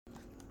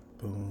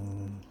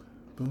Boom,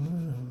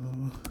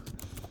 boom.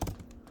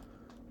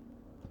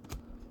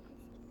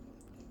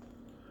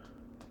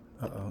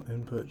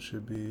 Input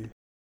should be.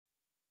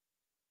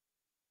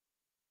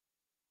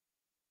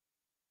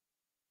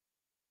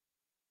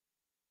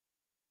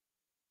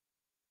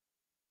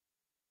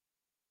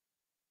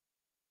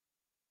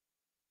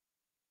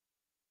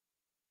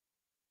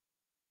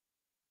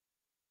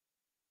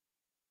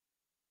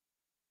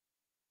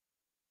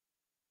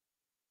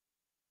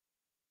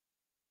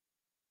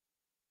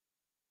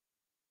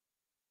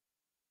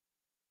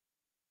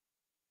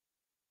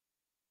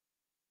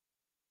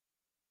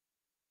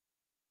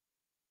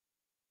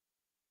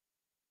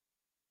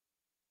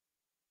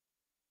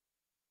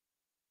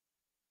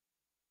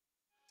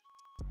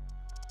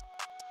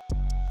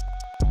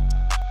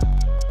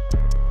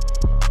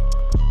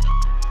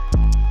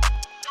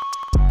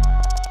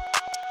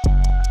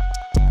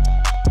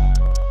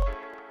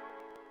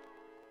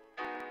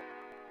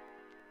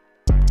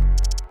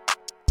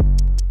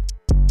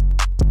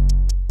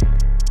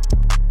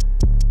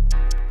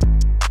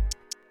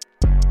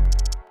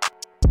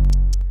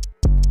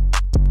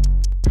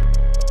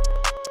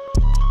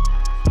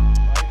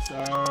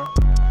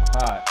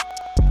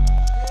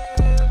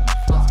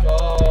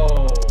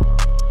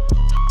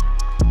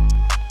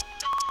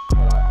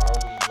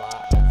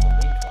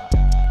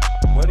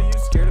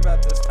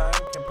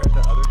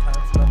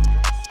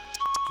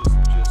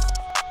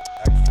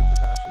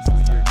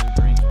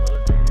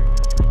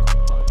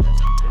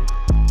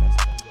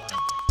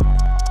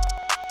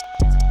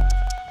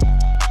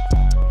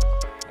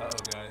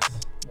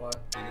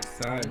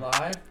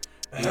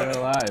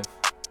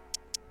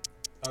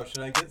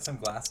 Should I get some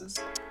glasses?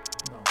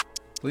 No.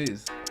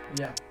 Please.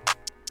 Yeah.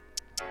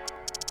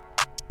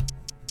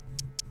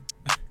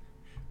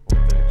 Or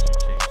did you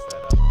change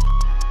that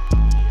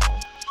up?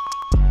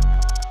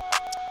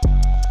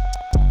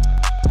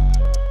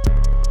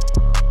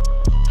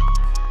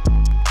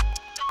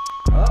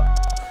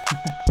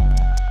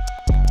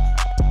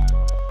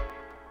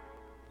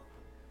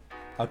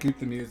 I'll keep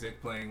the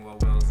music playing while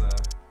Will's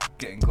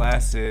getting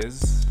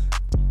glasses.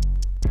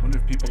 Wonder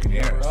if people can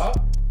hear us.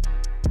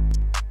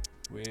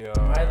 We are.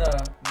 Am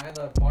I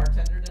the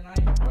bartender tonight?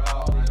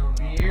 Well, I don't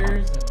know.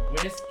 Beers and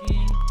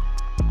whiskey.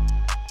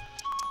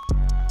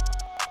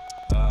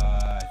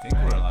 I think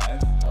we're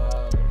live.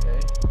 Okay.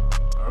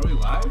 Are we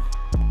live?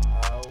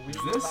 We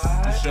Is this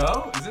live? the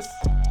show? Is this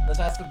Let's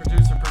ask the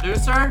producer.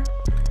 Producer?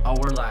 Oh,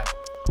 we're live.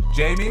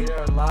 Jamie? We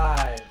are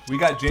live. We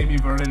got Jamie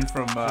Vernon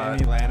from. Jamie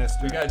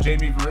Lannister. We got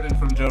Jamie Vernon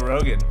from Joe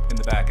Rogan in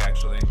the back,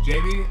 actually.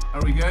 Jamie,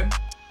 are we good?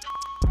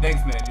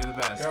 Thanks, man. You're the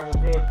best. Yeah,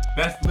 we're good.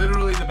 Best,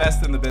 literally the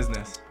best in the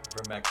business.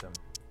 Vermectin.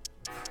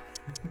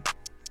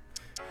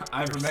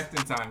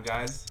 Ivermectin time,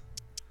 guys.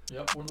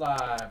 Yep, we're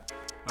live.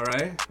 All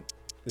right.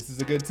 This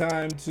is a good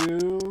time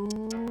to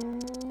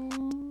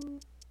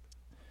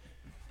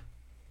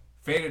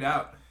fade it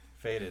out.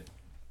 Faded.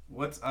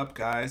 What's up,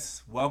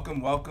 guys? Welcome,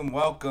 welcome,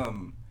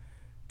 welcome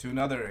to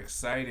another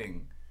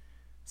exciting,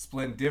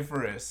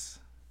 splendiferous,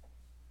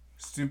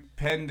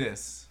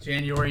 stupendous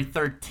January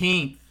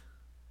 13th,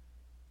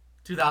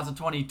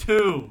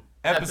 2022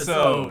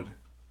 episode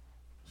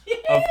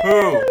of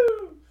Who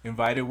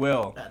Invited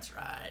Will. That's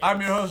right. I'm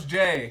your host,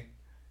 Jay.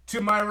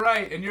 To my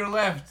right and your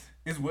left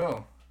is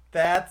Will.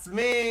 That's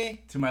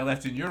me. To my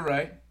left and your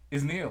right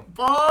is Neil.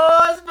 Boys.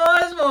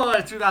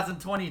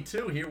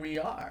 2022. Here we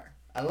are.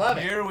 I love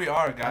it. Here we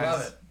are, guys. I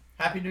love it.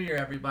 Happy New Year,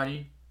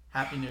 everybody.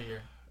 Happy New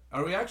Year.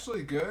 Are we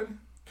actually good?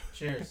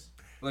 Cheers.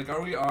 Like,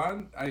 are we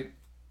on?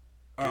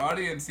 Our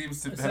audience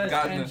seems to It have says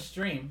gotten end a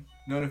stream.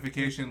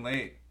 notification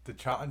late. The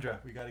Chandra.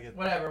 We gotta get.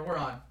 Whatever, we're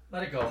on.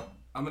 Let it go.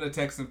 I'm gonna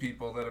text some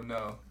people, let them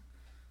know.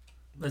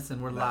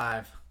 Listen, we're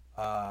live.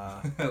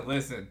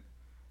 Listen,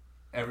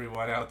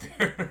 everyone out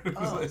there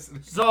who's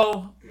listening.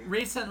 So,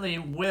 recently,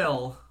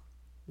 Will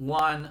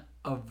won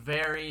a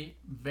very,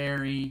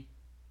 very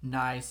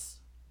nice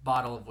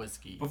bottle of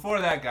whiskey.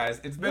 Before that,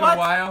 guys, it's been What? a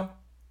while.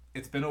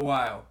 It's been a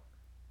while.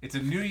 It's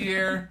a new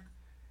year.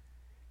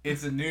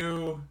 It's a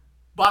new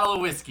Bottle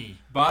of whiskey.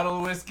 bottle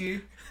of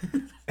whiskey.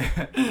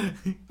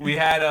 We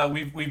had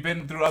we've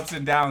been through ups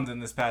and downs in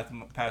this past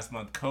month.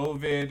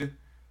 COVID.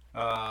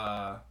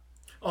 Oh,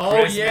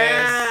 Christmas.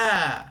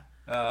 yeah.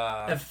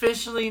 Uh,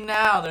 Officially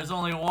now, there's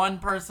only one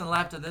person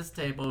left at this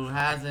table who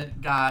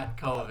hasn't got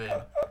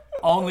COVID.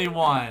 Only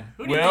one.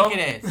 Who do you Will? think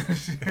it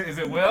is? Is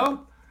it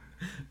Will?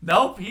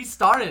 Nope, he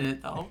started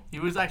it, though. He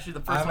was actually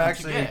the first I'm one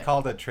actually to get it.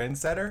 called a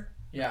trendsetter.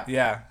 Yeah.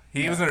 Yeah,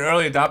 he was an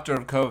early adopter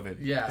of COVID.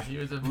 Yeah, he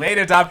was a... Late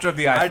adopter of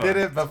the iPhone. I did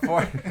it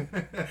before.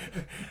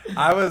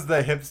 I was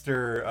the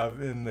hipster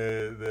in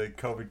the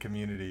COVID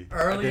community.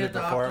 Early I did it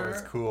before adopter. it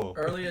was cool.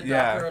 Early adopter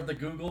Yeah. of the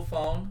Google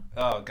phone.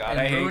 Oh God,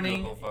 I hate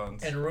Google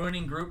phones. And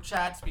ruining group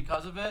chats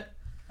because of it.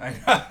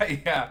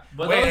 Yeah.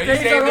 But Wait, those are you days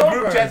saying are the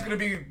group over. chat's gonna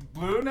be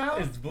blue now?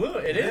 It's blue.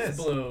 It is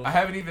blue.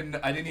 I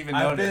didn't even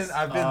notice.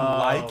 I've been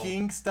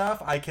liking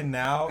stuff. I can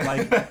now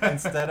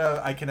instead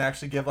of I can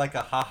actually give like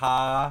a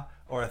haha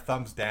or a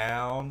thumbs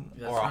down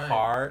That's or a right.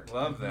 heart.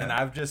 Love that. And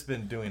I've just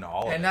been doing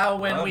all of And it. now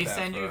when Love we that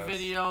send for you us.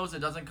 videos, it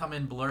doesn't come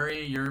in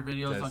blurry. Your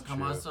videos That's don't come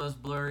true. us as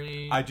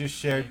blurry. I just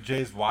shared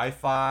Jay's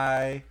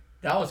Wi-Fi.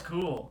 That was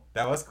cool.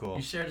 That was cool.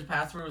 You shared his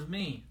password with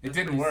me. It That's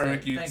didn't pretty work.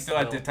 sick. You Thanks, still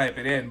had to Will. type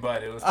it in,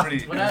 but it was pretty.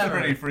 It was Whatever.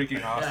 pretty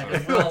freaking awesome. Yeah,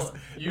 'cause It was- Will,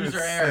 it user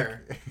was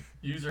error. sick.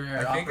 User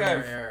error. I think Operator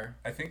I've- error.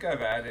 I think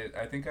I've added.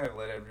 I think I've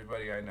let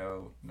everybody I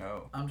know.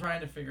 I'm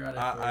trying to figure out.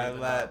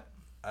 If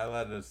I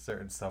let a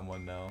certain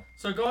someone know.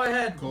 So go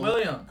ahead, Cool.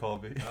 William.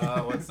 Colby.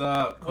 What's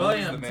up? Cole's the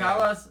William, man.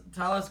 tell us.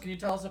 Can you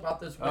tell us about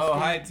this whiskey Oh,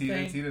 hi, Tita.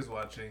 thing? Tita's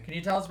watching. Can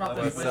you tell us about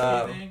this What's whiskey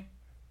up? thing?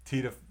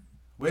 Tita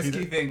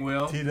Whiskey thing,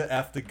 Will. Tita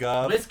F the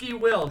Gov. Whiskey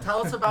Will,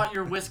 tell us about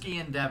your whiskey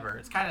endeavor.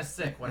 It's kind of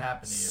sick what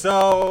happened to you.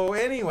 So,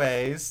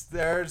 anyways,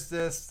 there's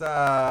this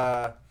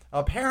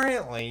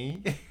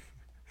apparently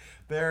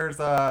there's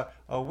a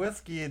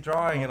whiskey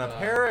drawing, and God.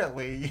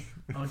 apparently.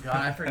 Oh God,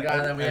 I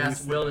forgot that we Have you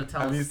asked seen- Will to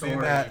tell Have a you story.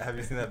 seen that? Have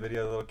you seen that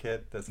video of the little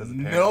kid that says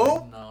apparently?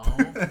 Nope.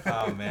 No.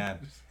 Oh man.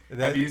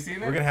 Have you seen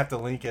it? We're gonna have to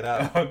link it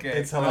up. Okay.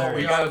 It's Oh, hilarious.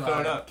 we we gotta are throw it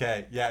live. up.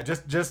 Okay, yeah,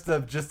 just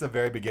the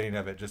very beginning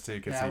of it, just so you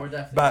can Yeah, see. we're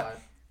definitely But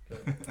live.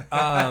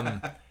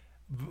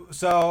 Good.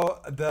 so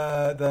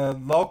the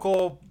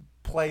local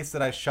place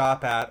that I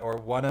shop at, or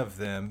one of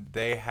them,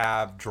 they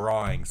have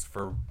drawings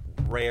for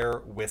rare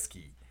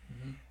whiskey.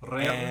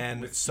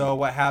 And so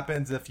what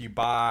happens if you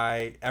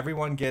buy,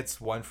 everyone gets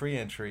one free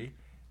entry,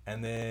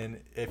 and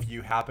then if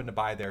you happen to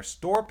buy their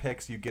store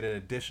picks, you get an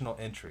additional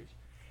entry.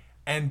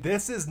 And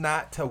this is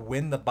not to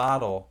win the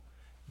bottle.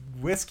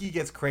 Whiskey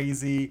gets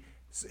crazy.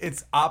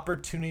 It's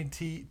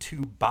opportunity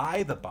to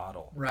buy the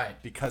bottle.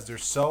 Right. Because they're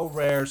so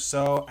rare,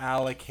 so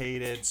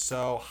allocated,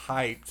 so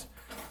hyped,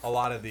 a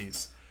lot of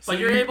these. But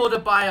you're able to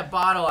buy a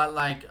bottle at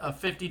like a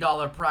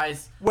 $50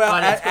 price. Well,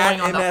 but it's at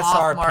going on the MSRP.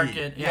 off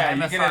market. Yeah, you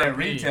get it at MSRP.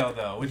 retail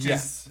though, which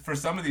Yes. is for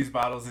some of these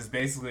bottles is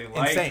basically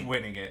like Insane.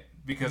 winning it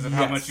because of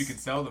how much Yes. you can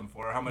sell them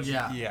for, how much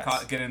Yeah. you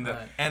Yes. get in the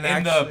Right. And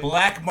in the actually-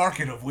 black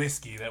market of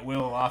whiskey that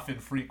Will often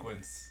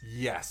frequents.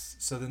 Yes.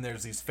 So then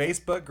there's these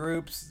Facebook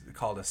groups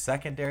called a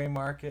secondary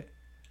market.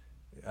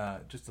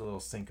 Just a little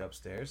sink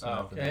upstairs.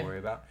 Nothing okay. to worry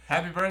about.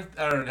 Happy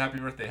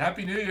birthday,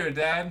 Happy New Year,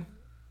 Dad.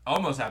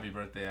 Almost happy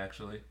birthday,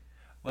 actually.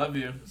 Love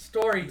you.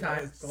 Story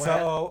time. Go ahead.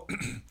 So,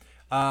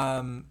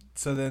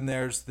 so then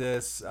there's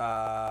this.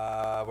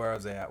 Where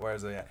was I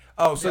at?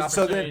 Oh, so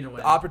opportunity then to win.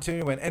 the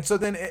opportunity to win, and so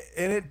then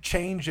it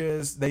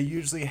changes. They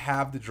usually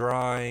have the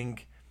drawing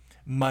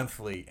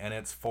monthly, and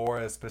it's for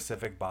a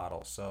specific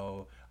bottle.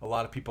 So a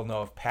lot of people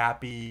know of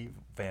Pappy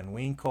Van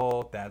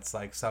Winkle. That's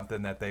like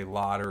something that they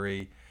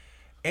lottery.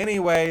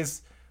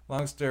 Anyways,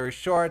 long story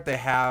short, they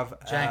have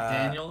Jack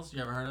Daniels.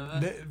 You ever heard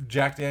of it?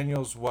 Jack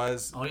Daniels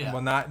was Oh, yeah.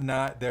 well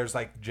not there's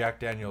like Jack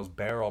Daniels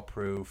barrel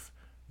proof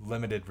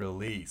limited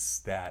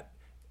release that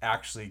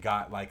actually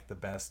got like the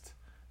best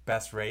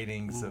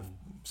ratings of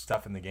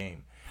stuff in the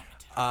game.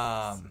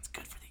 It's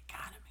good for the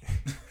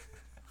economy.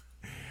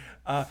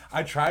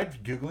 I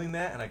tried googling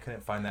that and I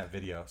couldn't find that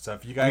video. So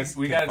if you guys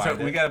We can gotta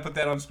find it, put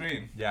that on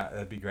screen. yeah,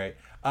 that'd be great.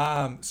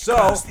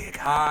 So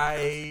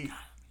I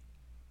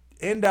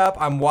end up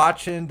I'm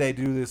watching. They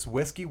do this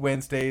Whiskey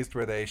Wednesdays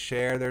where they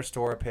share their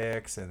store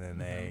picks, and then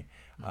they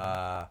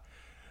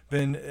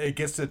then it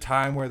gets to a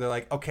time where they're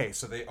like, okay,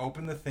 so they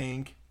open the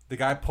thing. The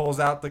guy pulls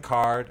out the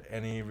card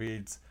and he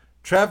reads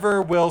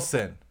Trevor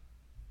Wilson,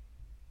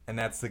 and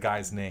that's the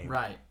guy's name.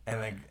 Right.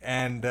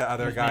 And the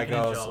other He's guy making a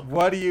goes, joke.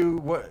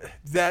 what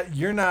that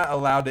you're not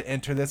allowed to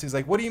enter this. He's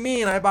like, what do you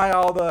mean? I buy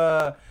all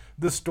the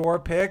store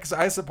picks.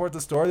 I support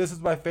the store. This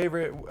is my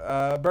favorite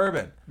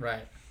bourbon.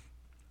 Right.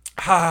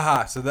 Ha ha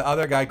ha. So the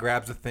other guy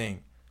grabs a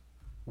thing.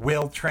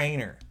 Will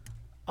Trainer.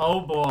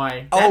 Oh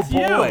boy. That's oh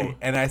boy. You.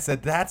 And I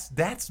said,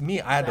 that's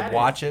me. I had That to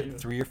watch is it you.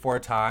 3 or 4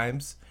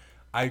 times.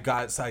 I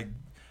got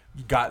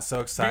so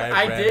excited.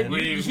 I ran did- in. Were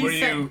He you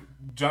said-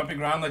 jumping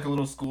around like a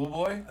little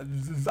schoolboy?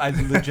 I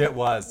legit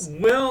was.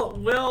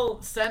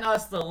 Will sent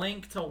us the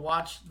link to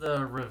watch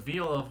the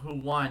reveal of who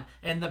won,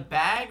 and the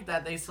bag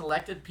that they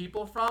selected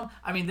people from.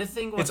 I mean, this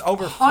thing was It's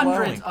overflowing.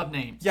 hundreds of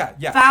names. Yeah,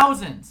 yeah.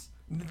 Thousands.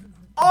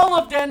 All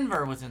of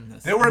Denver was in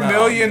this. There were No.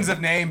 millions of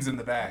names in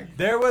the bag.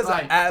 There was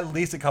Right. at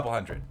least a couple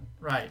hundred.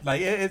 Right. Like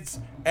it's,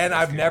 and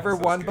I've never so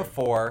won scary.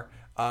 before.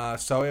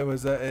 So it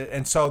was,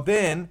 and so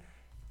then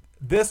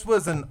this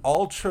was an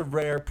ultra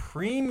rare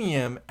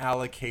premium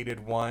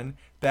allocated one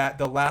that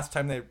the last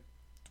time they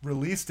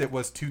released it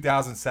was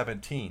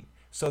 2017.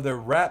 So the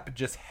rep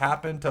just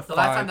happened to The find.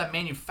 last time the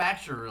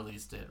manufacturer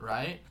released it,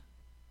 right?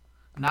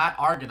 Not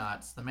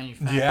Argonauts, the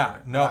manufacturer. Yeah,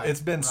 no, Right,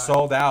 it's been right.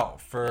 sold out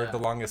for Yeah. the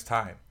longest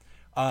time.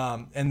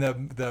 And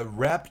the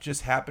rep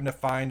just happened to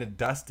find a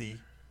Dusty,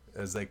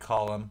 as they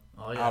call him,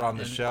 Oh, yeah. out on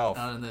the in, shelf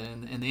Out in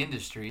the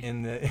industry.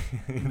 in the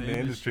in the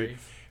industry.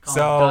 Call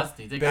So him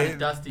Dusty. They got it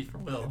Dusty for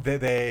Will.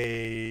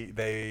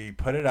 they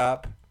put it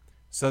up.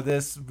 So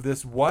this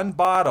one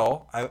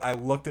bottle, I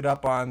looked it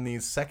up on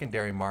these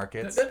secondary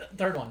markets.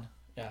 Third one.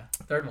 Yeah.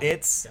 Third one.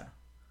 It's Yeah.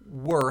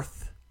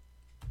 worth.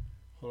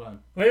 Hold on.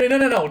 Wait,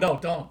 no,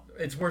 don't.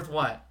 It's worth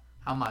what?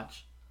 How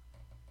much?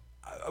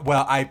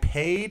 Well, I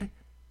paid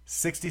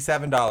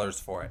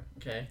 $67 for it.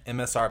 Okay.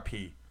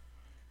 MSRP.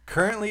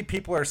 Currently,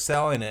 people are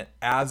selling it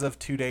as of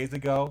 2 days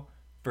ago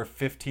for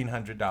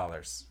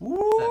 $1,500.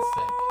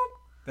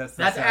 That's sick.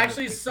 That's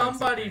actually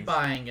somebody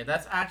buying it.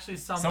 That's actually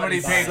Somebody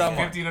paid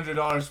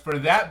 $1,500 for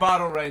that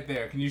bottle right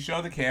there. Can you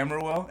show the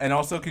camera, Will? And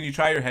also, can you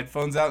try your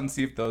headphones out and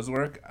see if those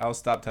work? I'll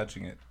stop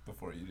touching it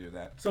before you do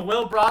that. So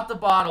Will brought the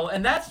bottle,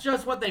 and that's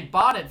just what they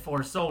bought it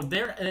for. So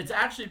it's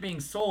actually being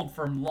sold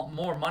for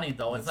more money,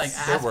 though. It's like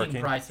still asking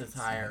working. prices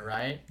higher,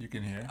 right? You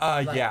can hear?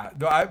 Yeah.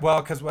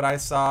 Because what I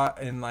saw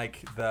in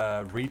like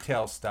the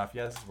retail stuff,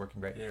 this is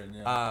working great.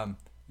 Yeah.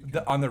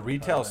 On the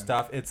retail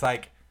stuff, it's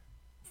like,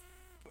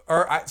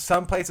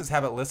 some places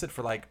have it listed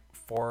for like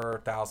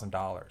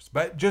 $4,000.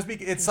 But just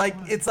it's like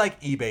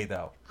eBay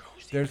though.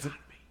 There's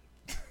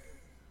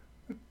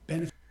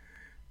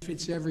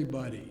benefits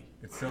everybody.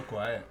 It's so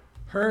quiet.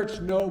 Hurts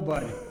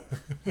nobody.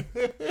 There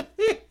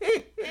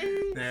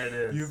it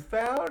is. You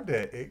found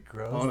it. It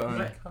grows. Hold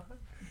on.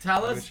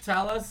 Tell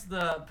us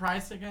the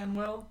price again,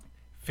 Will.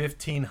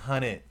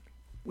 $1,500.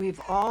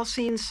 We've all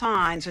seen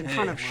signs in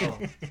front of Will,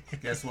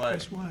 guess what?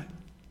 Guess what?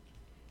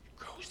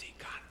 Grows the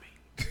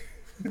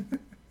economy.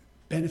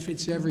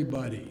 Benefits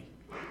everybody.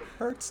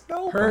 Hurts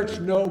nobody. Hurts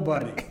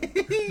nobody.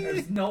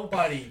 There's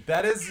nobody.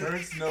 That is.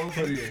 Hurts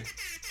nobody.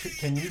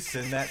 Can you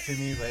send that to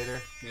me later?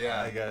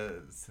 Yeah. I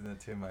gotta send it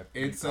to my.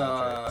 It's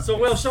So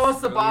Will, show us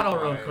the really bottle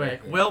real quiet, quick. I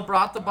think. Will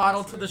brought the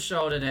bottle Honestly. to the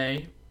show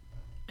today,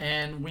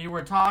 and we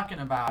were talking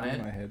about it.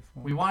 My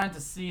headphone. We wanted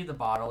to see the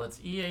bottle. It's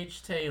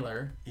E.H.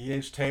 Taylor.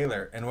 E.H.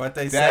 Taylor, and what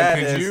they Dad,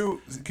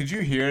 said could you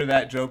hear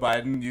that Joe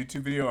Biden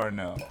YouTube video or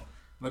no?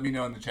 Let me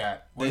know in the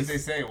chat. What did They- they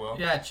say, Will?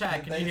 Yeah,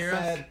 chat. Can you hear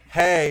us?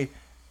 Hey,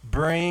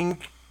 bring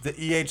the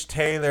E.H.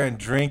 Taylor and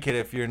drink it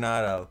if you're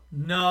not a.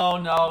 No.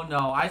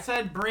 I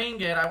said bring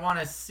it. I want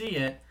to see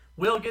it.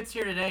 Will gets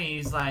here today.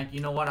 He's like, you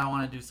know what? I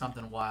want to do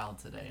something wild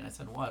today. And I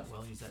said, what,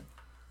 Will? He said,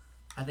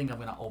 I think I'm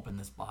going to open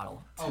this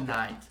bottle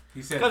tonight.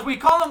 He said, Because we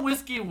call him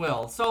Whiskey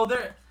Will. So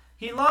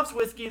he loves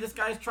whiskey. This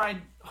guy's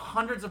tried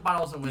hundreds of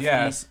bottles of whiskey.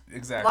 yes,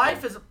 exactly.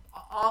 Life is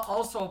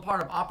also a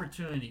part of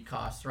opportunity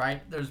cost,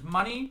 right? There's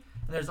money,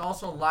 and there's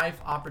also life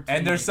opportunity.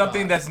 And there's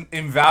something cost. that's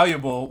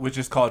invaluable, which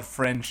is called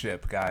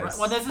friendship, guys. Right,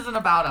 well, this isn't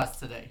about us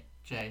today,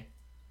 Jay.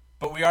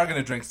 But we are going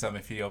to drink some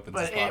if he opens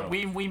But this bottle.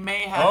 we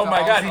may have. Oh to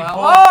my God,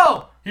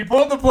 also- he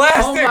pulled the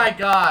plastic! Oh my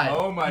God!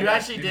 Oh my you God.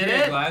 actually did you get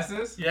it.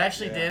 Glasses? You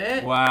actually did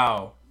it.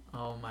 Wow.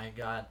 Oh my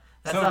God!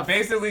 That's So a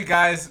basically,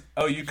 guys,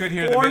 you could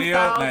hear the video.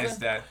 Nice,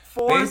 Dad.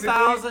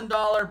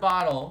 $4,000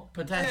 bottle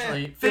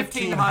potentially.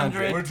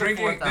 $1,500. We're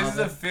drinking. This is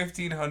a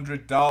 $4,000.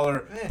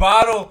 $1,500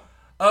 bottle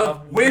of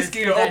Of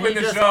whiskey to whiskey that open he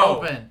the just show.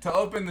 opened. To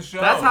open the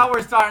show. That's how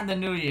we're starting the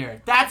new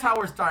year. That's how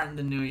we're starting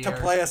the new year. To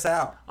play us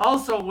out.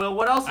 Also, Will,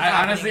 what else is I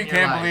happening honestly in your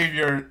can't life? believe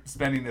you're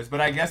spending this, but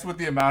I guess with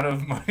the amount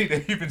of money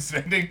that you've been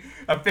spending,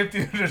 a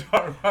 $1,500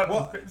 bottle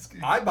Well, of whiskey.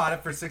 I bought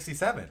it for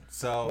 $67.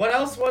 So. What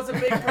else was a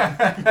big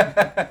problem?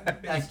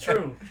 That's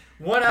true.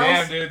 What else?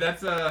 Damn, dude,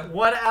 that's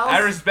What else? I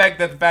respect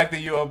the fact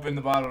that you opened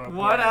the bottle. and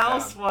What poured it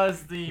else down.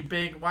 was the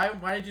big? Why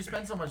did you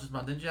spend so much this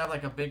month? Didn't you have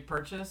like a big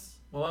purchase?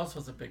 What else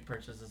was a big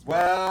purchase this month?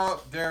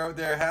 Well,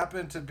 there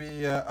happened to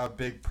be a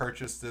big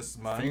purchase this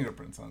month.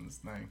 Fingerprints on this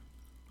thing.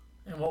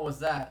 And what was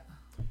that?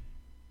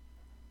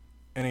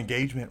 An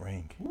engagement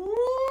ring.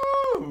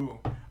 Woo!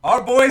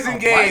 Our boy's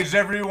engaged,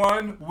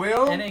 everyone.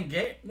 Will? An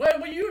engage?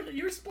 Well,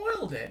 you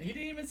spoiled it. He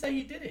didn't even say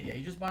he did it yet.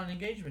 He just bought an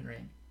engagement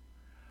ring.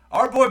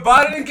 Our boy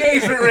bought an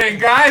engagement ring,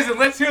 guys, and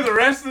let's hear the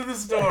rest of the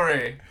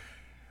story.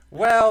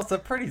 Well, it's a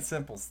pretty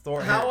simple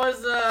story. How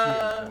was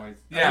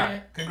Yeah,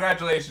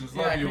 congratulations.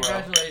 Love Yeah, you, Will.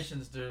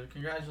 congratulations, dude.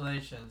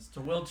 Congratulations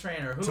to Will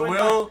Trainer. To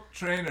Will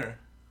Trainer.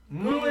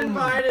 Who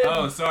invited?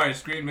 Oh, sorry,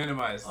 screen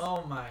minimized.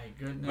 Oh my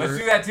goodness. Let's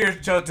do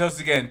that toast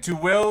again. To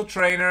Will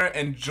Trainer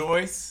and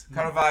Joyce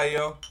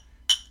Carvalho,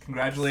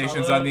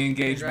 congratulations Salud. on the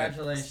engagement.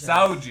 Congratulations.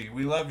 Sauji,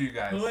 we love you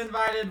guys. Who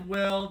invited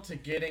Will to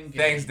get engaged?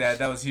 Thanks, Dad.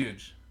 That was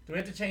huge. Do we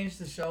have to change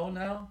the show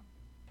now?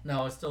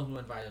 No, it's still who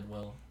invited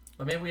Will.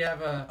 But maybe we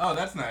have a. Oh,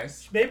 that's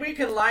nice. Maybe we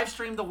can live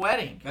stream the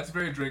wedding. That's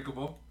very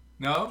drinkable.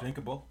 No?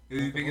 Drinkable. Do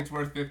you think it's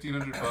worth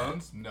 1,500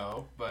 bones?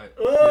 No, but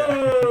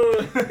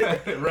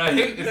Ooh, right?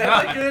 It's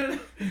that's not. a good.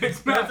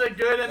 It's not. That's a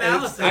good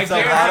analysis. I It's a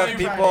lot guarantee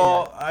of you-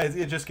 people.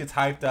 It just gets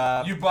hyped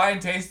up. You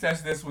blind taste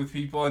test this with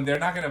people, and they're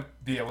not gonna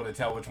be able to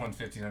tell which one's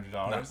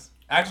 $1,500.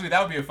 Actually,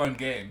 that would be a fun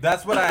game.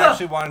 That's what I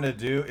actually wanted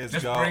to do. Is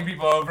Just go. bring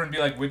people over and be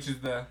like, which is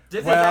the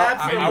This Well, is I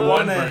absolutely.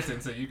 one wanna-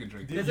 person, so you can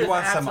drink. This You is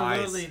want some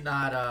ice. absolutely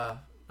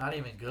not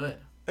even good.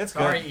 It's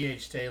Sorry, good.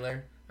 E.H.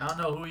 Taylor. I don't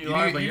know who you, You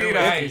are, need, but you you're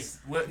need whiskey. ice.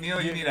 Neil,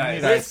 you You need need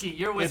ice. ice. Whiskey,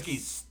 your whiskey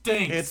It's-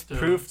 stinks. It's dude.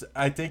 proofed.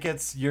 I think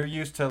it's you're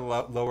used to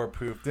lower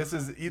proof. This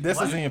isn't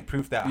even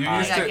proof that You You high.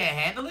 used think I to- can't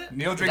handle it?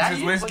 Neil Is drinks that his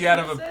you? whiskey What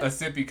out you of a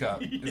said? sippy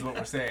cup, is what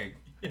we're saying.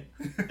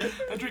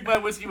 I drink my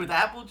whiskey with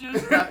apple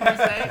juice. Is that what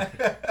you're saying?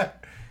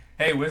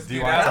 Hey, whiskey Do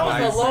you and want That apple was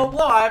some a juice. ice? low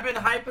blow. I've been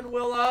hyping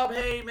Will up.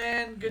 Hey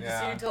man, good to see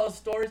Yeah. you tell us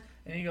stories.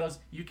 And And he goes,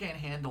 "You can't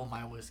handle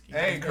my whiskey."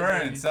 Hey, That's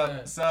Curran, what he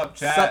said. sup,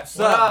 chat.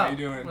 Sup. What up? How you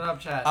doing? What up,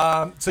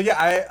 chat? So yeah,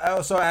 I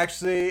also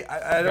actually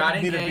I Got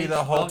don't need to be engaged.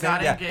 the whole Will thing.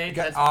 got Yeah, engaged.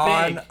 got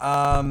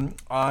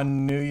That's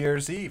on New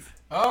Year's Eve.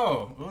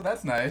 Oh,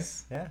 that's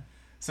nice. Yeah.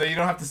 So you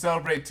don't have to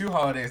celebrate 2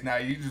 holidays now.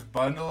 You just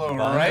bundle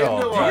Bundle. right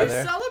into Do you one.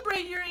 brother.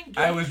 celebrate your engagement?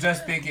 I was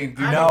just thinking,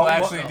 do I people don't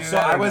actually think do So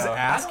that? I or was no?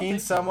 asking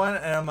think so. someone,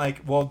 and I'm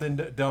like, well,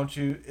 then don't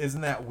you?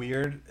 Isn't that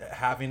weird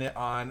having it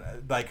on?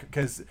 Like,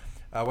 because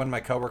one of my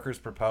coworkers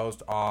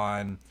proposed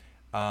on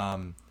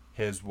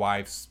his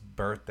wife's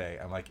birthday.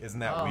 I'm like, isn't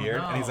that Oh, weird?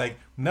 And he's no. like,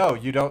 no,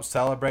 you don't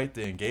celebrate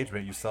the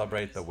engagement. You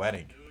celebrate the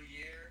wedding.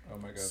 Oh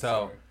my god.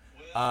 So,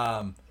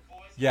 sorry.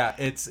 yeah,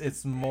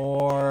 it's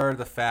more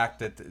the fact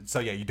that so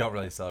yeah, you don't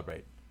really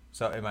celebrate.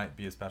 So it might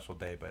be a special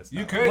day, but it's You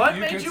not could. What you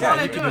made could you say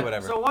want you to can do do it?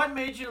 whatever. So what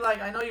made you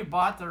like? I know you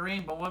bought the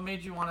ring, but what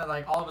made you want to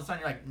like? All of a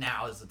sudden, you're like,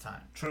 now is the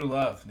time. True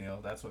love, Neil.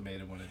 That's what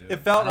made him want to do It it.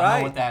 felt I don't know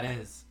right. what that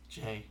is,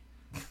 Jay.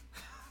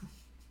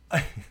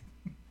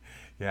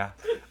 Yeah.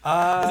 Is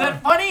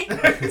that funny?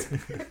 Is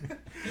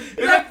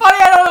Is that funny?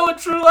 I don't know what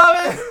true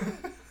love is.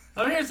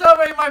 I'm here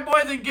celebrating my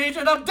boy's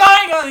engagement. I'm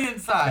dying on the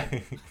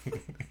inside.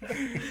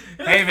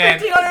 Hey,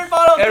 man. 1,500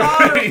 bottle of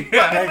Everybody- water.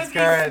 yeah, thanks,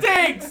 Garrett.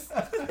 Stinks.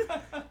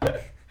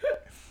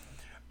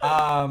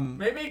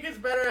 Maybe it gets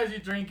better as you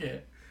drink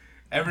it.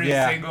 Every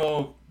Yeah.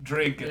 single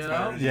drink gets You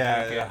better. know? as you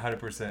drink yeah, it.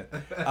 100%.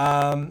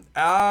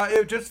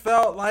 It just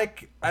felt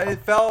like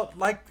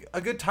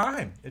a good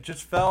time. It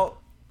just felt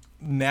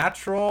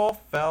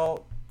natural,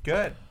 felt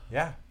good.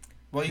 Yeah.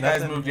 Well, you guys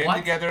Nothing- moved in What?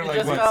 together It like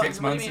just what, felt-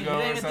 6 what do you months mean? ago You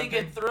or didn't even something?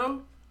 think it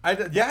through? I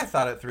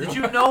thought it through. Did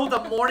you know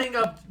the morning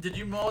of? Did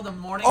you know the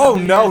morning? Oh of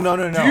New no, Year's? no,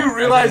 no, no. Do you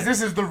realize I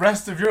this is the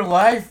rest of your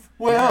life?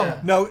 Well, Yeah.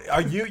 No,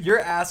 you're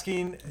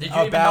asking Did you even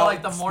know, about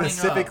like, the morning of?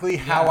 specifically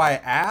how Yeah. I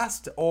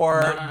asked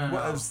or No.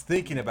 what I was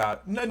thinking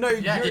about? No,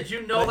 Yeah. you're- Did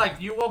you know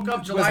like you woke up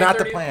was July not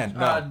the 30th, plan.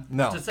 No,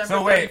 no. December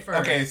so wait, 31st.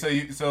 okay,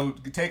 so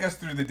take us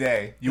through the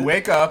day. You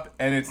wake up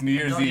and it's New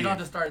Year's No, Eve. you don't have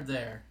to start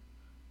there.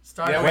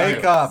 Start Yeah, at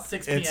Wake up.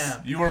 6 It's-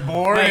 p.m. You were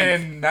born Wait.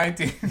 in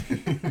 19.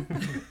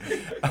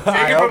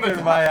 I it from the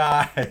opened my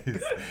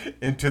eyes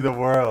into the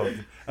world,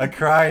 a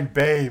crying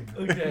babe.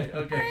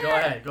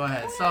 Okay, go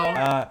ahead.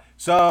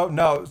 So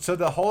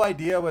the whole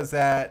idea was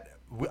that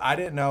I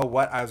didn't know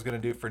what I was gonna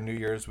do for New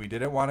Year's. We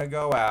didn't want to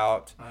go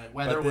out.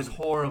 Weather but was then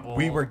horrible.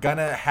 We were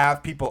gonna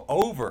have people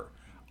over,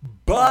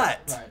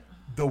 but Right.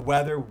 the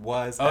weather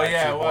was Oh, yeah,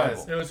 actually it was.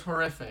 horrible. It was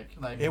horrific.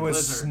 Like It was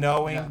blizzard.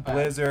 snowing, Yeah, bad.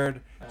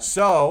 blizzard. Yeah.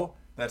 So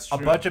That's a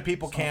true. bunch of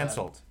people So bad.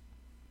 canceled.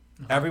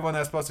 Everyone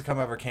that's supposed to come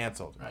over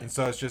canceled, Right. and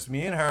so it's just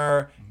me and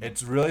her.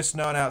 It's really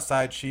snowing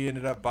outside. She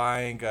ended up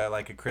buying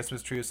like a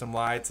Christmas tree with some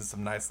lights and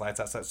some nice lights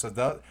outside. So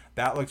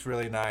that looks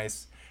really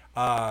nice.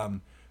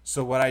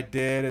 So what I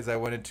did is I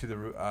went into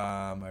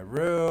my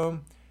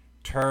room,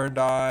 turned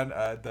on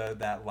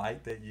that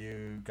light that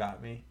you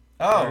got me.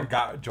 Oh. Or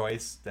got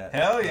Joyce. That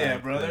Hell yeah,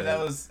 like, brother. the- That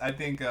was, I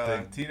think,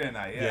 the- Tita and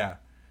I,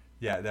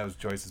 yeah, that was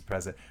Joyce's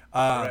present.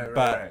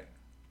 Right.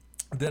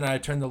 Then I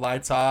turned the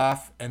lights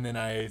off, and then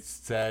I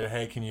said,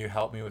 "Hey, can you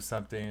help me with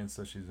something?" And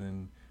so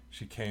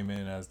she came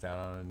in. I was down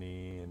on a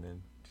knee, and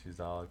then she's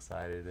all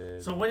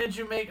excited. So when did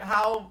you make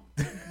how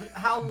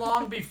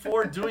long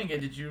before doing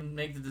it did you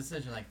make the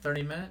decision? Like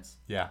 30 minutes?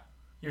 Yeah,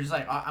 You're just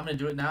like, I'm gonna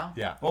do it now.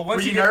 yeah. Well, Were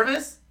once you you get,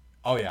 nervous?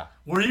 Oh yeah,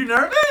 Were you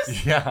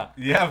nervous? yeah.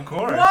 yeah, of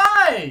course.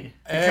 Why?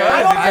 Because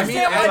I don't I understand mean,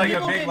 it's why like a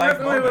people big get life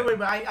nervous. moment.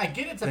 Wait. I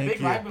get it's a Thank big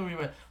you. life movie,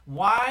 but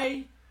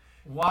why?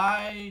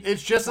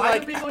 It's just Why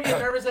like do people get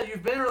nervous that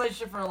you've been in a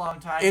relationship for a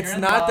long time? It's you're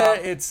in not love,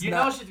 that it's you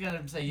not- know she's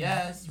gonna say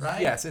yes,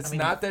 right? Yes, it's I mean,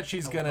 not that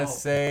she's gonna oh.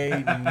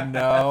 say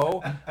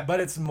no, but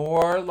it's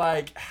more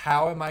like,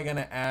 how am I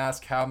gonna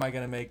ask? How am I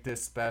gonna make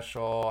this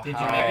special? Did you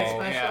How- make it Oh,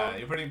 special? yeah,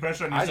 you're putting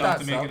pressure on I yourself thought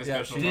to make so, it a yeah,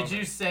 special she- Did moment.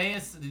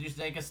 you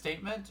make a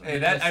statement? or Hey, did you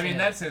that just I say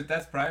mean, it?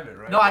 that's private,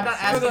 right? No, I'm not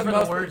That's- asking for the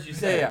most- words you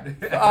said.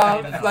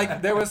 Yeah.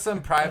 Like there was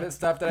some private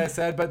stuff that I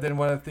said, but then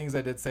one of the things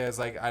I did say is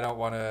like, I don't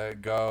want to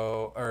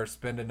go or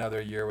spend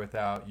another year without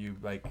you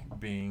like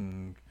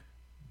being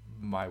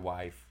my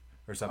wife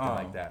or something Oh.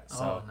 like that. Oh,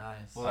 So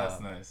nice. Well,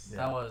 that's nice.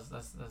 yeah.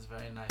 That's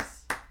very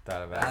nice.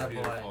 thought about That's it.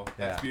 Attaboy. beautiful. Yeah.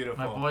 That's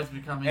beautiful. My boy's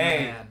becoming a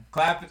Hey, man.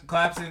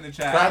 claps in the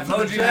chat. Claps in the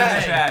Emojis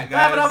chat. guys.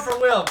 Clap it up for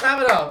Will.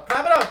 Clap it up.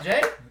 Clap it up,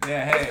 Jay.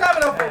 Yeah, hey. Let's clap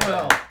it up for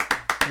Will.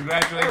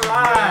 Congratulations,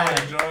 All right.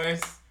 Will and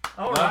Joyce.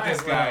 All Love right,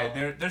 this guy.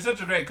 Will. They're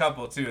such a great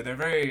couple too. They're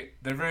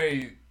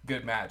very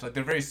good match. Like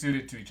they're very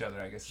suited to each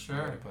other, I guess is the way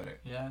Sure. to put it.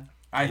 Yeah.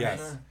 I Yes.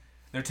 think Sure.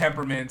 their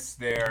temperaments,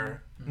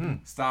 their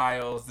Mm.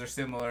 styles, they're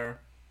similar.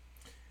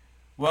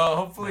 Well,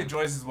 hopefully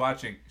Joyce is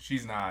watching.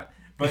 She's not.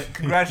 But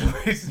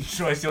congratulations,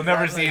 Joyce. You'll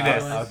never see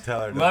this. I'll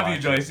tell her. To Love you,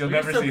 watch Joyce. You'll We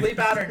never used to see bleep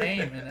out her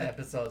name in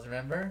episodes,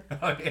 remember?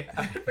 Oh,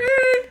 yeah.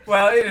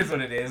 Well, it is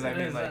what it is. I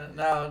mean, like.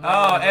 no,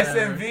 Oh, whatever.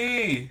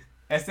 SMV.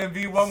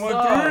 SMV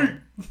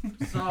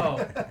 113. So,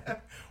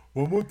 it.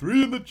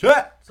 113 in the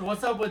chat. so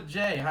what's up with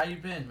Jay? How you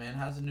been, man?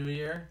 How's the new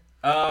year?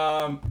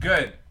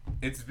 Good.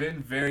 It's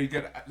been very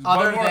good.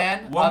 Other One more-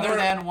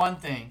 than one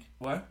thing.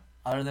 What?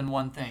 Other than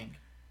one thing.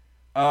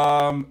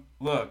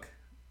 Look.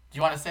 Do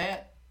you want to say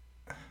it?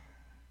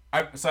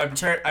 I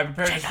prepared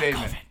a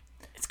statement.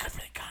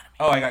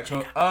 Oh, I got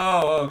COVID.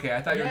 Oh, okay.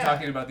 I thought you were Yeah.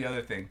 talking about the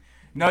other thing.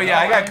 No, yeah,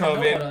 I got don't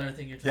even know what COVID. other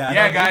thing you're Yeah, talking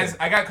Yeah, I don't guys,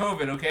 either. I got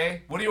COVID,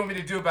 okay? What do you want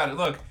me to do about it?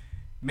 Look,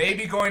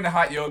 maybe going to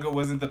hot yoga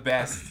wasn't the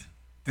best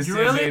You decision.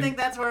 really think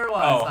that's where it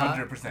was? Oh, huh?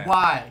 100%.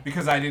 Why?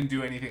 Because I didn't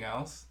do anything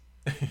else.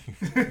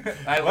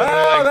 I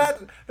Well,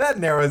 literally, that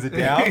narrows it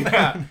down.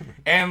 yeah.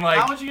 And like,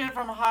 How would you get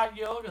from hot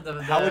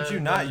yoga? How would you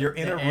not? You're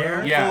in a air?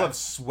 room Yeah. full of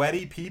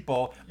sweaty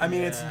people. I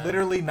mean, it's Yeah.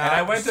 literally and not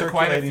I went to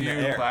quite a circulating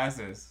few the air.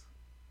 classes.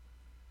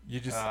 You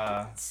just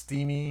Uh,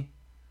 steamy.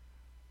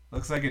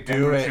 Looks like a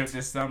Denver it. trip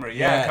this summer.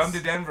 Yeah, Yes. come to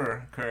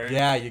Denver, Kurt.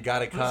 Yeah, you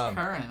gotta Who's come.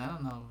 current? I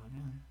don't know.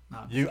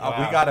 No. You,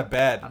 Wow. we got a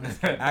bed. I'm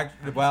just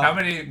Well, How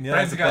many yeah,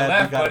 friends that's you a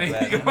got bed. We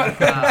left, got a buddy? bed.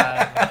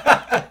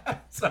 God.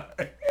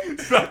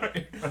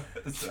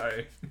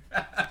 Sorry.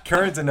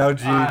 Kern's an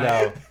OG Alright.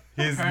 though.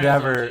 He's Kern's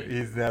never, OG.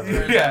 he's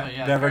never,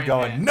 Yeah, never Kern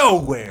going can't.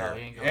 nowhere. No,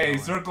 he ain't going Hey,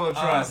 nowhere. circle of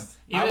trust.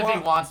 Even I if he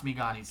want- wants me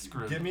gone, he's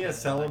screwed. Give me a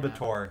because of that.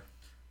 celebrator.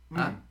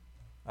 Huh?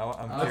 I'm Let's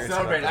Let's curious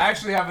celebrate. about I that.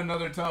 actually have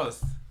another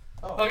toast.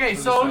 Okay,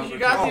 For so the you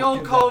got the celebratory. old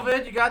Oh, give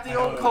COVID, you got the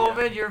old Oh,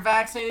 COVID, you're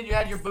vaccinated, you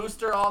had your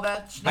booster, all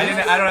that. I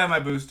don't have my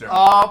booster.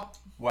 Up.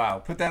 Wow.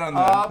 Put that on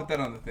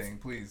the thing,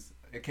 please.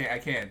 I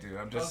can't do.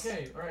 I'm just.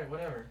 Okay, alright,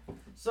 whatever.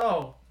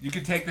 So, You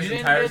can take you this didn't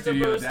entire get the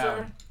studio booster.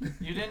 down.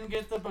 You didn't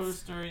get the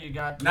booster, you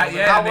got Not COVID.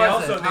 yet. How And they was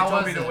also it? they How told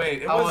was me to it?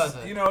 wait. It How was,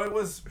 it? you know, it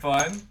was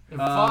fun. It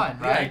was fun,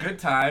 Yeah, right? good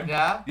time.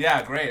 Yeah?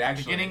 Yeah, great.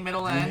 Actually, Beginning,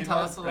 middle, Do you end, need tell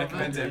one? us a little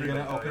Recommend bit. to You're gonna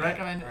everybody. open it?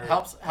 Recommend Or-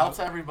 helps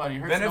everybody.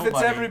 Hurts benefits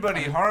nobody.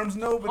 everybody, harms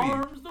nobody.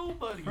 Harms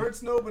nobody.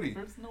 Hurts nobody.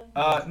 Hurts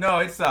nobody. No,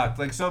 it sucked.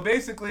 Like, so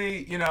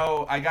basically, you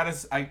know,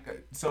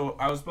 so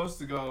I was supposed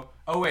to go.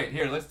 Oh wait,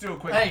 here, let's do a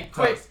quick. Hey,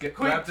 toast.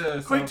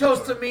 quick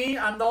toast to me.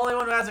 I'm the only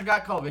one who hasn't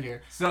got COVID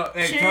here. So,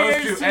 hey, Cheers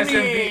toast to to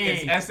SMV. me.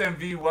 It's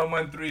SMV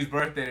 113's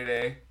birthday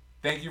today.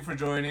 Thank you for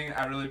joining.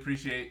 I really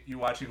appreciate you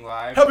watching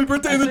live. Happy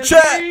birthday in the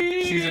chat!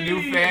 She's a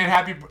new fan.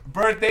 Happy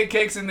birthday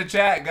cakes in the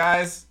chat,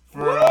 guys.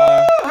 For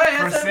Hey,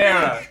 for SMV.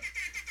 Sarah.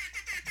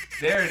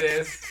 There it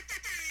is.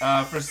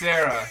 For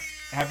Sarah.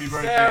 Happy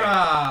birthday.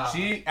 Sarah.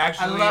 She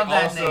actually love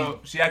that also name.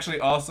 she actually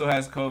also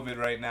has COVID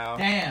right now.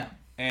 Damn.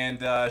 And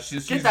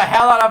she's Get the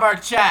hell out of our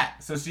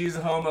chat. so she's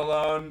home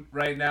alone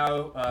right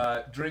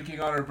now, drinking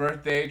on her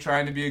birthday,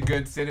 trying to be a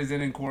good citizen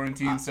in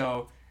quarantine.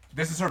 So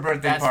this is her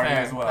birthday That's party fair.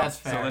 as well. That's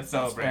fair. So let's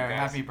celebrate, That's fair.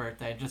 guys. Happy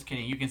birthday. Just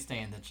kidding. You can stay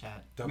in the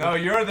chat. No,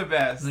 you're the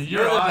best. No,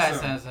 you're the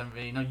awesome. best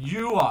SMV. No,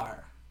 you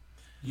are.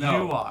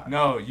 No, You are.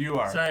 No, you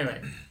are. So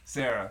anyway,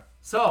 Sarah.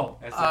 so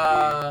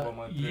SMV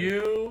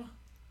 113.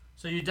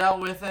 you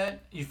dealt with it.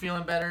 You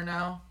feeling better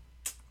now?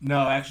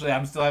 No, actually,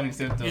 I'm still having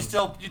symptoms.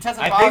 You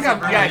tested I positive. think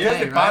I'm. right Yeah, I today,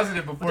 tested right?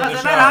 positive before the Doesn't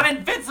show. matter. I'm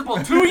invincible.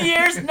 2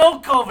 years, no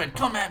COVID.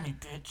 Come at me,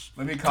 bitch.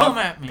 Let me cough. Come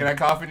at me. Can I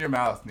cough in your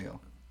mouth, Neil?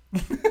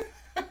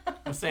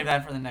 We'll save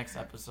that for the next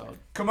episode.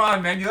 Come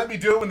on, man. You let me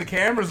do it when the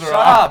cameras are Shut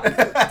off.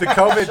 up. The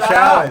COVID Shut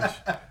challenge.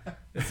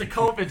 It's a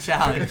COVID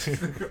challenge.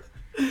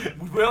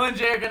 Will and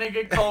Jay are gonna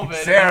get COVID.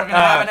 Sarah, and we're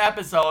gonna have an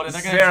episode, and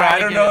they're gonna Sarah, try I to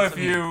don't get know it if to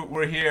me. you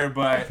were here,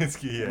 but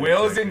Yeah,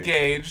 Will's exactly.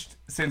 engaged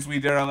since we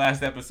did our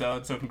last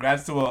episode, so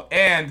congrats to Will.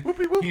 And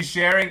he's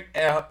sharing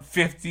a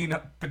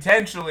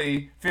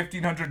potentially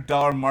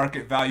 $1,500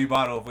 market value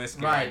bottle of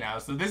whiskey right Right. now.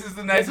 So this is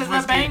the This nicest is a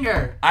whiskey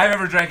banger. I've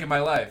ever drank in my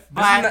life. This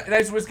But- is the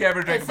nicest whiskey I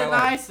ever drank It's in the my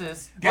life.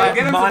 nicest. Get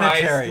him some ice.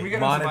 Monetary. Can we get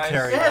him some ice?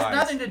 Monetary. It has wise.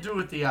 nothing to do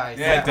with the ice.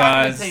 Yeah, it It's not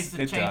gonna does. taste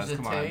the It change does. the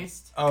Come on.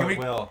 taste. Oh, Can we- it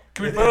will.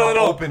 Can we It- put a it'll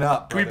little? open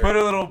up? Can we brother.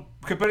 put a little?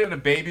 Can we put it in a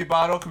baby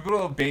bottle? Can we put a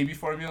little baby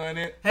formula in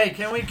it? Hey,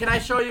 can I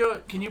show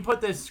you? Can you put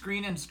this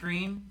screen and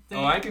screen thing?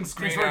 Oh, I can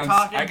screen Since we're on-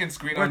 talking, I can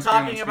screen We're on screen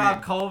on talking screen.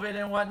 about COVID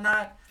and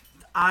whatnot.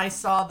 I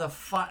saw the it's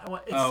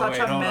Oh, such wait,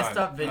 a hold messed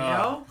on. up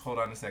video. Hold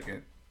on a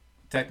second.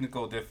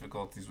 Technical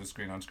difficulties with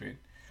screen on screen.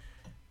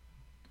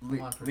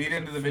 Come on, Lead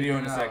into the figure video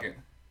in it a out. second.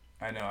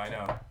 I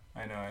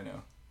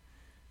know.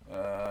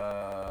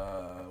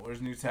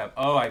 Where's new tab?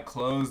 Oh, I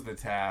closed the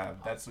tab.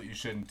 That's what you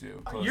shouldn't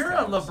do. Close You're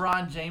tabs. a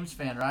LeBron James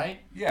fan, right?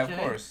 Yeah, of Jay?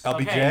 course.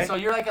 LBJ? Okay, so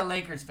you're like a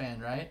Lakers fan,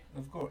 right?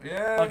 Of course.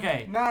 Yeah.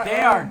 Okay, Not, they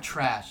are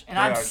trash, and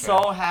they I'm are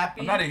so trash.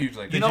 happy. I'm not a huge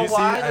like. You Did know you see?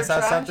 why I they're saw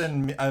trash?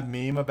 something, a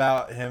meme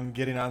about him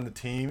getting on the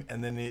team,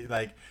 and then he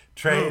like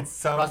trades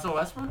some. Russell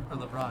Westbrook or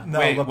LeBron? No,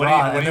 Wait, LeBron. what do you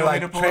and want they're me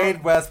like to pull trade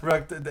up?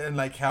 Westbrook, and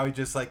like how he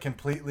just like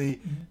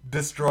completely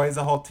destroys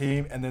the whole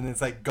team, and then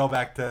it's like go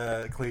back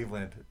to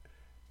Cleveland.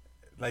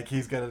 Like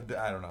he's gonna.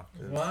 I don't know.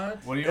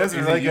 What? What do you? It was a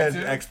is really it good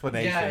YouTube?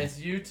 explanation. Yeah, it's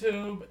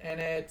YouTube and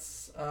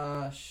it's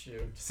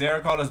shoot.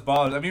 Sarah called us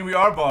ballers. I mean, we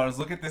are ballers.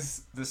 Look at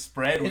this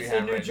spread we It's the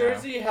have New right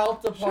Jersey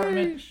Health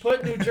Department. Sheesh.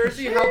 Put New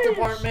Jersey Health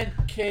Department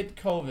kid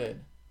COVID. now.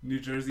 New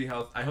Jersey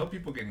Health. I hope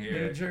people can hear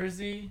New it.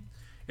 Jersey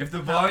If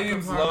the Health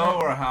volume's low Department.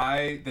 or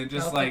high, then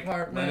just Health like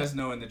Department. let us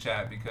know in the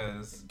chat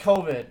because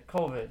COVID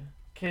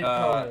kid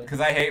COVID.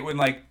 because I hate when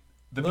like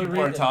the Look, people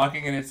are read it.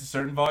 talking and it's a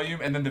certain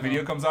volume and then the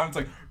video comes on. It's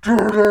like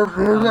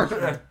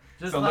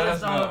Just so let let us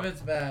us know know. if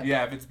it's bad.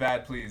 yeah, if it's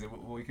bad, please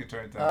we can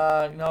turn it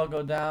down. No,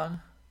 go down.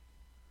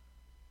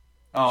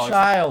 Oh,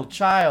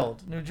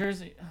 Child. New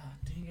Jersey. Oh,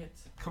 dang it.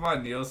 come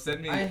on, Neil,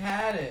 send me I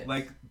had it.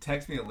 like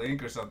text me a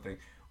link or something.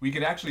 We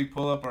could actually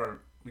pull up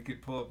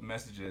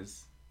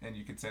messages and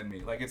you could send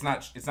me like it's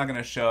not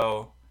gonna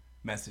show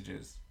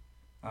messages.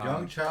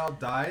 Young child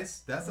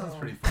dies. That sounds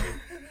pretty funny.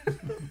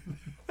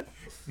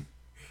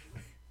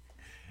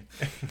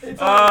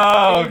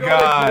 Oh,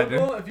 God.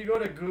 If you go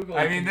to Google,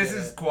 I mean, this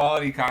is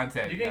quality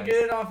content. You can guys.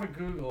 get it off of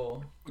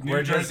Google.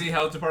 New Jersey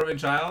Health Department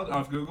child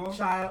off Google.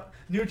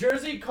 New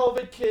Jersey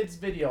COVID kids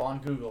video on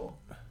Google.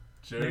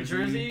 New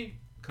Jersey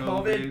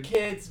COVID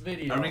kids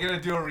video. Are we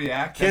gonna do a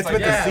react? Kids That's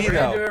with like, the C we're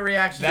gonna do though. a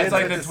reaction. That's Kids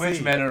like with the the Twitch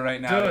C. meta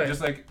right now. Do it.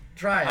 Just like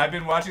Try it. I've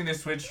been watching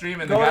this Twitch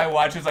stream, and Go the guy to-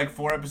 watches like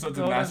 4 episodes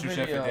of go to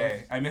MasterChef a videos.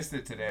 day. I missed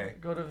it today.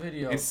 Go to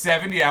video. It's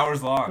 70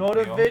 hours long. Go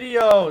to Neil.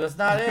 video. That's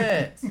not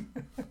it.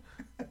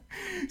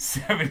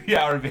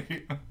 70-hour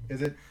video.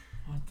 Is it?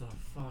 What the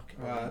fuck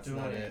are we That's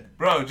doing? not it.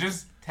 Bro,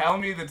 just tell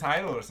me the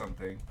title or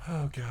something.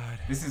 Oh God.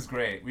 This is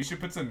great. We should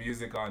put some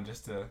music on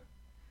just to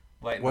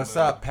lighten What's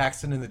the mood. up,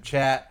 Paxton in the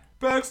chat?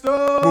 Paxton!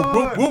 Whoop,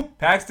 whoop, whoop.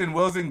 Paxton,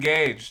 Will's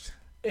engaged.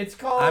 It's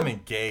called I'm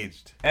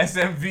engaged.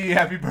 SMV,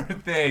 happy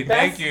birthday. Best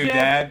Thank you, Gift-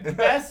 Dad.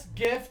 Best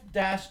gift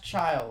dash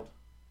child.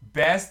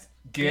 Best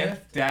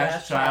gift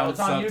dash child It's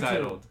on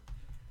subtitled.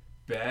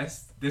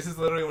 Best. This is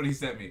literally what he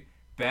sent me.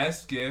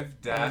 Best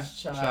gift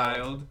dash Dash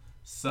child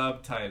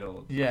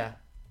subtitled. Yeah.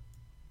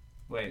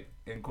 Wait,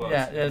 in quotes.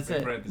 Yeah, that's in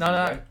it. parentheses, No,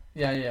 right?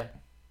 yeah.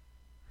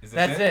 Is this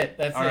That's it.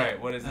 That's All it.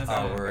 right, what is it?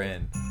 Oh, we're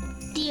in.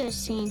 Dear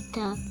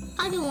Santa,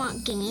 I don't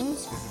want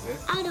games. This is it?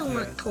 I don't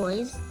want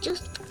toys.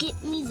 Just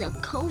get me the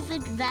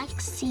COVID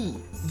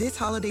vaccine. This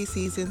holiday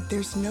season,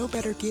 there's no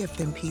better gift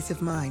than peace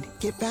of mind.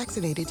 Get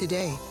vaccinated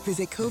today.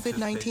 Visit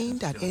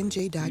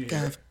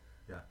covid19.nj.gov.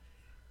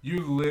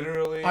 You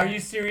literally. Are you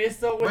serious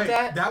though with Wait,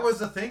 that? was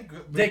the thing.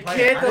 The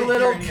kid, the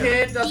little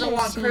kid, doesn't Dear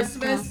want Santa,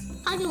 Christmas.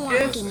 I don't want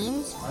Gifts?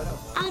 games.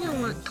 I don't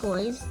want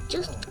toys.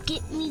 Just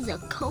get me the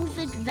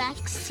COVID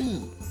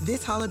vaccine.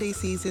 This holiday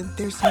season,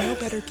 there's no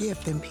better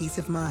gift than peace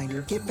of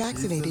mind. Get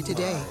vaccinated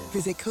today.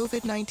 Visit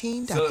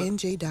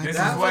covid19.nj.gov. This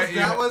is what you-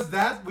 that.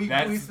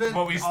 That's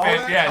what we all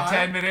spent. that Yeah, time-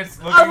 10 minutes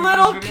looking A at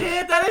little this video.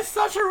 kid, that is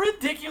such a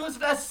ridiculous.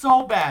 That's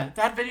so bad.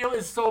 That video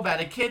is so bad.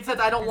 A kid said,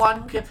 "I don't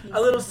want gift."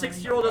 A little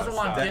 6-year-old doesn't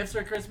want Stop. gifts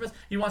for Christmas.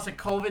 He wants a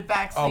COVID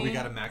vaccine. Oh, we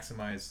gotta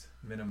maximize,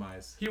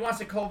 minimize. He wants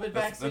a COVID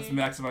Let's vaccine.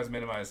 maximize,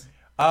 minimize.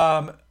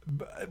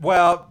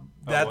 Well,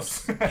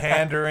 that's whoops.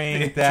 pandering.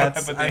 The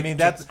That's. I interpretation. mean,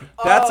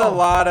 that's a Oh.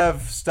 lot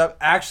of stuff.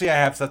 Actually, I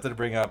have something to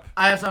bring up.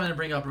 I have something to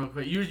bring up real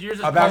quick. Yours is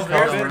About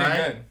COVID, COVID?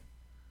 right? Good.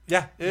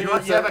 Yeah. You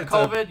have a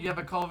COVID? You have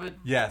a COVID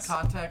Yes.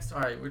 context?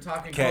 All right, we're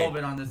talking Okay.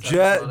 COVID on this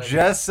episode.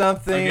 Just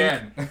something.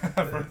 Again.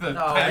 For the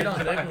No, we don't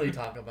typically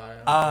talk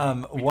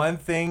about it. One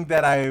thing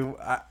that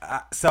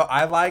so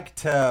I like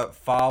to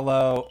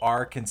follow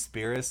our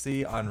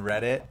conspiracy on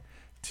Reddit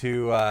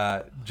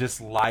to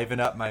just liven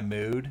up my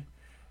mood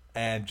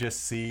and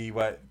just see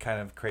what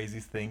kind of crazy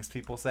things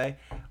people say.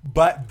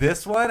 But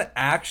this one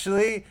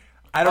actually,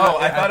 I don't know.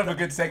 I thought of a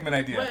good segment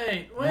idea.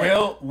 Wait.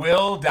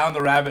 Will down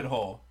the rabbit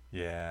hole.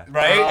 Yeah.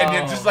 Right? And Oh.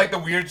 then just like the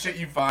weird shit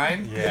you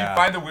find. Yeah. You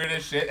find the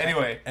weirdest shit.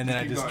 Anyway. And then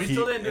I just We keep.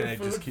 still didn't And do I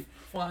just food, keep.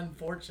 fun,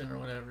 fortune, or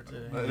whatever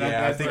today.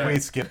 Yeah, I think we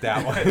skipped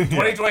that one.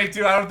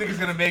 2022, I don't think it's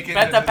going to make it.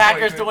 Bet the into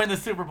Packers to 2022. win the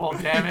Super Bowl,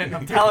 damn it.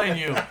 I'm telling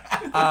you.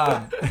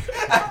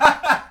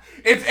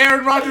 It's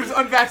Aaron Rodgers'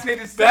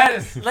 unvaccinated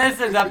status.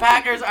 Listen, the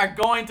Packers are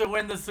going to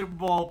win the Super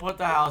Bowl. Put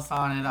the house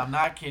on it. I'm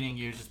not kidding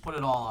you. Just put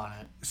it all on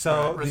it.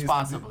 So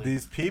Responsibly.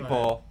 these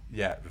people,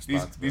 yeah, These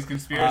responsibly.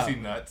 conspiracy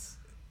nuts.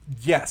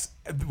 Yes,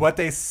 what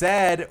they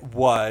said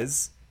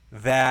was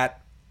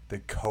that the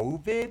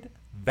COVID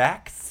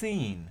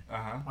vaccine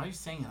Uh-huh. Why are you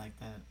saying it like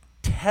that?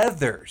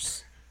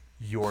 tethers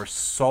your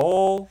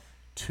soul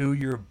to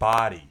your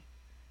body.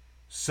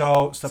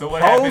 So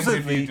what happens if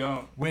supposedly, you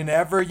don't?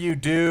 whenever you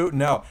do,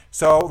 no.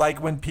 So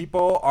like when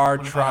people are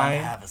What if I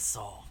trying, don't have a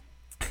soul?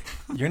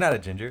 you're not a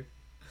ginger.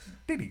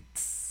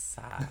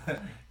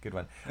 Good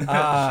one. Shout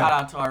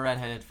out to our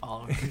redheaded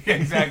followers.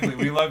 Exactly.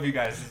 We love you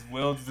guys.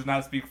 Will does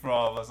not speak for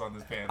all of us on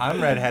this panel.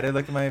 I'm redheaded.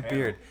 Look at my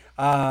beard.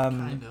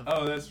 Kind of.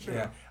 Oh, that's true.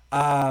 Yeah.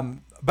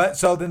 But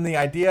so then the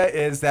idea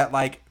is that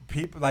like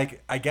people,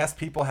 like I guess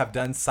people have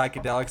done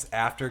psychedelics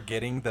after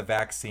getting the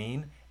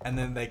vaccine, and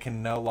then they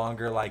can no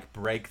longer like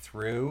break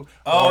through.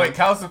 Oh, or- it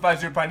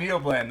calcifies your pineal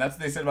gland. That's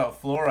what they said about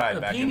fluoride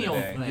The back in the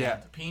pineal day. gland. Yeah.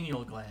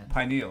 Pineal gland.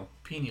 Pineal.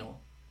 Pineal.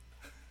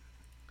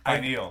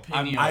 Pineal.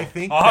 Pineal. I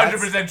think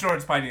 100% sure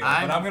it's pineal.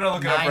 But I'm going to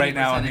look it up right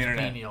now on the 90%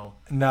 internet. Pineal.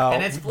 no.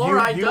 And it's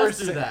fluoride you does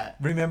were do sa- that.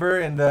 Remember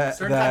in the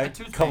Certain type of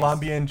toothpaste.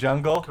 Colombian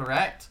jungle?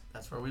 Correct.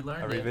 That's where we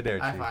learned it. Arrivederci.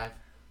 High five.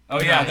 Oh,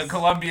 yeah, Nice. the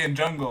Colombian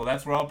jungle.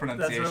 That's where all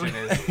pronunciation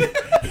That's is.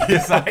 He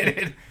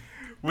decided.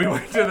 We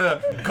went to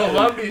the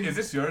Colombian. Is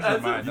this yours or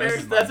That's, mine?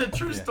 that's a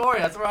true story.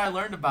 That's where I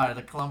learned about it.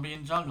 The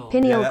Colombian jungle.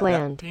 Pineal that-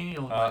 gland.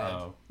 Pineal gland.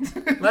 Uh-oh.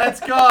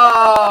 Let's go.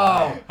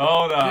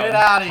 Hold on. Get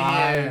out of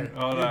here.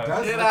 Hold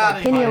on. Get out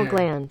of Pineal here.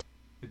 gland.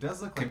 It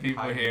does look Can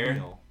people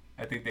hear?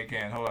 I think they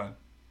can. Hold on.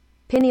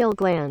 Pineal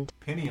gland.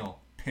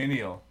 Pineal.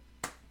 Pineal.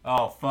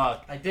 Oh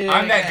fuck! I did it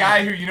I'm that again.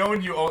 guy who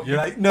when you You're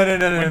like, no.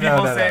 when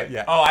people say,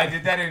 Yeah. "Oh, I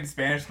did that in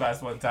Spanish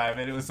class one time,"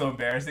 and it was so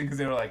embarrassing because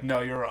they were like, "No,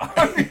 you're wrong."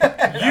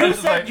 You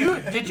said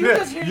did you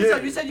just hear Yeah.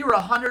 yourself? You said you were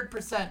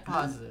 100%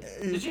 positive.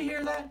 Did you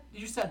hear that?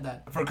 You said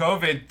that. for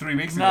COVID 3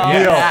 weeks ago. No,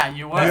 Yeah. yeah,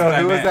 you were. Neil,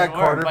 who was meant. that You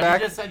were, but quarterback?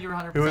 you just said you were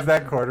 100%. Who was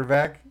that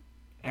quarterback?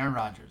 Aaron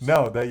Rodgers.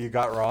 No, that you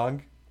got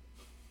wrong.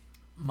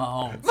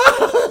 Mahomes.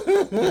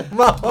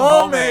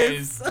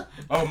 Mahomes.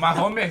 Oh, my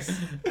homies.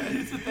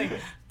 Here's the thing.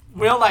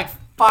 Will, like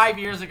 5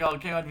 years ago,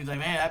 came up and was like,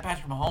 man, that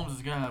Patrick Mahomes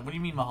is gonna. What do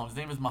you mean Mahomes? His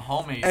name is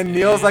Mahomes. And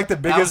Neil's like the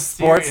That was biggest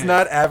sports serious.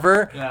 nut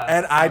ever, Yeah,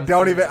 and I that was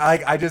don't even serious.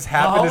 like. I just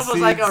happened Mahomes to was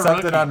see like a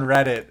something rookie. on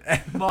Reddit.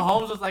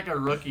 Mahomes was like a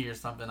rookie or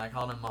something. I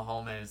called him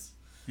Mahomes.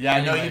 Yeah,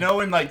 I know. Anyway. You know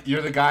when like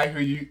you're the guy who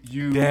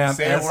you Damn,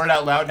 say a word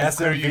out loud and it's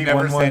clear SMV you've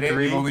never said it,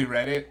 113. you've only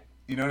read it.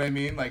 You know what I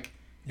mean? Like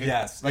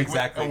Yes, like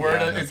exactly. A word,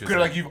 Yeah, I know it's what clear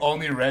you're like you've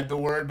only read the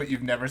word, but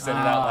you've never said it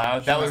Ah, out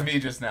loud. That was sure. me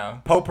just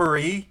now.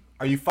 Potpourri?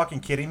 Are you fucking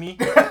kidding me?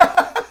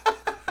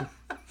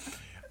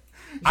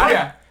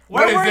 Yeah.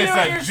 What is were this, you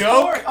in a your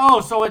joke? story?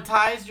 Oh, so it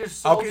ties your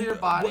soul Okay, to your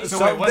body. So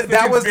So wait, what's the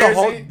that was the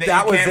whole. conspiracy that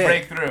That you was can't it.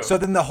 break through? So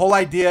then the whole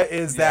idea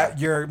is that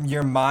Yeah.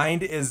 your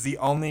mind is the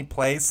only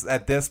place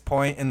at this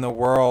point in the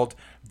world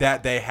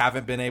that they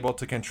haven't been able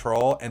to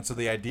control, and so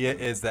the idea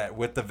is that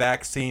with the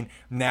vaccine,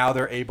 now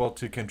they're able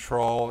to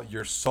control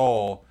your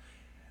soul.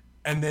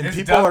 And then This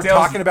people are dovetails-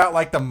 talking about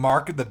like the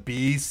mark of the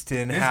beast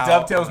and This how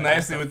dovetails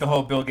nicely with the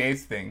whole Bill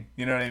Gates thing.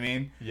 You know what I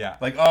mean? Yeah.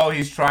 Like, oh,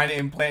 he's trying to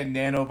implant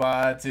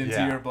nanobots into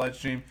Yeah. your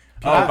bloodstream.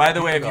 People- Oh, by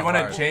the way, if people you go want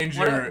hard. to change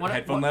What- your what-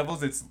 headphone what-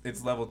 levels,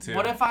 it's level 2.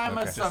 What if I'm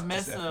Okay. a Just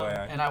submissive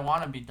FYI. and I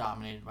want to be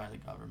dominated by the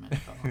government?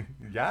 So.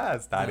 Yes,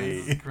 This daddy.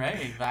 is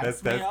great.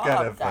 Vax me That's up,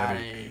 kinda funny.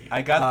 daddy.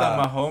 I got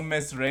the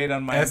Mahomes rate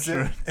on my S-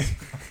 insurance.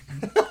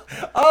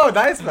 Oh,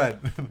 nice one.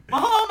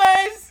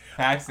 Mahomes!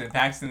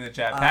 Paxton in the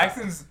chat.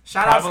 Paxton's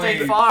Shout out probably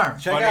State Farm.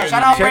 funnier out, than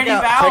Shout out you. Brady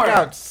Bauer. check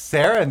out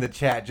Sarah in the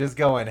chat, just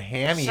going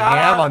hammy Shout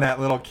ham out- on that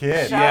little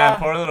kid. shout Yeah, out-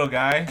 poor little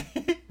guy.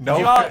 No,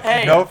 Yo,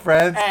 hey, no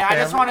friends. Hey, I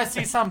just family. want to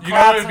see some You know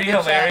what claps would be in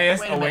the chat.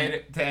 hilarious? Wait A way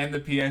minute. to end the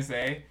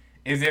PSA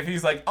is if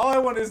he's like, all I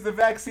want is the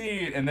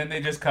vaccine, and then they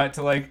just cut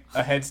to like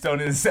a headstone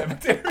in the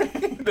cemetery.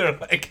 They're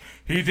like,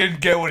 he didn't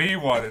get what he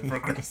wanted for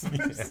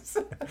Christmas.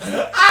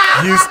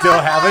 You still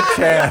have a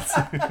chance.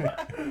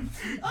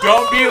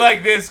 Don't be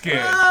like this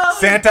kid.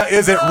 Santa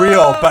isn't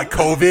real, but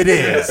COVID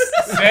is.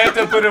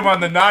 Santa put him on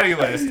the naughty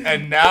list,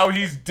 and now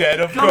he's dead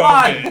of Come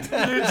on,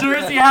 COVID. New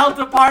Jersey Health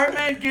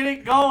Department, get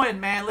it going,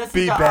 man. Listen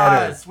Be to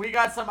better. us. We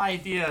got some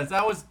ideas.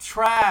 That was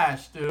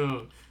trash,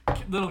 dude.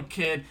 Little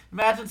kid.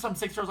 Imagine some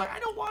 6-year-old's like, I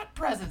don't want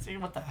presents. Hey,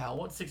 what the hell?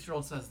 What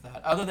 6-year-old says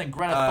that? Other than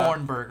Greta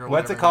Thunberg or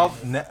What's whatever it called?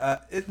 her name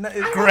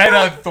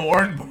Greta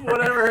Thunberg. is.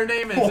 Whatever her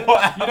name is.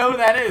 What? You know who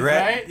that is,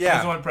 right? She Yeah.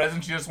 doesn't want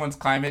presents, she just wants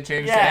climate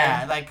change. Yeah,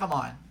 to end. like, come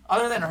on.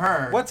 Other than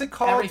her. What's it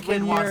called Every kid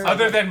when wants you're-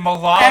 Other than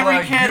Malala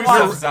Every kid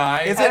wants-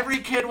 Yousafzai. Is it- Every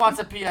kid wants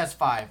a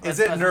PS5. Is Let's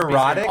it just be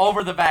neurotic? serious.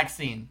 Over the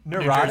vaccine. New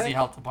Neurotic? Jersey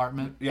Health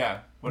Department. Yeah.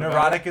 What about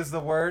Neurotic is the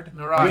word.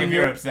 Neurotic. Like When if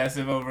you're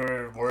obsessive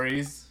over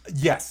worries.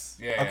 Yes.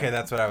 Yeah, Okay, yeah.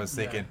 that's what I was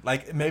thinking.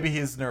 Like maybe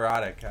he's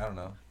neurotic. I don't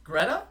know.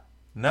 Greta?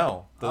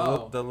 No,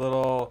 Oh. the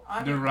little.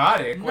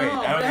 Neurotic? No, Wait, I it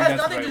don't think has that's the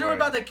nothing right to do word.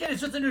 about the kid.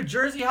 It's just the New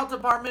Jersey Health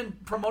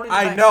Department promoting the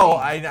I vaccine. know,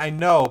 I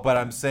know, but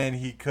I'm saying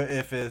he could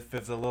if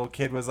the little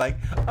kid was like,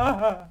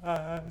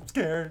 I'm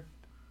scared.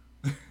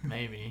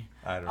 Maybe.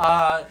 I don't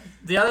know.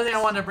 The other thing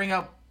I wanted to bring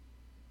up,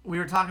 we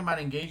were talking about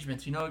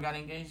engagements. You know who got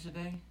engaged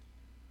today?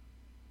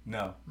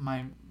 No.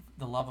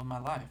 The love of my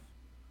life.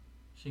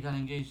 She got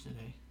engaged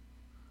today.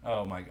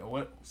 Oh my god.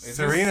 What? Is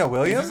Serena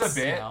Williams? Is this a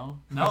bit?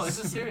 No,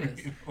 this is serious.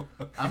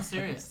 I'm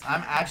serious.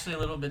 I'm actually a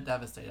little bit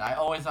devastated. I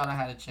always thought I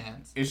had a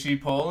chance. Is she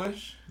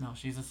Polish? No,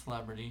 she's a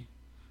celebrity.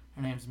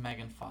 Her name's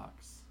Megan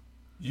Fox.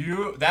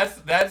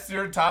 That's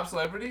your top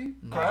celebrity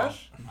No,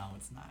 crush? no,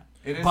 it's not.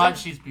 It isn't? But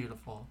she's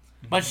beautiful.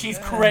 But she's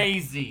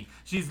crazy.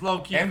 She's low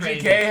key MGK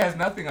crazy. has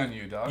nothing on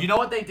you, dog. You know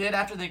what they did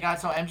after they got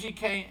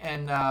MGK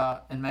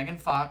and Megan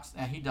Fox,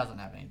 and he doesn't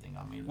have anything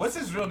on me. What's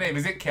his real name?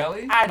 Is it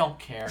Kelly? I don't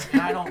care.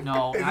 And I don't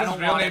know. Is I his don't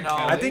real want to name know.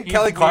 Kelly? I think He's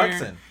Kelly weird.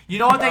 Clarkson. You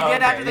know what they Oh, did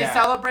okay, after they yeah.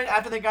 celebrate?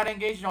 After they got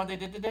engaged, you know what they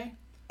did today?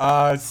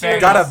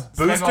 Spend- got a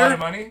Spend a lot of booster.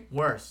 money?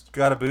 Worst.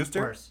 Got a booster.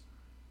 Worst.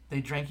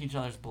 They drank each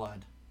other's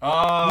blood.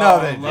 Oh,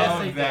 No, they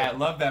love didn't. that.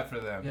 Love that for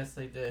them. Yes,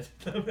 they did.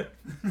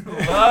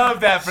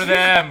 Love that for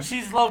them.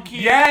 She's low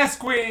key. Yes,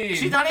 queen.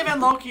 She's not even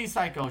low key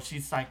psycho.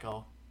 She's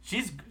psycho.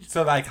 She's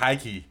So like high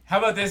key. How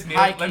about this, Neil?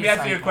 High-key Let me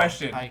ask you a psycho.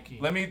 question. High-key.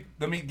 Let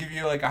me give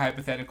you like a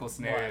hypothetical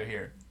scenario What?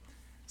 here.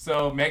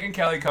 So Megan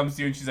Kelly comes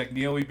to you and she's like,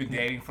 Neil, we've been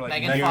dating for like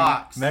Megan years.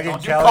 Fox. Megan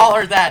Don't Kelly. you call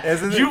her that?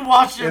 Isn't it- you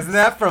watch her. Isn't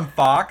that from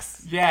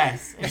Fox?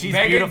 Yes. And she's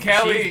Megan beautiful.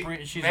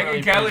 Kelly. She's Megan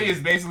really Kelly pretty. is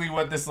basically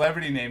what the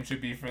celebrity name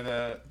should be for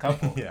the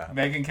couple. Yeah.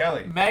 Megan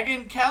Kelly.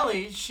 Megan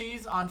Kelly.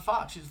 She's on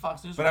Fox. She's a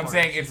Fox News. But I'm reporter.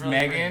 saying She's it's really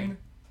Megan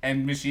pretty.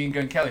 and Machine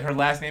Gun Kelly. Her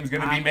last name's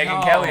gonna be I Megan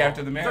know. Kelly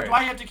after the But marriage.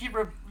 why you have to keep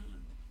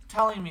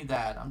telling me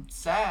that. I'm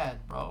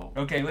sad, bro.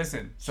 Okay,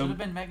 listen. Should So have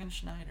been Megan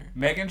Schneider.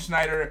 Megan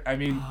Schneider. I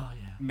mean, Oh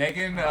yeah.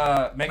 Megan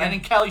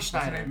Kelly what's her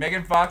Schneider. name?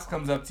 Megan Fox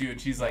comes up to you and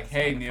she's like,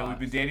 "Hey Megan Neil, we've Fox.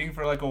 been dating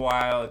for like a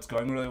while. It's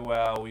going really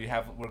well.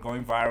 We're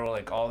going viral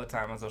like all the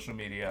time on social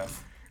media."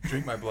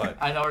 Drink my blood.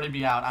 I'd already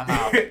be out. I'm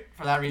out.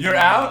 For that reason. You're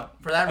I'm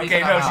out? For that reason.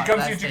 Okay, I'm no, she out. comes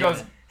That to you and she goes,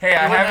 statement. "Hey,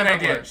 I It would have an never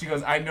idea." work. She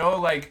goes, "I know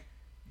like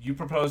you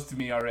proposed to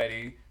me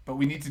already, but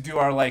we need to do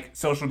our like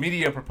social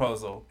media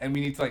proposal and we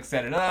need to like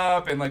set it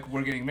up and like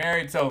we're getting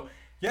married. So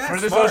Yeah,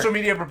 for the smart. social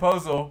media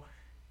proposal,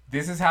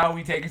 this is how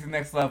we take it to the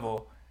next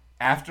level.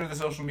 After the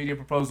social media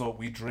proposal,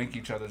 we drink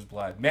each other's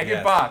blood." Megan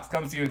Yes. Fox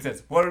comes to you and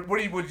says, "What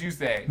would you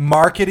say?"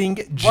 Marketing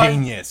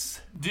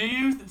genius. Do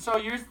you? So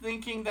you're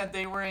thinking that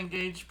they were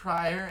engaged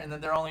prior, and that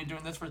they're only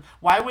doing this for?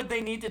 Why would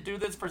they need to do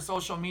this for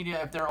social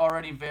media if they're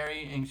already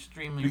very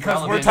extremely?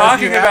 Because we're relevant?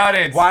 talking about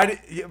it. Why?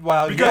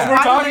 Well, Because yeah. we're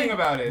Why do talking they-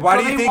 about it. Why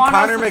So do you they think want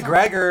us Conor to-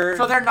 McGregor?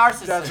 So they're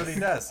narcissists. Does what he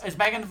does. Is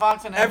Megan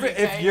Fox an Every- MGK?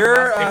 if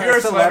you're, If you're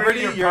a celebrity, celebrity,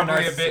 you're you're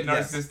probably a bit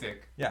yes. narcissistic.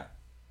 Yeah,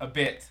 A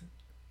bit.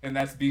 And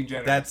that's being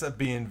generous. that's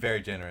being very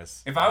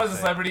generous. If I was I'd a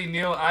say. celebrity,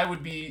 Neil, I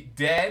would be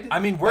dead. I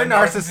mean, we're a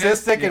narcissist.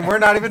 narcissistic and Yeah. we're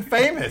not even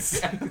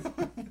famous.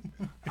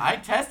 I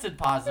tested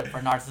positive for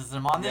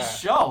narcissism on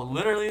this Yeah. show,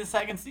 literally the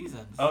second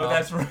season. Oh, so-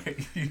 that's right.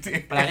 You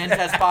did. But I didn't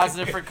test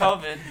positive for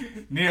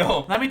COVID.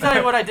 Neil. Let me tell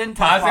you what I didn't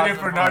test Positive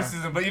for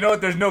narcissism. But you know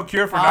what? There's no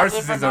cure for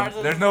Positive for narcissism.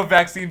 narcissism? There's no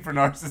vaccine for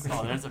narcissism.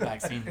 Oh, there's a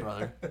vaccine,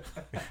 brother.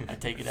 I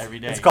take it every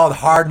day. It's called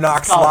Hard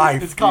Knocks It's called-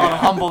 Life. It's called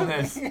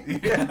humbleness.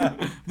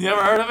 You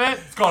ever heard of it?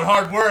 It's called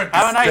hard work.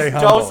 Have a nice Stay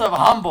dose humble. of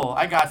humble.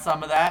 I got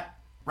some of that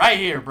right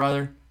here,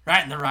 brother.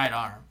 Right in the right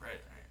arm.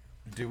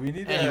 Do we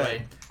need to?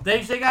 Anyway,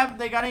 they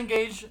got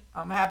engaged.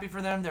 I'm happy for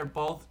them. They're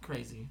both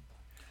crazy.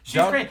 She's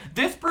Don't- great.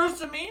 This proves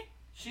to me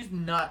she's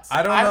nuts.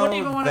 I don't wouldn't know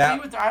even want to that- be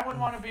with her. I wouldn't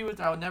want to be with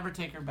her. I would never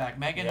take her back.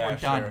 Megan, Yeah, we're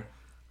done. sure.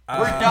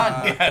 We're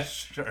done. Yeah,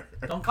 sure.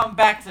 Don't come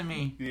back to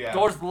me. Yeah.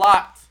 Door's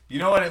locked. You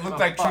know what? It looked Oh,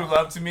 like fuck. true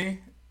love to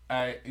me.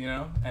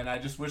 And I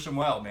just wish them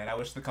well, man. I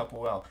wish the couple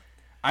well.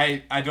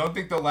 I don't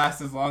think they'll last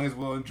as long as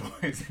Will and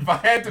Joyce. If I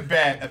had to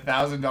bet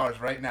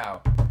 $1,000 right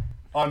now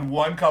on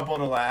one couple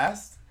to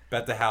last,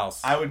 Bet the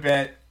house. I would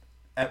bet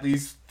at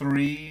least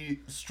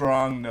 3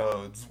 strong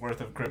nodes worth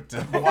of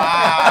crypto.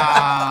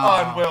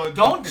 Wow. On Will and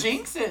Don't Joyce.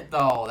 jinx it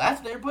though.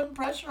 They're putting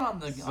pressure on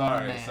the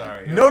Sorry, man.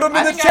 sorry. Note him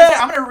in the I'm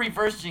chat. gonna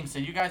reverse jinx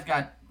it. You guys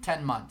got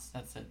 10 months.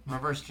 That's it.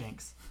 Reverse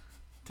jinx.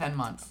 10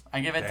 months.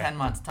 I give it Damn. 10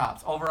 months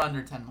tops. Over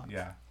under 10 months.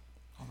 Yeah,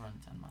 Over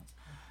under 10 months.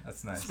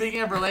 that's nice.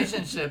 Speaking of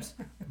relationships,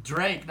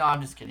 Drake. No,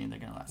 I'm just kidding. They're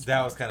gonna last.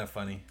 That was kind of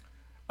funny.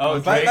 Oh,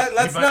 But Drake,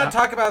 let's he put not hot-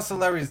 talk about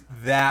celebrities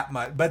that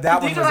much. But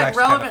that These one are was like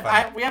actually kind of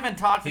relevant. funny. We haven't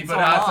talked He in put so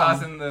hot long.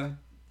 sauce in the.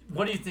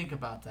 What do you think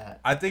about that?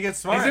 I think it's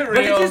smart. Is it But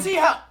did you real? see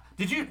how?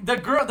 Did you? The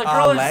girl is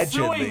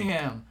Allegedly. suing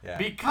him Yeah.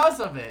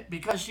 because of it.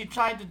 Because she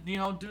tried to,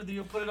 do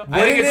the put it up. I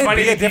think Wouldn't it's it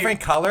funny be a that he- different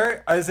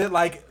color? Or is it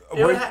like?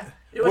 It would ha-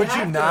 it would would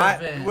have you to not? have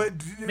been.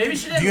 Would, Maybe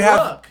she do didn't you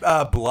have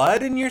look.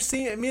 blood in your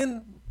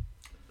semen?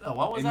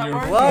 What was In that your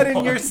word? Blood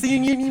in your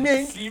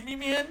semen?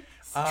 Simeon?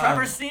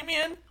 Trevor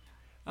Simeon?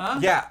 Huh?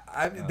 Yeah,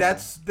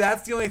 that's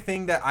the only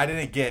thing that I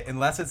didn't get,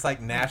 unless it's like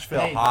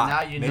Nashville Hey, hot.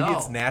 now you Maybe know.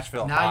 it's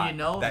Nashville Now hot. you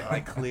know, that though.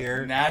 like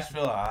clear.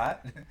 Nashville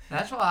hot.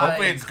 That's why.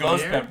 Hopefully it's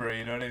ghost clear. pepper.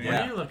 You know what I mean? What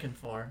Yeah. are you looking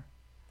for?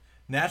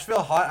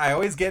 Nashville hot. I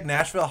always get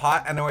Nashville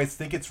hot, and I always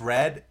think it's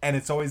red, and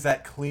it's always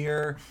that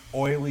clear,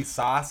 oily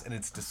sauce, and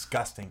it's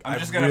disgusting. I'm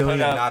just gonna really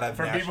put am not up a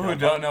for Nashville people who hot.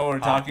 don't know what we're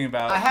talking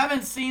about. I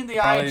haven't seen the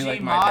Probably IG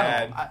like my model.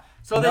 dad.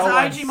 So this No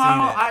one's IG seen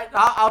model, it.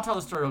 I'll tell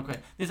the story real quick.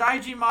 This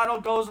IG model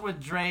goes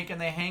with Drake,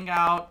 and they hang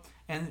out,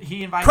 and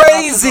he invites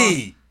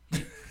Crazy.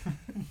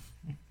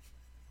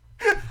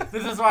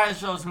 This is why it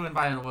shows who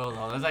invited Will,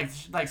 though. There's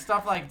like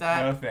stuff like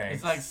that. No thanks.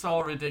 It's like so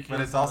ridiculous.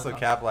 But it's also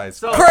capitalized.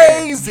 So-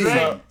 Crazy. Drake,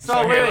 so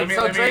So wait, here, wait. let me-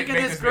 So let me Drake and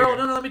make this this girl.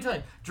 bigger. No, let me tell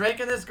you. Drake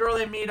and this girl,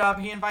 they meet up.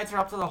 He invites her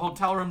up to the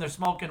hotel room. They're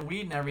smoking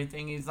weed and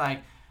everything. He's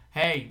like,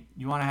 "Hey,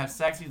 you want to have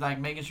sex?" He's like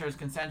making sure it's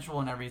consensual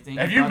and everything.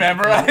 Have He you does it.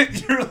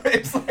 memorized your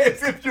lips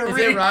as if you're Is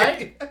reading? it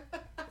right?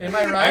 Am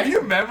I right? Have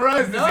you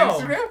memorized No,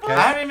 this Instagram post?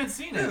 I haven't even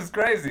seen This is it.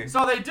 crazy.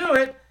 So they do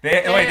it.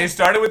 They and-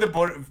 started with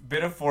a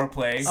bit of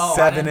foreplay. Oh, I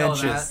 7 didn't know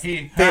inches. that.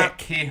 He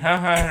Thick. He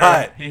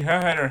Cut. He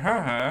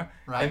her.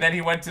 Right. And then he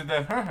went to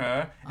the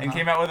and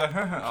came out with a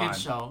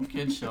on.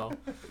 Kid show.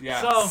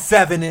 Yeah. So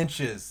 7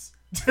 inches.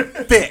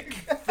 Thick.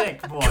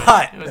 thick boy.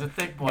 Cut. It was a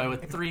thick boy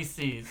with 3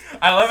 C's.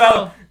 I love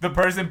how the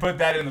person put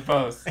that in the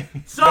post.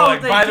 So They're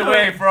like, they by the do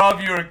way, it. for all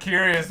of you who are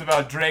curious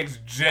about Drake's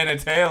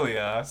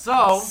genitalia,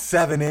 So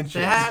 7 inches.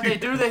 they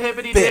do the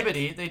hibbity Thick.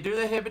 dibbity. They do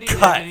the hibbity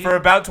Cut. dibbity. for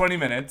about 20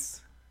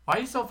 minutes. Why are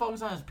you so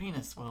focused on his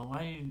penis, Will?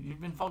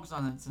 You've been focused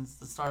on it since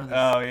the start of this?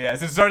 Oh yeah,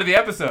 since the start of the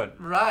episode.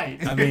 Right.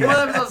 I mean, Before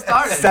the episode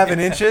started. 7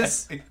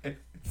 inches.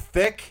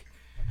 Thick.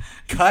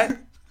 Cut.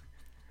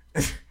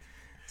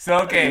 So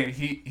okay,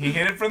 he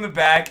hit it from the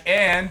back,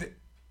 and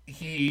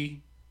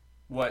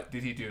what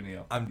did he do,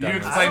 Neil? I'm done You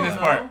with explain I this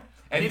don't part. know.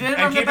 And, He did it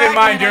and from the keep back, in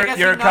mind, and I guess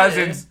your he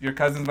nutted.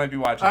 cousins might be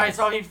watching. All right, this.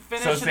 so he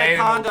finished So in say a it-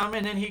 condom,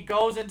 and then he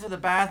goes into the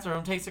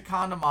bathroom, takes the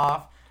condom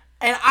off,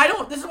 and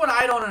this is what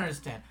I don't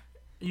understand.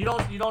 You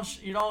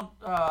don't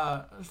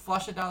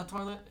flush it down the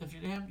toilet if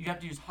you're him. You have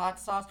to use hot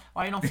sauce.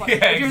 Why you don't flush? Yeah,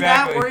 if you're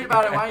exactly. that worried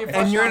about it, why you?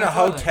 And you're in a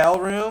hotel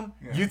room.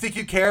 Yeah. You think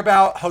you care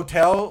about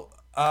hotel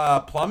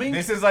plumbing?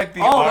 This is like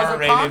the Oh, does a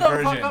R-rated condom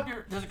version. fuck up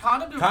your? Does a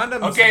condom do?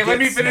 Condoms. Okay, let get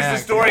me finish the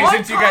snagged. story What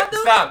since you got condom?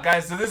 stop,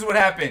 guys. So this is what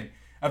happened.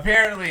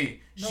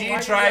 Apparently, No, she why are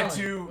you tried yelling?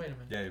 to. Wait a minute.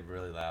 Yeah, you're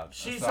really loud.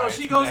 She sorry,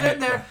 she it's goes the in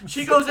there.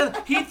 She goes in.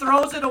 He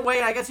throws it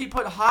away. I guess he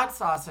put hot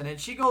sauce in it.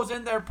 She goes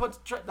in there, puts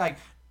like.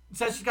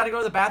 Says she's got to go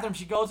to the bathroom.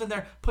 She goes in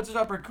there, puts it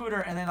up her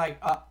cooter, and then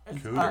like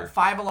Cooter.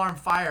 5-alarm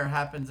fire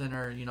happens in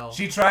her.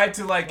 She tried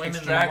to like Women-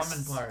 extract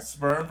woman part.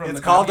 sperm from It's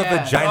the called condom.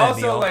 a vagina,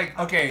 Also, Neil. like,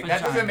 okay, that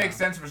doesn't Vagina. make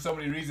sense for so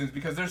many reasons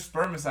because there's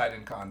spermicide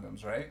in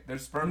condoms, right?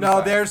 There's spermicide.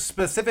 No, there's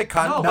specific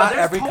No, condom. but Not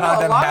there's every a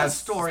condom lot has of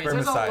stories.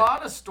 There's a spermicide.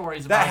 lot of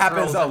stories That about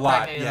happens girls a lot,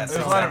 impregnating yes,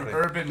 There's a themselves. lot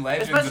of urban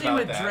legends Especially about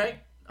with that. Drake.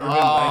 Urban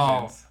Oh.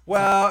 legends.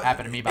 Well,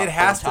 Happened to me about it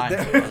has 4 to.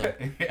 times, brother.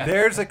 Yeah.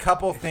 There's a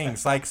couple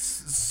things like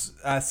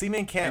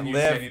semen can't And you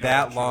said you live don't have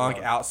that true long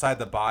love. outside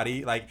the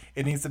body. Like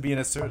it needs to be in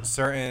a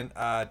certain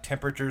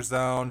temperature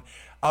zone.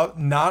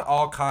 Not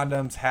all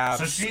condoms have.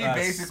 So she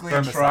basically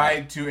spermicide.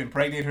 tried to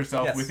impregnate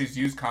herself Yes. with his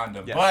used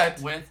condom,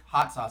 Yes. With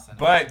hot sauce in it.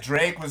 but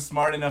Drake was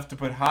smart enough to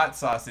put hot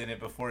sauce in it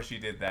before she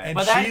did that. And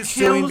But that she's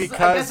suing kills. I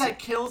because- guess that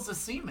kills the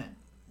semen.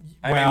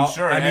 I Well, mean,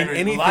 sure. I mean, a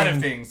anything. lot of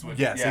things would.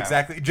 Yes, yeah.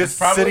 exactly. Just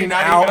Probably sitting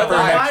not out even for an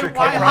alive. extra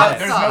Why couple hot minutes.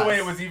 There's no sauce? way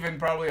it was even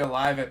probably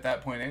alive at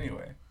that point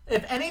anyway.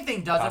 If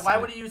anything does it, why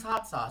Possibly. would he use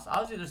hot sauce?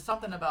 Obviously, there's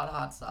something about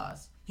hot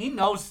sauce. He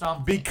knows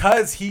something.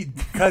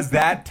 Because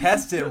that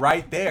tests it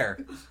right there.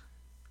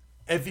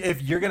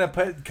 If you're gonna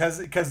put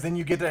because then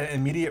you get an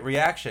immediate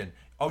reaction.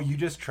 Oh, you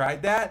just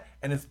tried that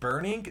and it's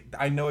burning.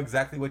 I know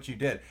exactly what you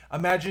did.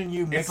 Imagine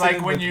you mix It's like it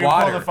in when with you pull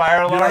water. the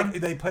fire You're alarm.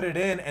 like, they put it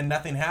in and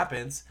nothing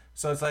happens.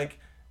 So it's like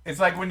It's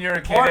like when you're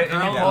a kid Poor and you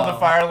girl, pull the though.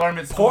 fire alarm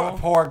at school.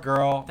 poor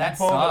girl. That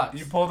pull sucks.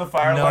 you pull the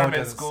fire No, alarm it at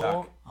doesn't school.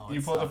 suck. Oh, You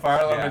it pull the sucks. fire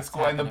alarm Yeah, at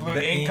school, and the happened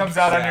blue to me. ink ink comes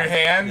out on sac, your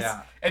hands,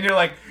 yeah. and you're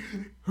like,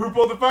 "Who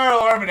pulled the fire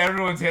alarm?" And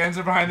everyone's hands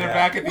are behind their Yeah.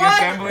 back at the What?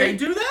 assembly. They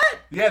do that?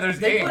 Yeah, there's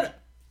They ink, put-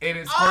 and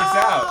it squirts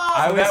out.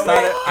 I So always that thought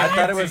way, it. I if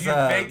thought you- it was if you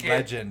a fake it-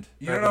 legend.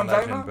 You know what urban I'm talking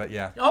legend, about? but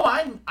yeah. Oh,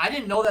 I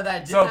didn't know that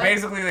did So that.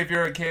 basically, if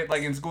you're a kid,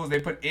 like in schools, they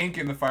put ink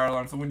in the fire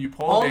alarm. So when you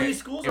pulled Only it,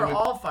 schools it are would,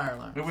 all fire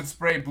alarms. it would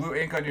spray blue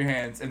ink on your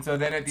hands. And so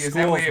then at the Schools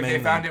assembly, if mainly.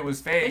 they found it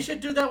was They fake, should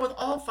do that with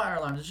all fire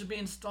alarms. It should be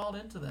installed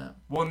into them.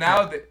 well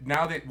now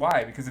that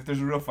why? Because if there's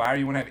a real fire,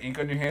 you want to have ink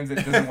on your hands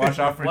that doesn't wash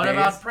off for What days.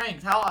 about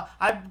pranks?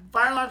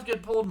 Fire alarms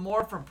get pulled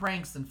more for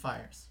pranks than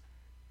fires.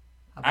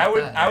 How I about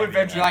would that? I would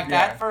venture. You like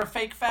yeah. that for a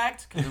fake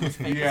fact? Because it was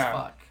fake Yeah. as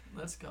fuck.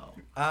 Let's go.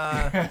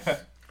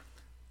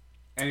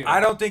 Anyway. I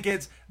don't think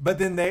it's. But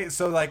then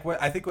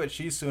what I think what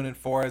she's suing it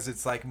for is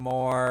it's like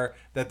more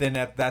that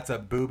that's a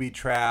booby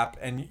trap,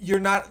 and you're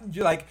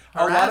like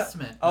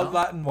Harassment, A no?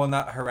 lot. Well,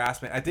 not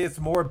harassment. I think it's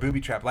more booby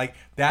trap. Like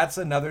that's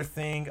another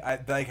thing.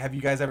 Have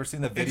you guys ever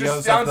seen the videos? It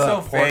just sounds of the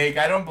so fake.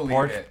 I don't believe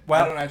porch? it.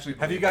 Well, I don't actually.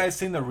 have you believe guys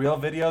seen the real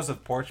videos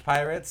of porch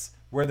pirates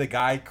where the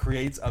guy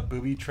creates a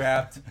booby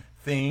trapped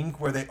thing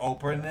where they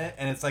open it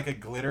and it's like a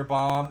glitter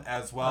bomb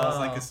as well as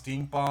like a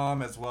stink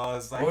bomb as well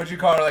as it? like What would you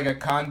call it? Like a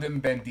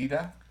condom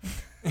bandita?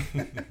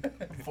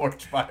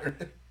 Forge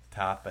pirate.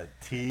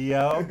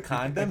 Tapatio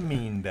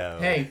Condomindo.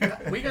 Hey,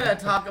 we gotta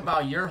talk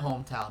about your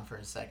hometown for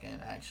a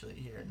second. Actually,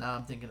 here now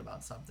I'm thinking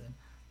about something.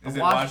 Is The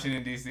it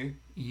Washington D.C.?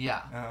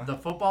 Yeah, Uh-huh. the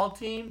football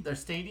team, their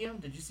stadium.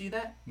 Did you see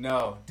that?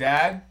 No,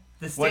 Dad.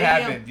 The What stadium,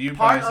 happened? You part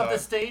probably of saw the it.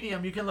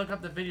 stadium. You can look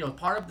up the video.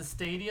 Part of the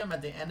stadium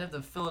at the end of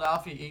the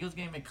Philadelphia Eagles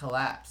game, it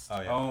collapsed. Oh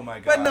yeah. Oh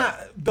my god. But not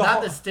the Not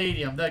whole, the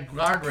stadium, the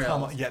guardrails.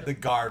 come on, yeah, the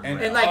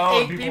guardrail. And like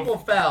Oh, 8 people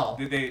fell.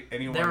 Did they?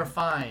 Anyone? They were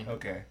fine.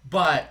 Okay.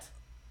 But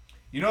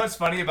You know what's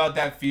funny about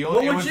that field?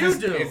 What it would was you this,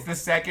 do? It's the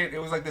second. It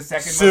was like the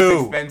second Sue.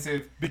 most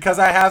expensive. because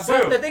I have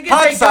But the thing is,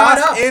 hot they got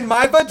sauce up. in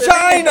my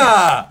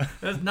vagina.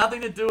 there's nothing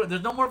to do with.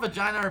 There's no more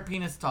vagina or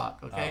penis talk.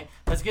 Okay,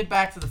 let's get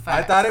back to the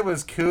facts. I thought it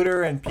was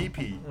cooter and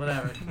pee-pee.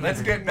 Whatever.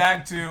 Let's get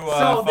back to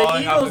So the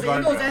falling off Eagles, the the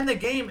Eagles guardrail. end the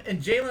game,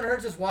 and Jalen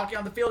Hurts is walking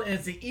on the field, and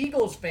it's the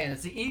Eagles fan.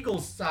 It's the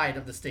Eagles side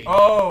of the stadium.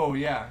 Oh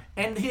yeah.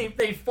 And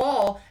they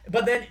fall,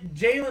 but then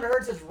Jalen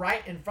Hurts is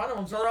right in front of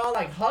them, so they're all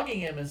like hugging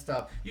him and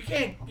stuff. You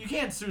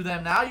can't sue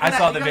them now. I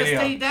saw you the gotta video.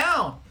 Stay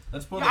down.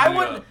 Let's pull the I video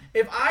wouldn't up.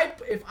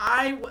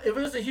 if it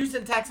was the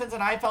Houston Texans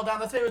and I fell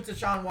down. Let's say it was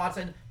Deshaun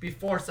Watson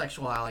before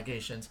sexual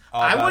allegations.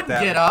 All I about wouldn't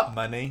that get up.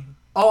 Money.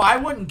 Oh, I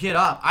wouldn't get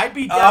up. I'd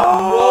be down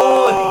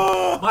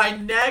Oh. rolling. My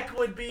neck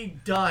would be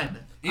done.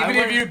 Even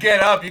if you get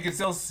up, you can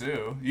still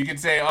sue. You can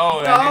say,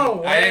 "Oh,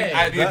 No I didn't,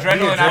 way. the The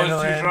adrenaline, I was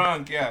too adrenaline.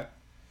 drunk." Yeah.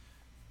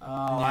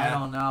 Oh, I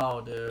don't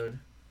know, dude.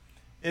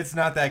 It's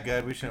not that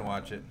good. We shouldn't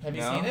watch it. Have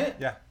you No? seen it?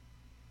 Yeah.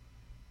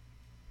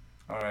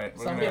 All right.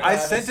 we're Somebody- gonna- I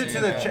haven't sent it to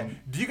seen the it.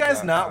 chat. Do you guys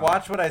Yeah, not no.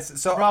 watch what I said?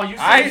 So Bro, you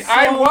I sent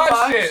so watched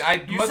much. it. I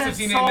You must sent have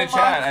seen it so in the much.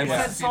 chat. I You must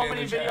sent have seen so it in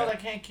many the videos. chat. I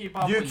can't keep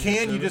up. you with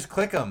can. You dude. just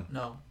click them.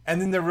 No.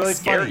 And then they're really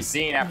Scary funny.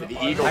 scene after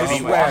the Eagles I beat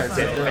swear,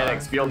 Washington dude. at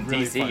FedEx Field in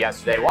Really DC funny.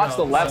 yesterday. Watch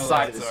the left So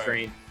side of the sorry.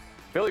 screen.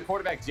 Philly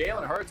quarterback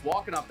Jalen Hurts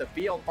walking off the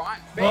field.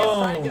 Fans Boom.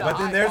 trying to get But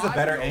then there's a high-five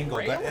better and angle.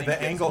 railing The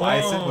gets angle blown.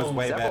 I sent was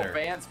way Several better.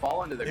 fans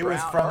fall into the It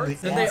ground. was from the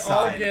Hurts Then they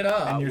all inside, get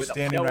up. and you're with a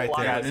standing right lot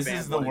there. Yeah, of this fans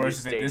is the wanted to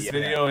worst thing. This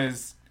stadium. video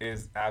is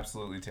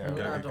absolutely terrible.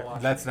 We're gonna have to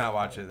watch Let's it. not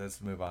watch it.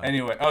 Let's move on.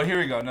 Anyway, oh here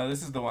we go. No,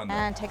 this is the one. Though.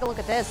 And take a look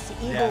at this.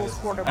 The Yeah, Eagles this-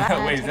 quarterback.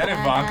 Wait, is that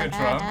Ivanka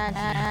Trump?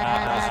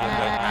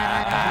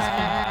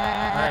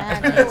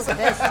 Take a look at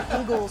this.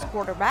 The Eagles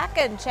quarterback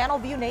and Channel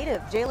View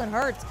native Jalen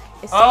Hurts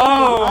is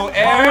Oh,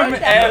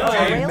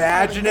 MFG.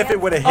 Imagine if it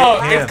would have hit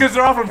Oh, him. it's because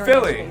they're all from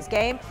Philly.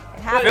 Game.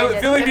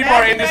 Philly people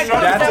are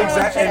indestructible. That's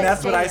exactly, and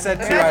that's what I said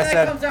too. I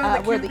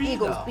said, where the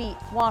Eagles beat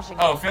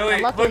Washington. Oh,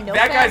 Philly! Luckily, Look, no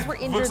that fans guy were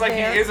injured looks like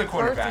there. he is a Hurts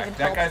quarterback. even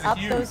That guy's helped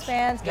huge. up those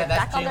fans Yeah, get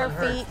that's back on their Jalen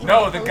Hurts. feet.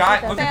 No, the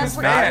guy- look at fans this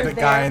were man. not the injured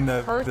guy there. in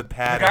the Hurts- The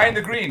pattern. guy in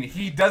the green,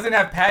 he doesn't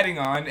have padding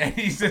on, and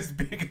he's as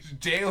big as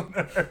Jalen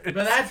Hurts. But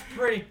that's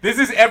pretty. This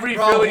is every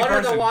Bro, Philly what are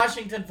person. the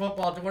Washington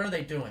football? What are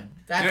they doing?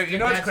 That's, You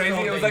know what's that's crazy?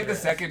 so It was like the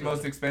dangerous, second dude.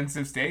 most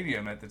expensive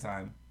stadium at the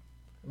time.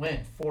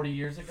 When 40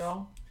 years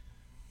ago.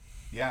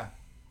 Yeah.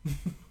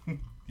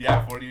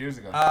 Yeah, 40 years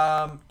ago.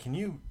 Can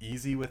you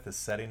easy with the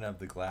setting of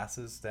the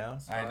glasses down?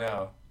 I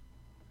know.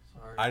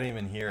 Sorry. I didn't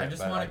even hear it. I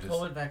just but want a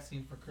COVID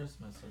vaccine for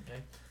Christmas,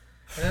 okay?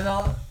 And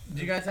then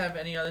do you guys have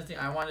any other thing?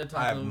 I wanted to talk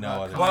I a have little no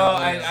about other- Connor Well,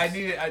 Williams. I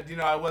needed,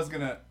 I was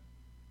gonna.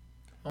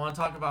 I want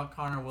to talk about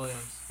Connor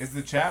Williams. Is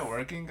the chat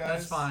working, guys?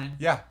 That's fine.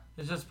 Yeah.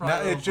 It's just No,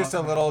 probably it's just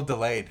a little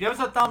delayed. Give us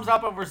a thumbs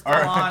up if we're still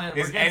Or on it.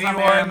 We're is getting some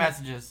anyone error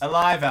messages.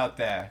 alive out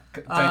there?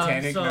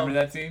 Titanic, so- remember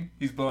that scene?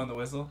 He's blowing the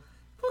whistle.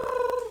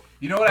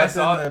 You know what I But then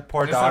saw? the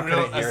poor Just dog a real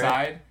couldn't hear it.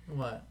 aside.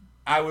 What?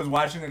 I was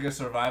watching like a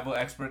survival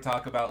expert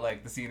talk about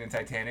like the scene in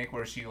Titanic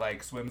where she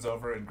like swims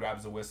over and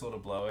grabs a whistle to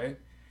blow it,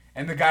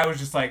 and the guy was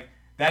just like,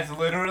 "That's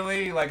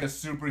literally like a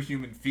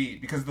superhuman feat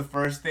because the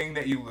first thing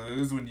that you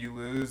lose when you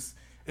lose."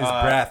 Is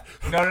breath.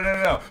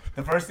 No.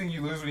 The first thing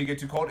you lose when you get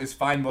too cold is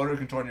fine motor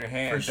control in your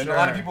hands. For And a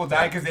lot of sure. people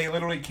die because they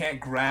literally can't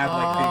grab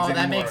like things Oh, that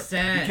anymore. makes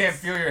sense. You can't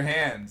feel your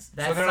hands.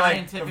 That so they're like,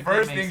 the scientifically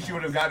first makes thing she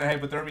would have gotten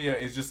hypothermia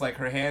is just like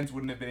her hands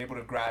wouldn't have been able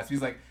to grasp.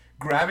 He's like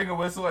grabbing a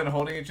whistle and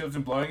holding it chips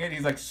and blowing it.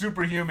 He's like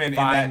superhuman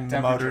Fine in that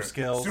temperature. motor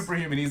skills.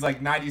 Superhuman. He's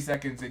like 90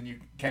 seconds and you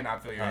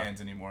cannot feel your hands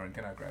anymore and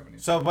cannot grab anything.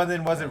 So, but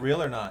then was it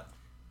real or not?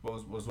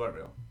 was what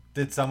real?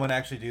 Did someone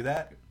actually do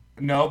that?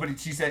 No, but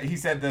he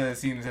said the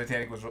scene in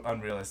Titanic was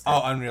unrealistic.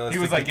 Oh, unrealistic.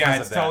 He was like, yeah, because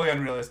it's of that. totally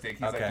unrealistic.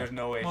 He's Okay. like, there's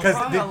no way. Well, 'Cause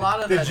probably did- a lot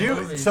of did that you-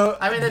 movie. so-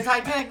 I mean, the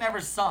Titanic never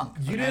sunk.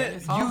 You okay? didn't.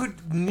 It's all-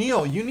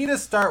 Neil, you need to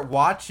start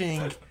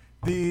watching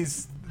the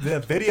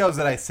videos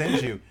that I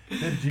send you.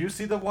 Did you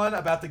see the one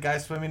about the guy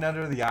swimming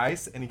under the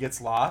ice and he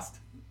gets lost?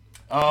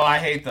 Oh, I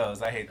hate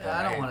those. I hate those.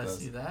 I don't want want to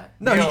see that.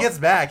 No, Neil, he gets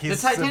back. He The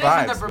Titanic's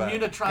survives. in the but-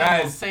 Bermuda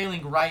Triangle Guys.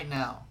 sailing right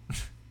now.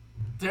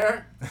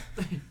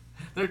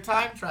 They're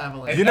time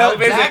traveling. You know,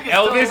 Elvis, Jack is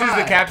Elvis is still the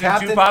alive.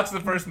 captain. Tupac's the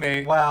first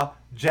mate. Wow,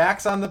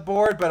 Jack's on the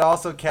board, but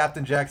also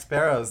Captain Jack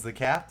Sparrow's the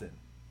captain.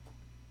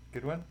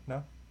 Good one?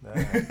 No. No.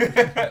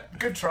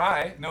 Good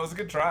try. No, it was a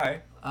good try.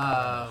 It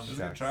was a good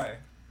Shucks. try.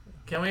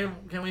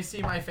 Can we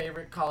see my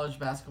favorite college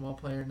basketball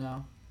player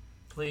now,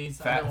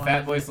 please? I don't wanna-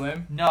 Fat Boy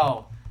Slim.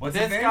 No. What's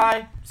this his name?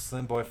 guy?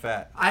 Slim Boy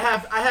Fat. I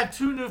have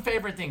two new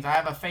favorite things. I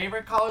have a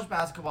favorite college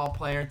basketball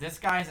player. This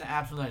guy is an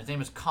absolute legend. His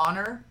name is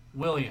Connor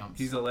Williams.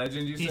 He's a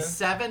legend. He's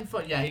said. 7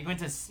 foot. Yeah, he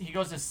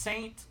goes to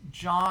St.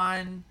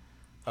 John.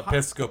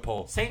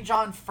 Episcopal. St.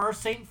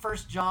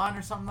 First John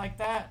or something like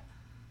that.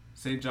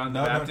 St. John the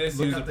No, no, Baptist.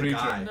 look He was a up the preacher.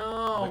 guy.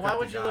 No, Look why up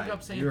would the you look guy.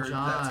 up St. You're-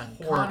 John? that's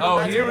horrible. Connor, Oh,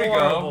 that's here we go.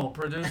 horrible,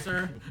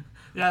 producer.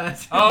 Yeah,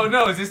 that's. Oh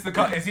no! Is this the?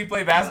 Is he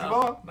play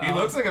basketball? No, He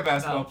looks like a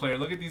basketball no. player.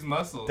 Look at these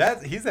muscles.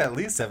 He's at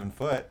least 7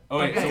 foot. Oh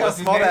wait, Okay. so Look how what's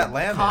his small name? that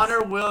lamb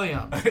Connor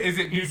Williams. Is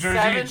it New He's Jersey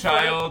 7 foot.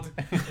 child?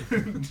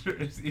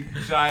 Jersey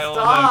child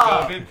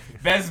Stop. COVID.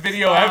 Best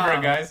video Stop.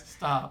 ever, guys.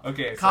 Stop.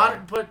 Okay, sorry.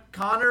 Put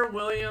Connor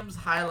Williams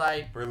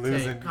highlight. We're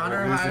losing, tape.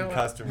 Connor we're losing hi-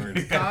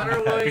 customers.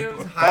 Connor Williams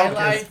Focus,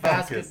 highlight focus.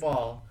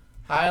 basketball.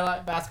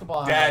 Highlight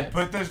basketball. Dad, highlights.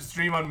 put the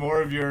stream on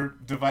more of your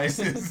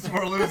devices.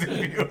 We're losing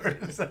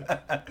viewers.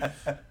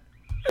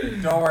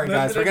 Don't worry,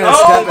 guys. We're gonna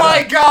Oh step it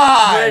my up.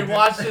 God! Hey,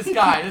 watch this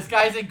guy. This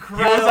guy's He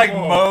incredible. looks like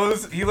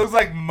Mose. He looks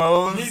like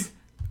Mose He's-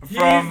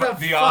 from he's The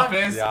the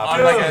Office. The On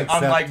Office.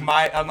 like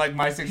Dude. on like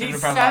my 600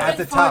 He's pound 7 life. At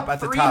the foot, top, at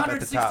the top, at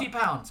the 360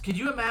 top. pounds. Could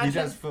you imagine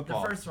does the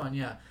football. first one?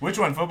 Yeah. Which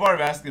one, football or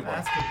basketball?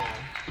 Basketball.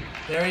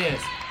 There he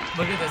is.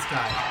 Look at this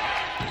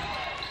guy.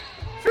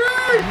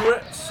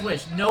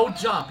 Swish. No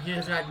jump. He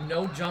has got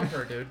no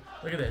jumper, dude.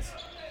 Look at this.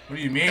 What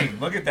do you mean?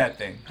 Look at that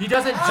thing. He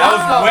doesn't jump. That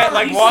was though. wet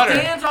like he water.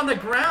 stands on the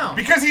ground.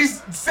 Because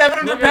he's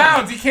 700 Look at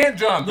pounds. He can't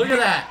jump. Look at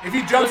that. If he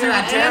jumps, he Look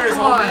would at tear his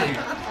that. whole And knee.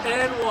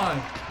 one.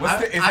 And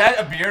one. Is that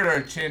a beard or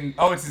a chin?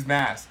 Oh, it's his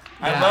mask.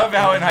 I Yeah. love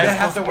how in high They school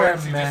have to wear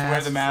sports you just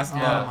wear the mask. masks.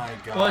 Yeah. Oh my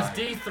god. Well, it's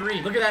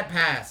D3. Look at that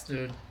pass,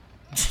 dude.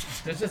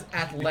 There's just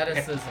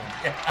athleticism.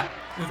 Yeah.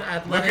 There's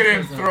Look at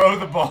him athleticism. throw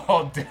the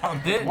ball down.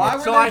 Why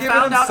would So they I give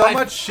found him out- so I-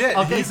 much shit?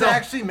 Okay, He so-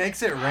 actually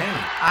makes it rain.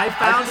 I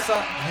found just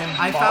saw him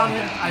I found falling.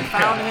 him. I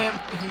found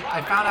him.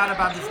 I found out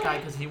about this guy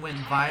because he went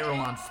viral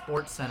on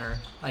SportsCenter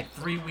like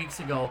 3 weeks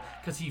ago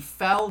because he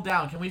fell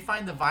down. Can we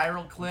find the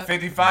viral clip?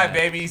 55,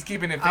 baby. He's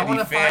keeping it 50 I want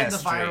to find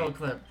fast. the viral straight.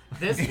 clip.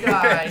 This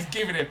guy. He's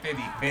keeping it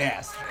 50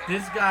 fast.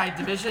 This guy,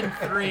 Division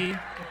III.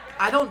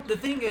 The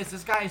thing is,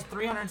 this guy is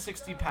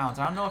 360 pounds.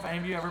 I don't know if any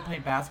of you ever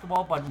played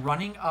basketball, but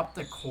running up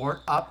the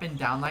court, up and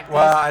down like this,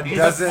 Well, it is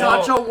doesn't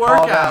such a call that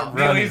workout.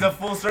 Neil, running. he's a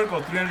full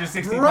circle,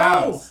 360 Bro,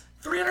 pounds.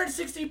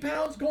 360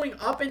 pounds going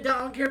up and down. I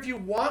don't care if you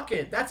walk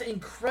it. That's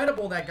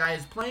incredible that guy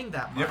is playing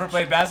that much. You ever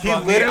played He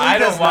basketball? literally I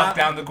does don't walk not,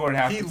 down the court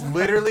half He the time.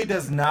 literally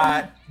does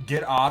not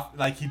get off.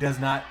 Like he does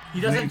not.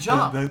 He doesn't leave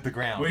jump. the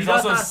ground. Well, He he's does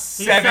also not- he's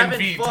 7 7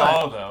 feet foot.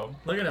 tall, though.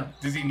 Look at him.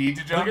 Does he need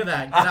to jump? Look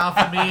at that. Get off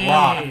of me.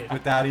 Wow,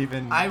 without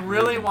even. I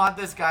really want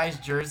this guy's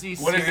jersey.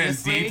 What is this,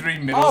 seriously.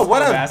 D3 middle Oh, school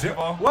what a-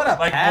 basketball? what a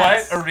Like,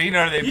 pass. what arena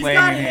are they He's playing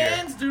got in here?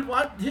 hands, dude.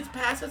 What? His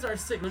passes are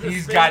sick. Look at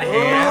He's his got face.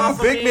 hands.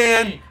 Oh, Big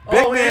man. Big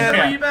oh, man. and the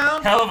Yeah.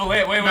 rebound. Hell of a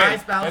layup. Wait.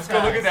 Nice bounce Let's go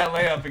look at pass. that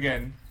layup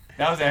again.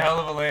 That was a hell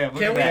of a layup.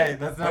 Look Can at we- that. Hey,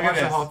 let's not Look watch at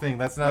the this. whole thing.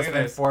 Let's not Look at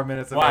spend this. 4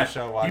 minutes of our Watch.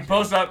 show He watching.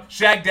 posts up,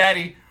 Shaq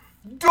Daddy.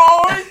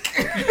 Doink!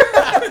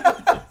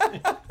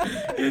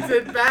 Hits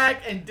it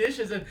back and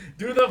dishes it.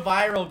 Do the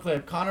viral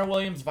clip. Connor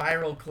Williams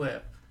viral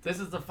clip. This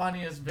is the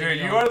funniest video.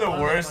 Dude, you are the One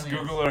of worst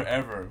funniest. Googler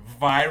ever.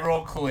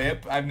 Viral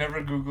clip. I've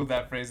never Googled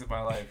that phrase in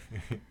my life.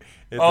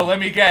 It's Oh, a- let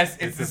me guess.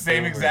 It's it's the a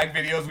same boomer. exact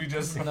videos we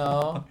just saw.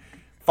 No.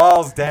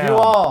 falls down. You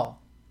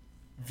all.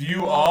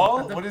 View At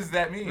all? the- What does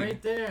that mean?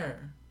 Right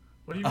there.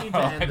 What do you mean Oh,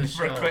 to I end the never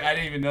show? clicked- I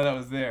didn't even know that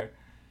was there.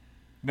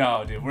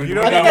 No, dude. We're You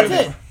done don't know with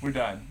that's this. it. We're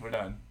done.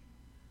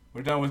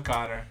 We're done with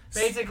Connor.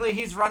 Basically,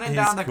 he's running He's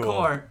down the cool.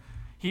 court.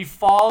 He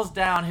falls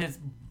down.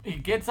 He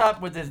gets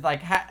up with his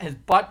his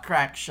butt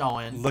crack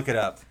showing. Look it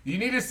up. You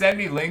need to send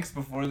me links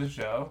before the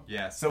show.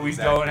 Yes. So we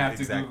exactly, don't have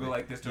to exactly. Google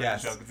like this during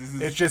Yes. the show. 'Cause this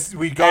is It's just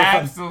we go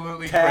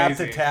absolutely from tab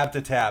crazy. to tab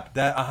to tab.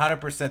 That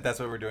 100%. That's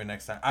what we're doing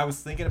next time. I was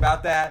thinking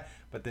about that,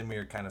 but then we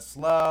were kind of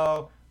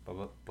slow.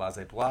 Blase.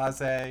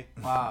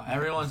 Wow,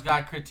 everyone's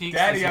got critiques.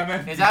 Daddy, I'm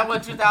empty. Is that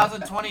what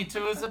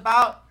 2022 is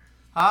about?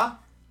 Huh?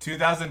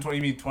 2020,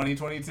 you mean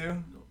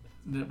 2022?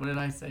 What did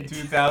I say?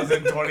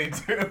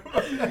 2022.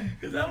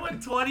 Is that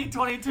what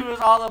 2022 is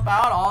all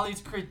about? All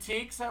these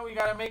critiques that we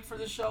gotta make for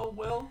the show,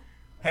 Will?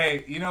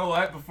 Hey, you know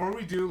what? Before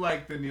we do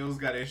like the Neil's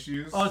Got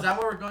Issues, Oh, is that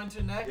what we're going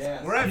to next?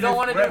 Yes. we're at, You don't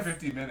wanna we're do- at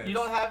 50 minutes. You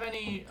don't have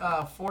any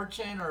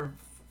Fortune or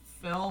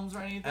films or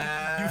anything?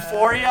 Uh,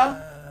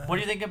 Euphoria? What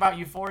do you think about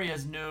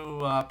Euphoria's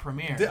new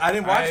premiere? I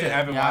didn't watch I it.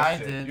 haven't Yeah,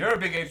 watched I it. did. You're a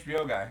big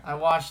HBO guy. I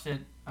watched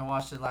it. I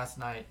watched it last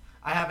night.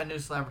 I have a new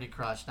celebrity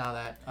crush now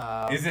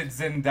that. Is it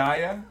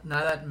Zendaya?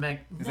 Now that Meg.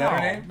 Is no, that her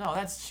name? No,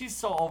 she's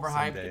so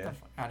overhyped. Get Zendaya. the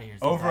fuck out of here.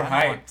 Zendaya. Overhyped.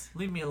 I don't want-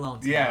 Leave me alone.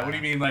 Yeah, Zendaya. what do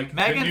you mean? Like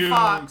Megan the new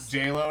Fox.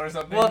 J-Lo or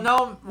something? Well,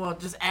 no. Well,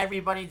 just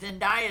everybody.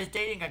 Zendaya is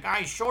dating a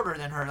guy shorter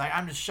than her. Like,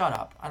 I'm just shut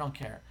up. I don't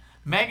care.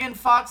 Megan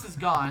Fox is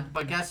gone,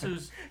 but guess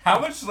who's? How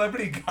much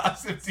celebrity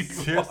gossip do you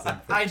Seriously.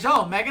 want? I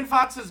don't. Megan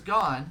Fox is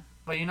gone,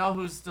 but you know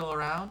who's still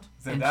around?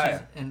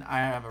 Zendaya. And I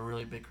have a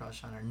really big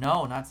crush on her.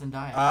 No, not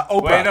Zendaya.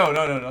 Oprah. Wait, no.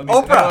 Let me,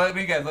 Oprah. No, let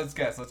me guess. Let's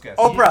guess.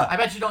 Oprah. I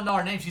bet you don't know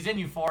her name. She's in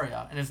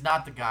Euphoria, and it's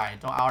not the guy.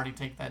 Don't I already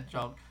take that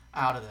joke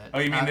out of it. Oh,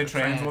 you It's mean not the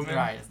trans woman?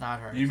 Right, it's not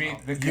her. You mean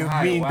so. the You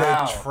guy? mean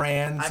Wow. the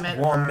trans I meant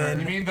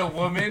woman? You mean the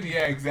woman?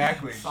 Yeah,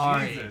 exactly.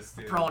 Sorry. Jesus,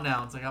 dude.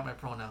 Pronouns. I got my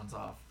pronouns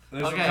off.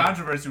 There's Okay. some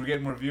controversy. We're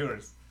getting more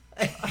viewers.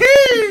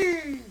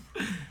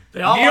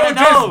 They all Neil want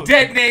to know. just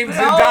dead named They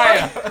all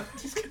Zendaya.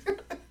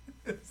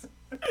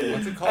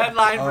 What's it called?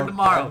 Headline for Oh,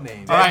 tomorrow. dead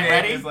name. All right, Dead name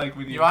ready? is like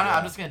when you- You want it? yeah.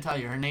 I'm just gonna tell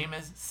you. Her name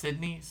is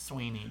Sydney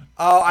Sweeney.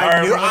 Oh, All I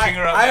right, knew. we're looking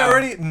her up I now.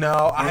 already.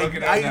 No, We're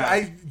looking her up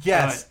now.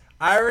 yes. Good.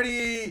 I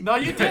already. No,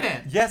 you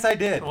didn't. Yes, I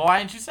did. Well, why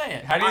didn't you say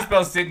it? How do you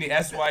spell Sydney?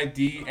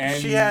 SYDNEY.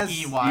 She has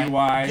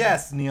EY.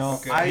 Yes, Neil.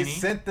 Okay. I Sweeney?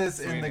 sent this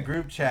in the Sweeney.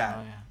 group chat.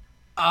 Oh,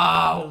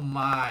 yeah. Oh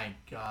my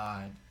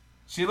God.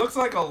 She looks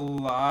like a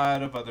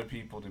lot of other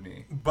people to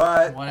me.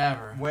 But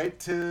Whatever. wait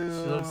to.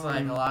 She looks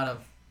like a lot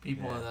of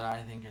people Yeah. that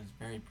I think is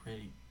very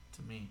pretty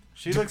to me.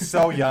 She looks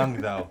so young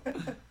though.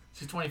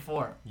 She's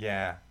 24.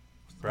 Yeah,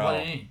 bro. What do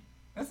you mean?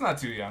 That's not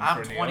too young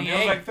I'm for Neil. 28.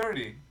 Neil's like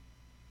 30.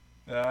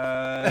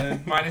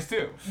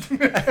 -2.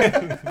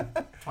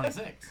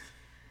 26.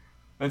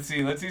 Let's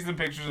see some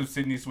pictures of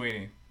Sydney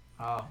Sweeney.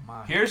 Oh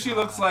my. Here she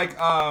looks like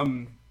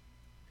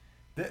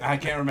I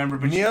can't remember,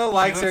 but Neil she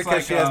likes her looks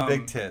because she like, has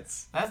big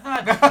tits. That's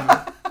not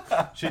true.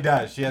 She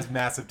does. She has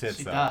massive tits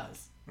She though.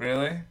 does.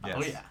 Really? Yes.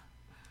 Oh yeah.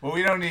 Well,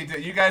 we don't need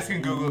to. You guys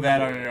can Google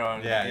that on your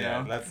own. Yeah, you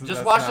yeah. know? That's, Just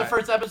that's watch not- the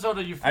first episode of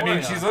I Euphoria.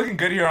 mean, she's looking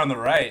good here on the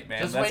right,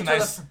 man. Just That's a wait till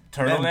nice the-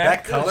 turtleneck. Man,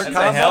 that color That's a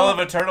combo? hell of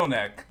a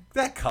turtleneck.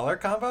 That color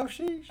combo,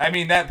 she. I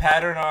mean, that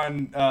pattern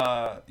on,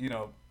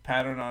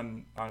 pattern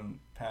on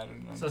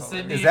pattern on. So color.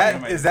 Sydney- Is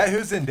that who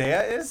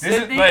Zendaya is? This is,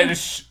 Sydney? but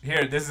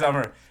here, this is on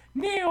her.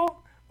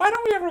 Neil, why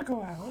don't we ever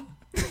go out?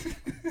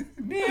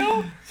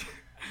 Neil,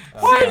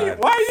 why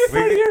are you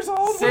 30 years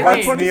old? Sydney,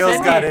 Once Neil's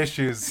Sydney. got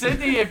issues.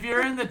 Sydney, if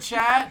you're in the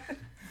chat,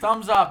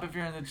 Thumbs up if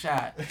you're in the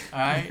chat. All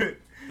right,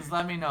 just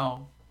let me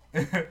know.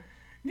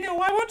 Neil,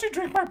 why won't you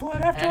drink my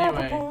blood after our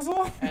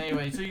proposal?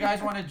 Anyway, so you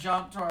guys want to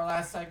jump to our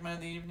last segment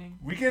of the evening?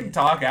 We can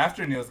talk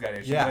after Neil's got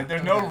issues. Yeah. Like,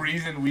 there's no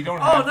reason we don't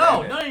Oh have to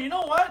no, end it. no! You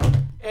know what?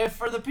 If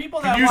for the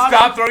people that Can you watch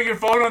stop throwing your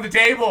phone on the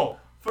table?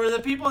 For the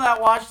people that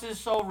watch this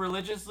show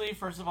religiously,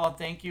 first of all,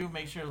 thank you.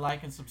 Make sure to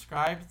like and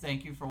subscribe.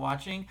 Thank you for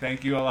watching.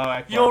 Thank you, Allah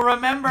Akbar. You'll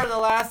remember the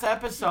last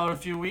episode a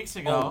few weeks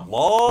ago.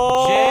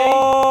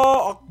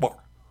 Allah Akbar.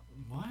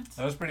 What?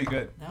 That was pretty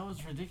good. That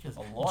was ridiculous.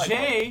 Allah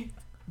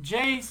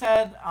Jay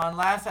said on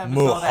last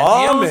episode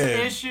that Neil's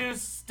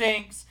issues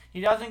stinks. He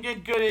doesn't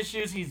get good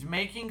issues. He's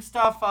making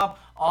stuff up,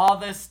 all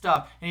this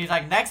stuff. And he's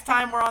like, next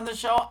time we're on the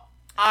show,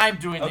 I'm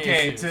doing the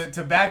issues. Okay,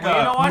 to back Well,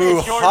 you know up. what?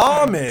 It's your turn.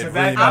 Muhammad, To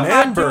back- I'm not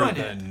remember doing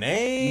the it.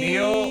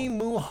 name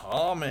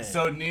Muhammad.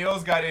 So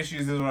Neil's got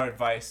issues is our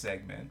advice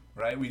segment,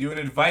 right? We do an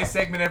advice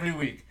segment every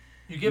week.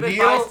 You give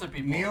advice to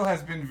people. Neil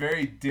has been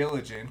very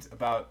diligent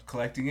about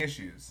collecting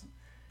issues.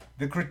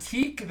 The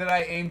critique that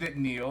I aimed at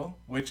Neil,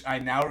 which I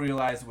now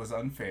realize was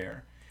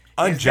unfair,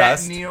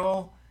 Unjust. is that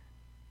Neil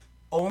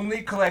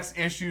only collects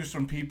issues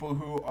from people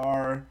who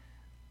are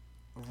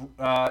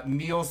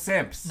Neil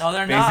simps. No,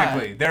 they're not.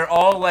 Basically, they're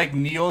all like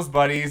Neil's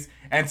buddies,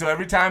 and so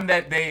every time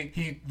that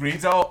he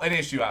reads an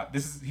issue out,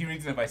 he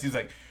reads an advice. He's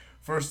like,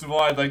 first of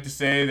all, I'd like to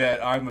say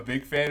that I'm a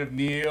big fan of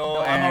Neil.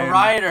 No, and I'm a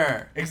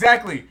writer.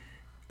 Exactly.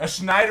 A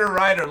Schneider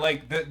writer.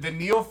 Like, the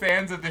Neil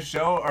fans of the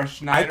show are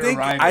Schneider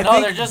writers.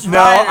 they're just no,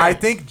 writers. I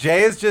think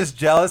Jay is just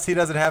jealous he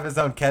doesn't have his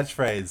own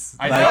catchphrase.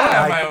 I don't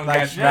have my own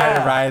catchphrase.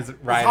 Schneider writers. It's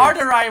hard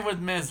to write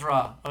with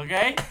Mizra,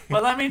 okay?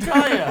 But let me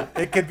tell you.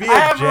 It could be I a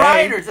have Jay.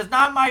 writers. It's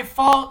not my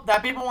fault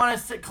that people want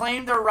to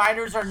claim they're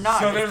writers or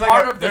not. So it's there's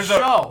part like of the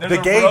show. The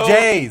gay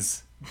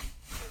Jays.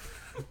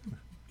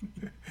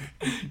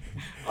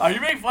 Are you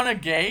making fun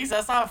of gays?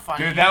 That's not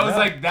funny. Dude, that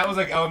was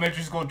like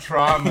elementary school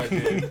trauma,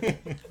 dude.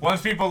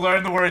 Once people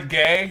learned the word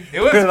gay,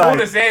 it was They're cool like-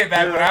 to say it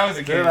back when I was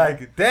a kid. They're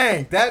like,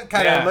 dang, that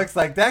kind of Yeah. looks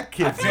like that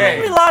kid's I feel like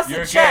name. we lost You're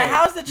the chat. gay.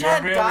 How's the You're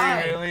chat really,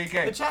 died? really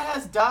gay. The chat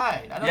has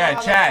died. I don't Yeah, know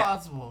how chat. that's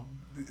possible.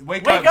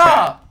 Wake Wake up!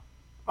 up!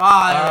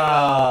 Ah, there we go.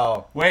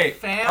 Oh. Wait.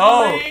 Family?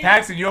 Oh,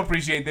 Paxton, you'll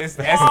appreciate this.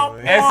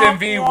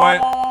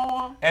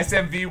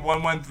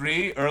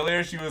 SMV113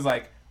 earlier, she was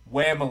like,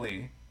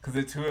 Whamily. Because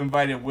it's who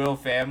invited Will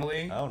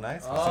family. Oh,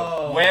 nice. So,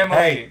 Whamily.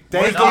 Hey,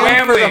 Where's thank the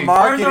you for the Whamily?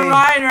 marketing. Where's the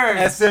writers?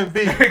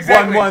 SMB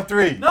Exactly.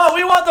 113. No,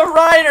 we want the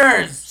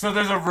writers. So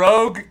there's a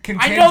rogue I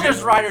contingent. know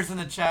there's writers in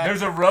the chat.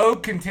 There's a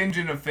rogue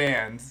contingent of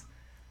fans,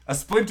 a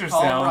splinter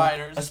Called cell,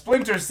 writers. a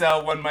splinter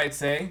cell, one might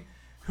say,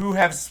 who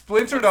have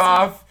splintered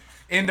off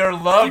in their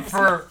love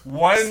for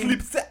one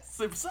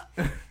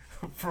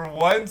for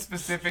one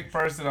specific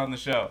person on the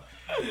show.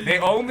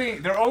 They're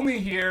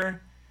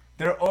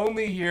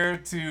only here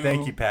to.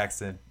 Thank you,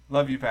 Paxton.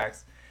 Love you,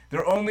 Pax.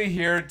 They're only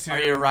here to. Are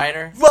you a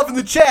writer? Loving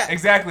the chat.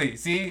 Exactly.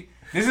 See,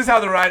 this is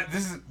how the writer.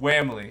 This is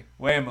Whamily.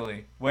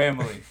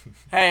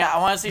 Hey, I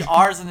want to see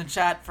R's in the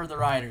chat for the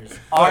writers.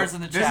 R's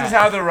in the this chat. is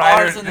how the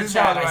writers- R's in the this is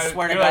how chat. the I writers-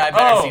 swear to you're God, like, I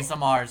better oh. see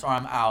some R's or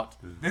I'm out.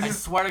 This I is-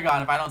 swear to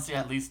God, if I don't see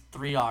at least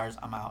 3 R's,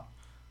 I'm out.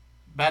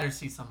 Better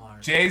see some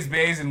R's. Jay's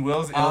Bays and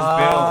Will's Ills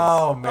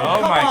Oh, Bills. man.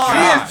 Oh my Come on.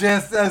 god. She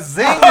is just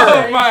a zinger.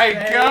 Oh my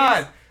Jay's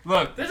god.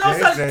 Look. There's no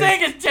Jay's such Base.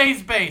 thing as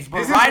Jay's Base, but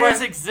This is writers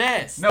what-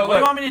 exist. No, what do look,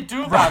 you want me to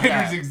do about writers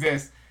that?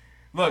 exist.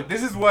 Look,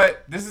 this is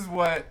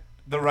what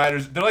the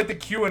writers. They're like the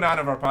QAnon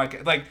of our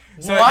podcast. Like,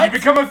 so What? you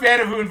become a fan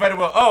of Who Invited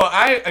Will. Oh,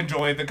 I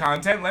enjoy the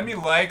content. Let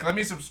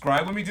me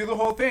subscribe. Let me do the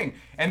whole thing.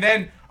 And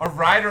then a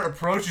writer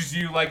approaches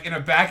you like in a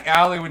back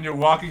alley when you're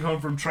walking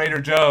home from Trader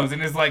Joe's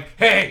and is like,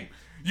 "Hey,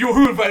 you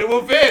Who Invited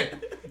Will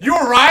fan? You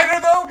a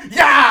writer though?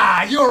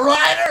 Yeah, you a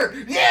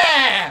writer?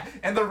 Yeah."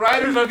 And the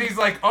writers are these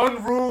like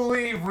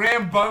unruly,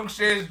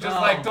 rambunctious, just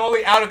No. like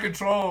totally out of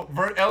control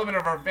element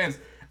of our fans.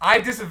 I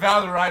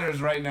disavow the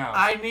writers right now.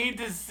 I need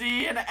to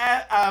see an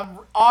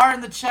R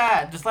in the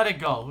chat. Just let it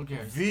go. Who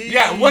cares?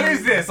 Yeah, what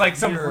is this? Like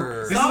this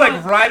is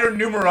like writer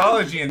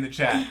numerology in the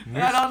chat.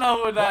 I don't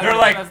know who that They're is.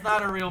 like- That's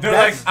not a real They're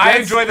person. like, I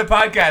enjoy the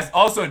podcast.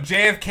 Also,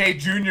 JFK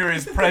Jr.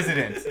 is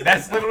president.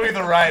 That's literally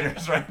the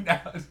writers right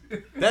now.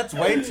 That's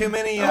way too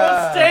many. I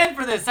won't stand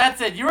for this.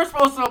 That's it. You were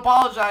supposed to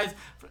apologize,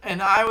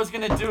 and I was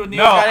going to do Neil's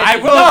No, Got I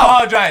Issues. will No!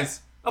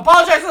 apologize.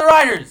 Apologize to the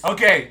writers.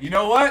 Okay, you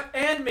know what?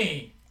 And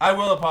me. I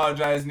will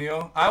apologize,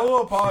 Neil. I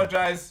will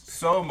apologize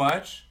so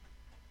much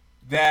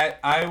that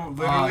I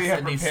literally have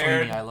Sydney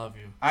prepared. Sweeney, I love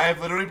you. I have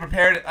literally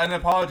prepared an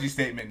apology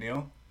statement,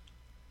 Neil.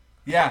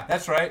 Yeah,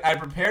 that's right. I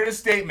prepared a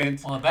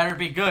statement. Well, it better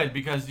be good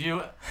because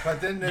you.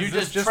 But then You is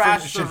this just for,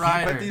 trashed the should he put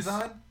writers. these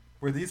on?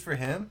 Were these for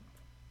him?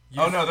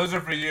 Oh no, those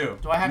are for you.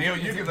 Do I have Neil,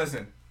 to- you can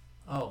listen.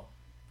 Oh.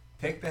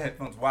 Take the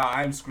headphones. Wow,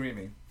 I'm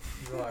screaming.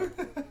 You are.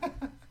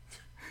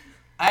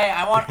 Hey,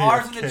 I want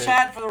R's in the Okay.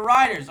 chat for the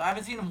writers. I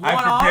haven't seen one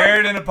I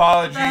prepared an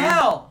apology What the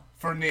hell?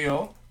 for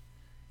Neil,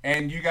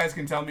 and you guys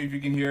can tell me if you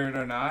can hear it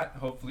or not.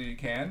 Hopefully you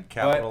can.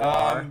 Capital but,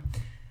 R.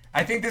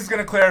 I think this is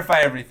gonna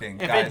clarify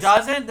everything. If guys. it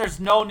doesn't, there's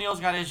no Neil's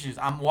Got Issues.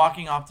 I'm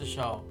walking off the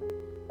show.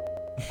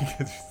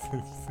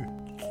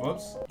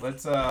 Whoops.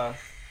 Let's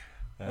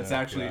That's Oh,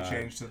 actually God.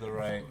 changed to the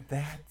right.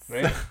 That's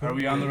Right? Are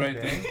we on the right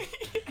thing?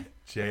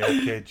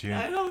 JFK Jr.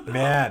 I don't know.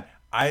 Man,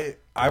 I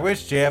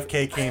wish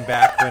JFK came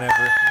back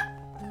whenever.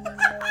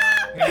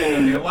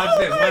 Hey, watch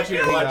this. Watch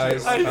here. Watch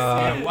guys,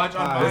 here. Watch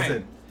on mine.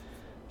 listen.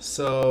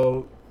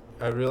 So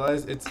I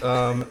realized it's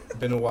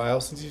been a while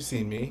since you've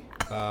seen me.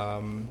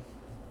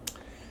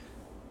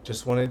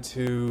 Just wanted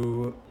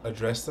to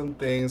address some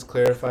things,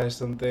 clarify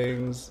some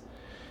things,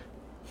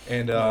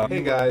 and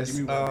hey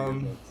guys.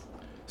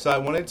 So I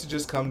wanted to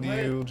just come to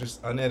you,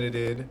 just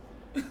unedited.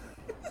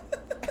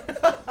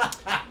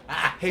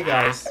 Hey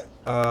guys.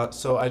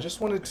 So I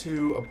just wanted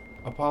to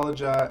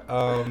apologize.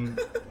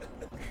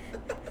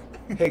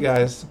 Hey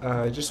guys,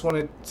 I just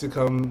wanted to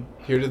come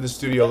here to the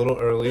studio a little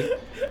early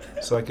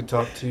so I could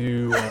talk to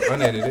you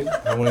unedited.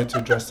 I wanted to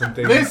address some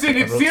things. Listen, I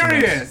it's wrote some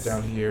notes serious!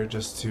 down here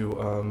just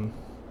to,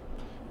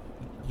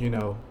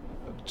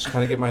 just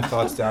kind of get my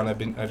thoughts down. I've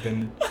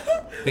been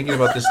thinking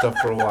about this stuff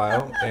for a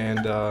while,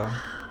 and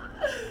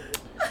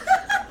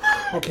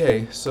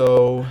okay,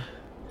 so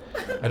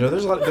I know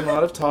there's been a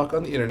lot of talk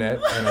on the internet,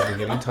 and I've been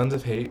getting tons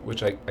of hate,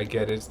 which I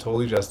get it. It's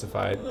totally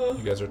justified. You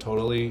guys are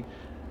totally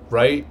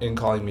right in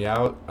calling me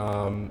out,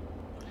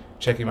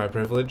 checking my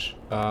privilege,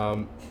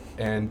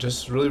 and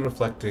just really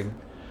reflecting.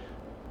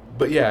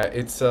 But yeah,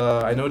 it's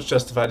I know it's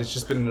justified. It's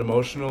just been an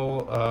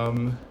emotional.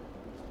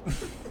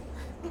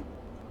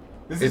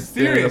 This It's is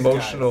been an serious,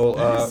 emotional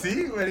guys.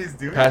 See what he's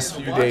doing? past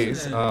I'm few watching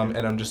days, it. and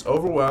I'm just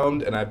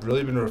overwhelmed, and I've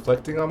really been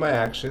reflecting on my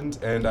actions,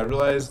 and I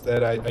realized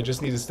that I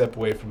just need to step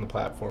away from the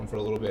platform for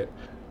a little bit,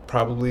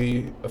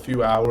 probably a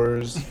few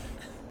hours,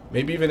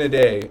 maybe even a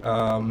day.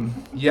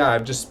 Yeah,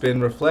 I've just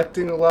been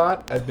reflecting a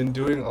lot. I've been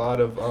doing a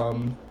lot of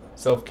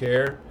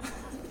self-care,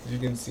 as you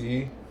can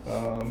see.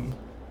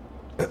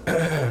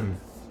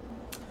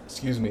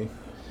 Excuse me.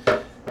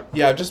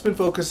 Yeah, I've just been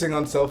focusing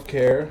on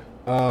self-care.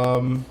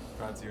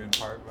 Brought to you in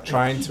part by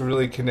Trying to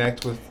really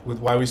connect with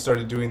why we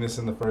started doing this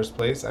in the first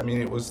place. I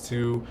mean, it was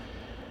to,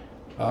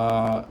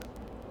 I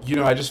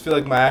just feel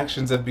like my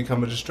actions have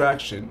become a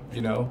distraction,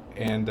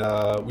 and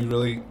we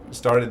really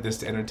started this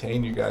to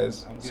entertain you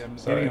guys. I'm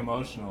Sorry. getting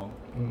emotional.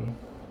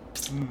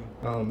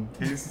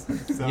 He's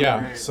so Yeah,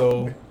 great.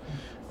 so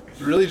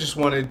really just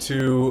wanted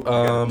to,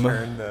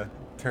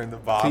 turn the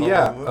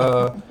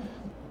bottle.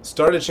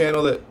 start a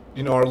channel that,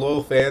 our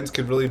loyal fans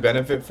could really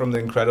benefit from the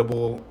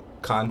incredible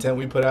content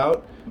we put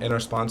out, and our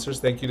sponsors.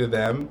 Thank you to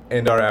them,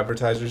 and our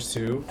advertisers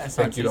too.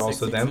 Thank you to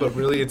also them. But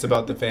really, it's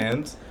about the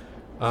fans.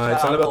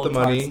 It's not about the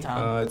money.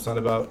 It's not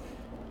about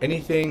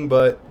anything,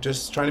 but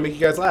just trying to make you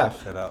guys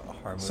laugh. Shout out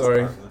harmless.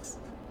 Sorry. Harmless.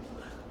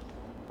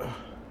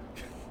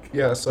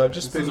 Yeah, so I've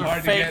just This was been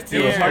hard to fake get tears.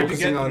 through. It was hard to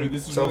Focusing get on through.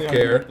 This was really hard to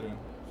self-care. get through.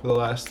 for the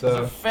last It's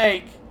a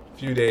fake.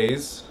 few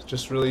days,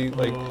 just really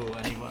like Ooh,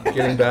 anyone.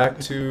 getting back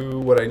to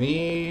what I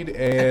need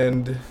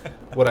and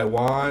what I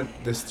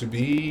want this to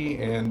be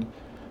and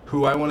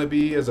who I want to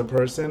be as a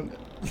person.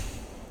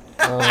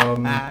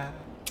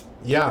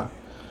 Yeah.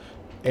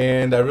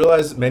 And I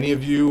realize many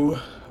of you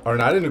are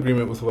not in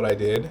agreement with what I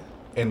did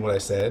and what I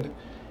said.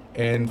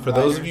 And for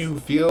those of you who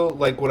feel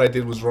like what I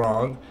did was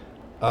wrong,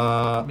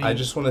 I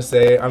just want to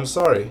say I'm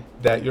sorry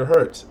that you're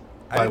hurt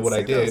by what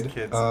I Those did. kids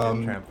get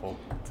trampled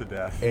to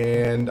death.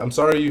 And I'm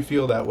sorry you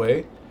feel that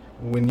way.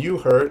 When you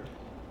hurt,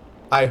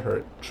 I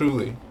hurt,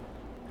 truly.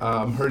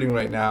 I'm hurting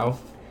right now.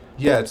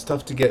 Yeah, it's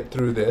tough to get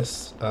through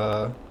this.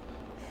 So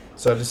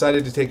I've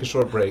decided to take a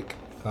short break.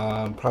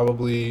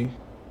 Probably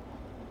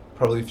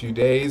a few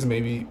days,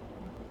 maybe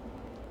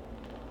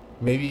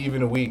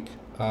even a week,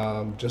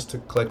 just to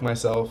collect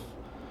myself,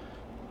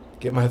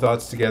 get my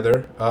thoughts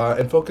together,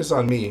 and focus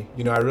on me.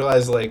 I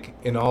realize like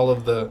in all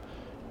of the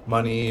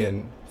money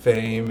and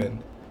fame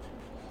and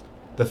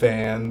the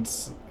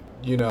fans,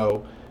 you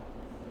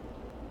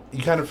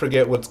kind of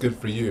forget what's good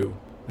for you.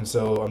 And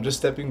so I'm just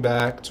stepping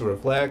back to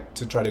reflect,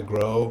 to try to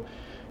grow,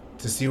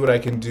 to see what I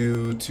can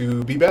do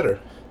to be better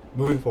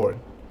moving forward.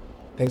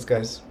 Thanks,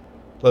 guys.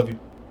 Love you.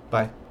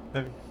 Bye.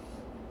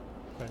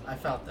 I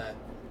felt that.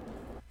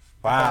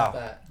 Wow.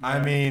 that. I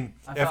mean,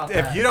 I if felt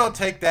if that. you don't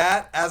take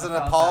that as an I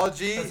felt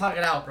apology, that. Let's hug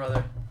it out,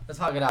 brother. Let's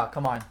hug it out.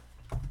 Come on.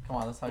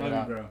 Let's hug Love it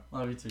you, out. bro.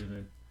 Love you too,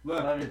 dude.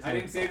 Look, Love you I too.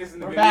 didn't say this in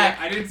the We're video. back.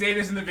 I didn't say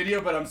this in the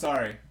video, but I'm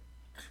sorry.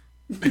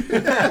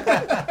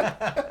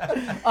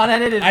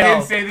 Unedited. I though.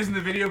 didn't say this in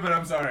the video, but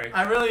I'm sorry.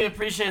 I really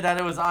appreciate that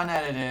it was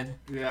unedited.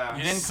 Yeah.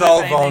 You didn't so clip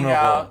anything vulnerable,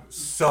 out.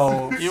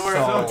 so You were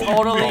so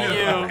totally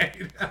vulnerable.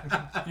 you.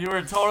 You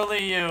were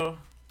totally you.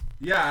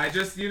 Yeah, I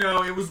just it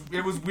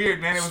was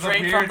weird, man. It was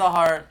Straight a weird, from the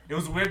heart. It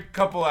was a weird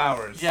couple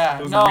hours. Yeah.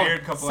 It was No. a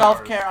weird couple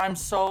Self-care. hours. I'm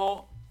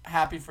so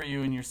happy for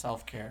you and your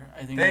self-care.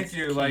 I think. Thank that's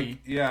you. Key. Like,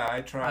 yeah,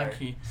 I try.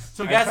 Key.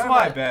 So I guess try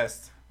what? my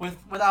best.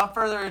 Without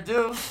further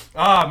ado.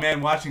 Oh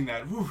man, watching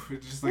that, whew,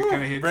 it just like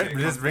kind of hits. It It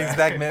just comes brings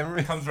back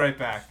memories. Comes right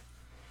back.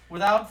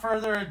 Without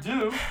further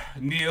ado.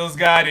 Neil's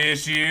got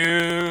issues.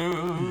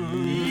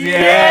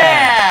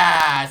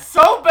 Yeah.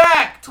 So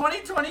back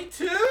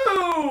 2022.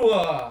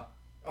 All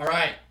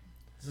right.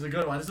 This is a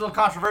good one. This is a little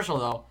controversial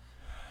though.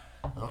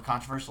 A little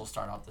controversial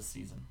start out this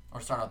season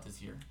or start out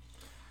this year.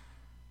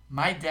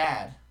 My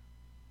dad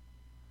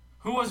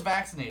who was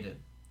vaccinated,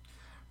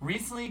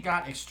 recently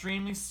got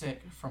extremely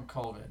sick from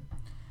COVID,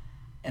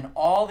 and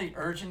all the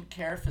urgent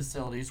care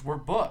facilities were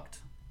booked.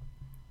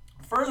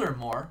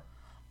 Furthermore,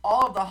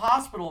 all of the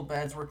hospital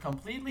beds were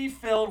completely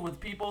filled with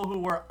people who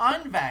were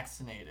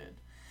unvaccinated.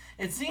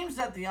 It seems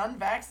that the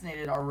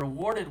unvaccinated are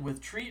rewarded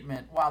with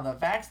treatment while the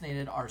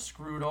vaccinated are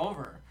screwed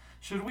over.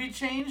 Should we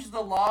change the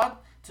law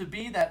to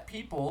be that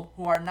people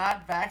who are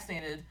not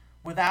vaccinated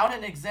without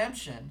an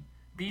exemption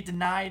be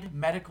denied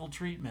medical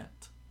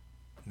treatment?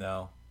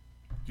 No.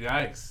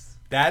 Yikes.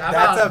 That's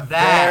about a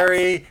that?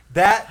 very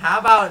How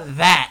about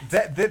that?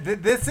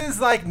 This is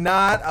like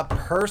not a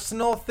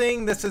personal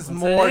thing. This is It's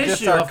more an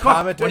just issue. our Of course.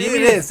 commentary. What do you It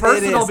mean is it's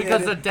personal? it is,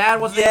 Because it the is.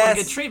 dad wasn't able to get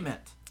Yes. treatment.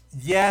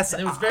 Yes,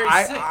 And it was very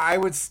sick. I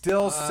would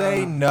still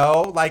say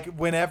no. Like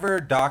whenever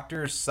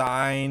doctors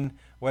sign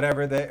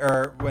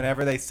whatever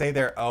whenever they say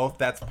their oath,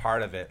 that's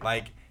part of it.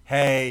 Like,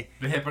 hey,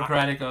 The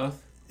Hippocratic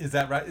Oath. is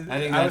that right? I think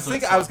I was that's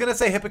thinking. what's I was gonna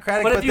say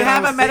Hippocratic, But if you then I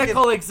have a was thinking-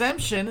 medical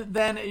exemption,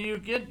 then you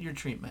get your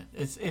treatment.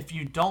 It's if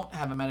you don't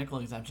have a medical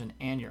exemption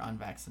and you're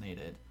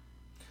unvaccinated.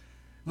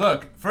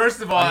 Look,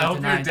 first of all, I hope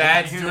your denied.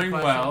 dad's Did you hear the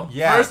doing question? well.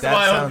 Yeah, First of that all,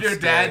 I hope sounds your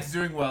dad's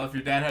scary. doing well. If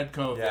your dad had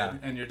COVID Yeah.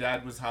 and your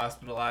dad was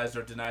hospitalized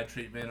or denied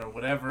treatment or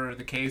whatever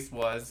the case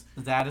was,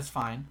 The dad is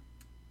fine.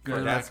 For good.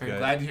 the That's record. good.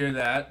 Glad to hear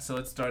that. So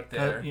let's start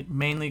there.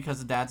 Mainly because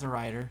the dad's a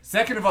writer.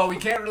 Second of all, we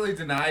can't really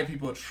deny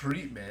people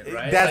treatment,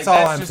 right? That's Like,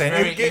 all I'm just saying.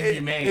 very It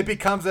inhumane.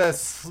 becomes a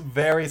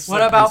very. What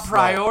slippery about slope.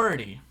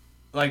 priority?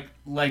 like,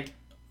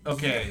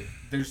 okay,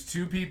 there's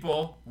two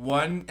people.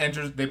 One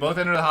enters. They both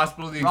enter the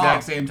hospital at the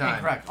exact same time.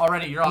 Incorrect.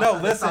 Already, you're off. No,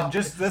 that's listen, off.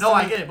 just No, listen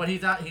I to- get it, but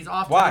he's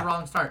off Why? to the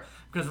wrong start.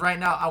 Because right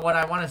now, what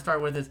I want to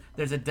start with is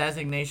there's a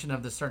designation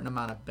of the certain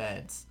amount of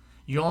beds.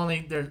 You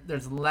only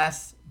there's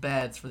less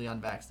beds for the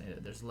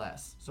unvaccinated. There's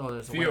less. So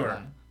there's a Fewer. wait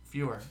line.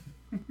 Fewer.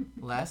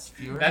 Less.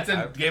 Fewer. That's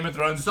a Game of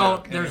Thrones so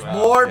joke. there's anyway.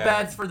 more Yeah.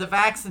 beds for the The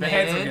heads will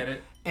vaccinated. get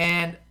it.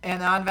 And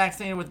the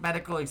unvaccinated with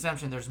medical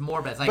exemption, there's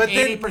more beds, like But then-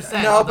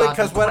 80%. no, of the-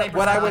 because the what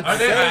 20% I would Are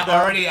they say, though-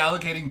 already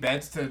allocating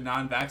beds to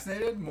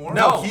non-vaccinated? More?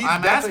 No, he's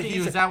I'm definitely- asking you,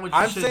 he's- is that what you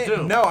I'm should saying,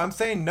 do? No, I'm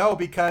saying no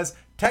because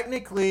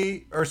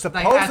technically or as a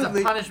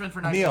supposedly, punishment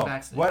for not getting Neil,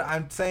 vaccinated. what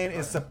I'm saying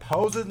is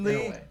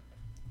Get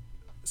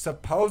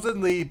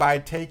supposedly by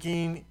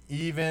taking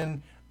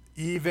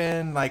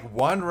even like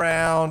one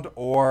round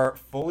or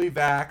fully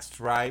vaxxed,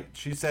 right?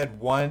 She said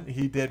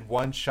he did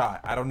one shot.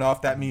 I don't know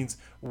if that means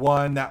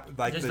one that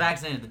like Just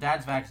vaccinated. The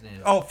dad's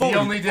vaccinated. Oh, fully, He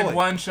only did fully.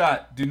 one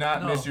shot. Do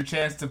not No. miss your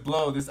chance to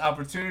blow. This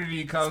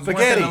opportunity comes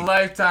Spaghetti. once in a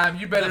lifetime.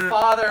 You better. The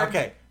father.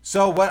 Okay,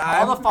 so what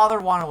All the father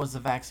wanted was the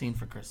vaccine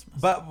for Christmas.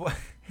 But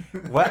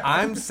what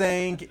I'm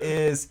saying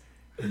is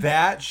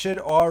that should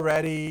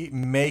already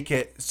make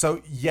it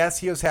so. Yes,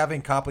 he was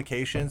having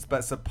complications,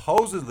 but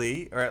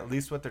supposedly, or at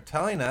least what they're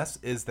telling us,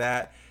 is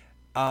that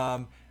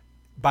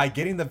by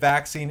getting the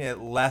vaccine, it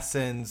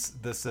lessens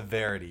the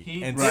severity.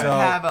 he and did so,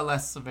 have a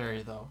less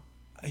severity though.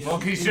 Well,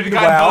 he should have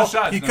gotten both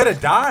shots. he no. could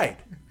have died.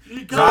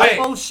 He got Wait.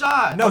 both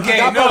shots. No, he Okay,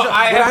 got no, both shots.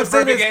 I What have I'm the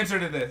saying perfect is answer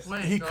to this.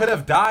 Wait, he go could ahead.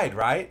 have died,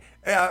 right?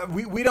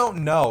 We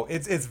don't know.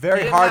 It's He very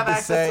didn't hard have to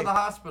access say. to the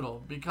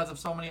hospital because of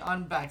so many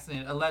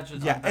unvaccinated,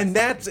 alleged. Yeah, and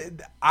unvaccinated.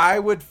 that's I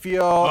would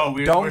feel. Oh,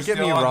 we're don't still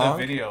get me on wrong.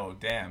 the video.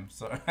 Damn.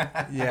 So.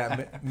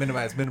 Yeah,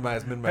 minimize.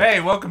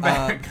 Hey, welcome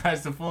back,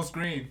 guys, to full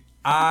screen.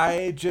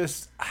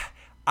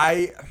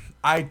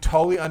 I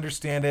totally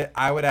understand it.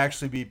 I would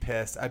actually be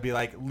pissed. I'd be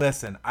like,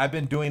 listen, I've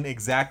been doing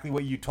exactly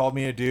what you told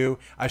me to do.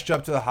 I show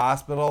up to the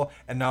hospital,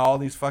 and now all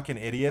these fucking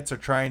idiots are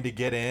trying to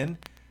get in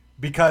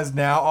because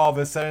now all of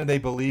a sudden they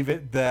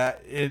believe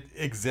that it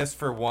exists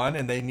for one,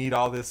 and they need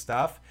all this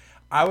stuff.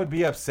 I would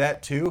be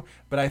upset too,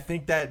 but I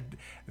think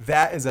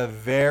that is a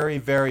very,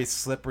 very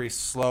slippery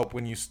slope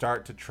when you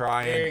start to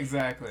try and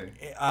Exactly.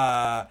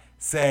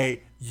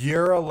 say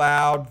you're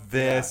allowed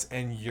this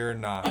and you're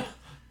not.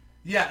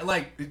 Yeah,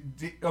 like,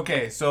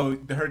 okay, so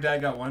her dad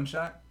got one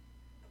shot?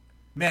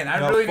 Man, I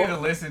No, really full- need to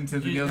listen to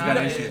the You Neil's gotta-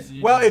 Got Issues.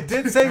 you- Well, it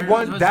did say It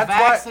one. was That's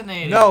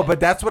vaccinated. why. No, but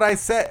that's what I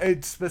said.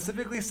 It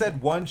specifically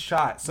said one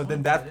shot. So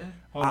then that.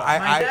 Hold on. My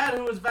I dad,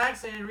 who was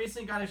vaccinated,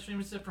 recently got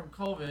extremely sick from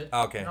COVID.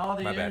 Okay, And all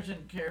the my bad.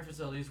 urgent care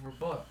facilities were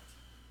booked.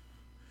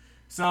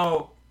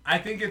 So, I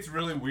think it's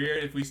really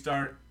weird if we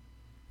start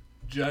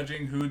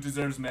judging who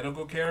deserves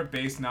medical care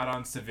based not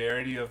on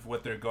severity of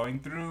what they're going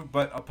through,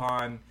 but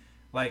upon,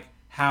 like,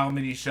 how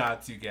many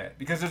shots you get.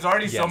 Because there's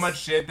already so Yes. much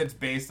shit that's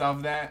based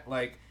off that.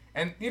 Like,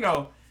 and, you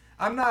know,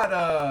 I'm not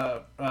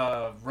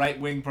a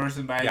right-wing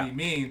person by any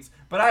means,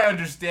 but I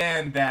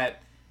understand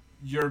that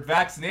your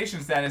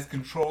vaccination status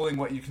controlling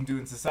what you can do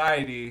in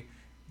society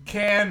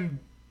can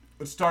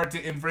start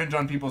to infringe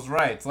on people's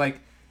rights.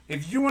 Like,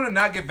 if you want to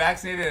not get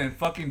vaccinated and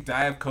fucking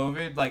die of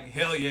COVID, like,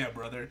 hell yeah,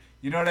 brother.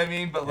 You know what I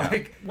mean? But,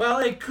 like... Well,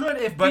 it could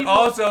if But people...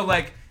 also,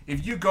 like,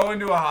 if you go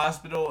into a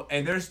hospital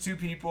and there's two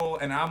people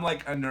and I'm,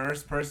 like, a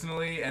nurse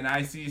personally and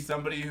I see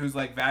somebody who's,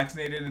 like,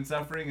 vaccinated and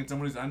suffering and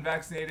someone who's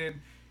unvaccinated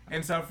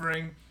and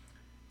suffering,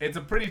 it's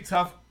a pretty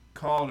tough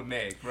call to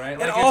make, right?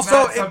 And Like,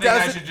 also, it's it not something I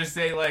doesn't- should just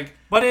say like.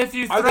 But if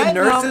you Are the threaten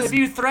them, nurses- if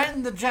you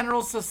threaten the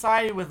general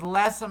society with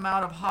less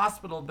amount of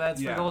hospital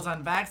beds Yeah. for those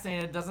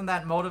unvaccinated, doesn't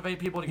that motivate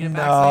people to get No,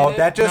 vaccinated?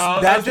 that just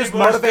No, that those just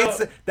people are motivates.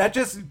 still- That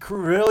just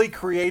really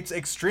creates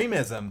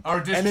extremism Or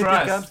And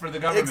distrust for the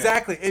government.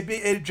 Exactly.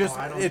 It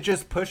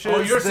just pushes.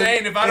 Oh, you're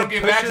saying if I don't it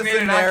get pushes the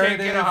vaccinated, I can't get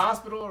a narrative-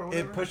 hospital or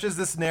whatever? It pushes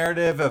this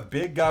narrative of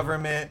big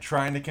government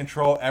trying to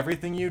control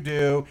everything you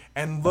do,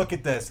 and look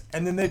at this,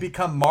 and then they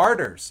become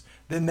martyrs.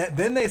 Then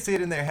they see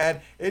it in their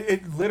head.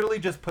 It literally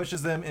just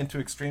pushes them into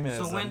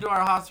extremism. So when do our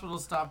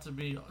hospitals stop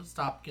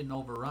getting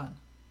overrun?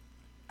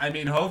 I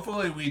mean,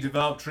 hopefully we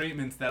develop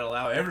treatments that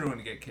allow everyone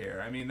to get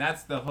care. I mean,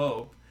 that's the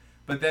hope.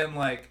 But then,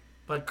 like,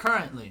 But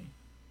currently,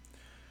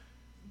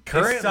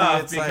 it's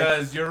tough it's like-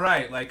 because you're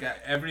right. Like,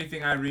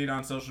 everything I read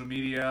on social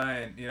media,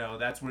 and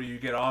that's where you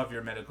get all of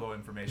your medical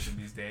information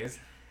these days.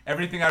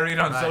 Everything I read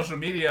on Right. social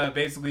media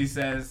basically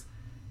says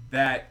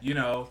that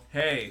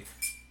hey,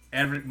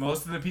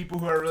 most of the people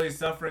who are really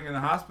suffering in the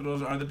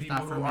hospitals are the people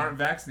Not for who me. aren't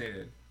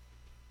vaccinated.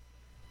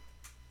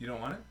 You don't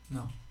want it?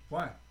 no,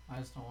 Why? I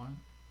just don't want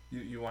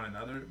it. You want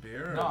another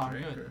beer or No, a I'm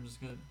drink? good. Or? I'm just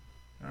good.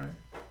 All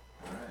right.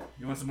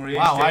 You want some more?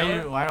 Wow, H.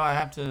 Taylor? why do I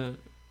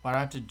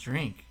have to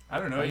drink? I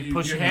don't know. Are you You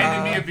pushing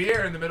handed me? me a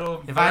beer in the middle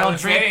of If I don't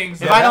drink, saying, if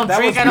so I don't that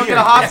drink, was I don't get a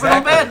weird. hospital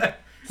Exactly. bed.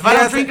 If I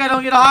don't drink, I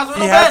don't get a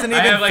hospital He bed. hasn't I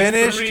even have like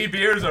finished. 3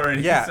 beers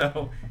already. Yeah.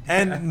 So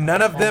And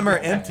none of them are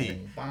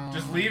empty.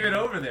 just leave it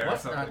over there.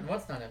 What's or something.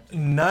 not empty?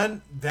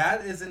 None.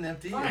 That isn't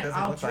empty. Fine, It doesn't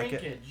I'll look drink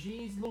like it.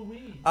 Jeez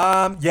Louise.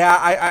 Yeah,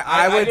 I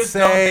I would just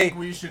don't say, think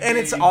we should and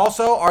it's be-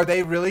 also, are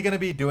they really going to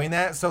be doing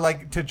that? So,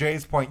 like to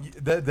Jay's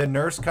point, the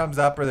nurse comes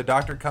up or the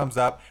doctor comes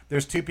up.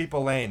 There's 2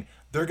 people laying.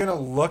 They're going to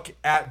look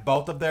at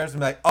both of theirs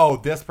and be like, "Oh,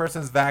 this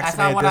person's That's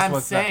vaccinated. not what this I'm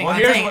one's saying. not." I'm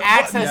here's saying what-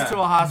 access yeah. to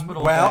a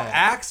hospital Well, bed.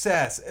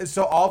 access.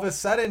 So all of a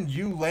sudden,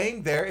 you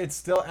laying there, it's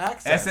still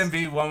access.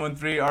 SMV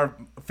 113, our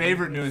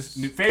favorite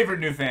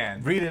new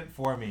fan. Read it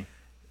for me.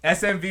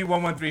 SMV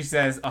 113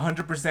 says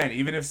 100%.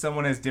 Even if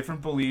someone has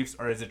different beliefs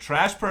or is a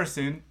trash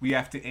person, we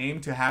have to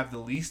aim to have the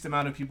least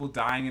amount of people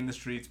dying in the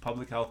streets.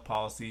 Public health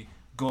policy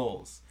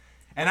goals.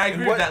 And I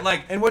agree with that.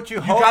 Like, and what you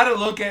you hope- gotta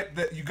look at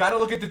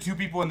the 2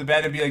 people in the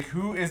bed and be like,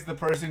 who is the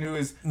person who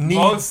is Needs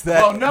most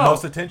that well, no.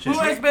 most attention. Who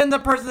has been the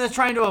person that's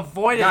trying to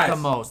avoid it Guys, the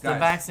most? The guys,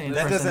 vaccinated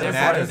that person. doesn't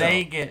Therefore, matter,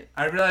 they though. get.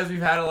 I realize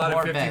we've had a lot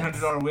More of beds.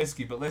 $1,500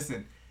 whiskey, but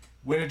listen,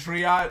 when a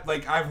triage,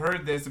 like I've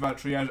heard this about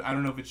triage, I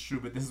don't know if it's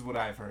true, but this is what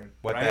I've heard.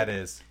 What right? that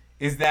is.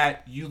 Is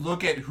that you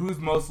look at who's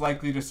most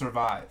likely to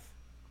survive.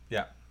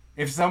 Yeah.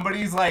 If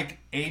somebody's like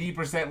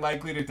 80%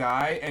 likely to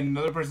die and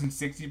another person's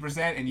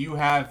 60% and you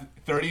have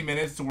 30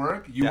 minutes to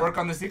work, you Yeah. work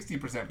on the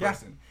 60% Yeah.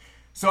 person.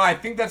 So I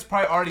think that's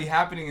probably already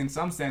happening in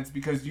some sense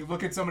because you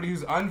look at somebody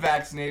who's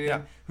unvaccinated,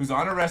 Yeah. who's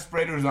on a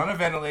respirator, who's on a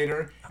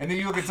ventilator, and then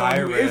you look at someone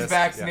High who is risk,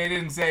 vaccinated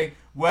and say,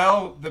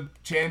 well, the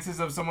chances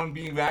of someone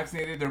being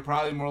vaccinated, they're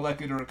probably more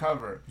likely to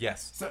recover.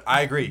 Yes. So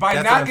I agree. By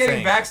That's what not I'm getting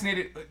saying.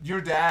 vaccinated, your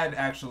dad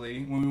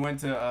actually, when we went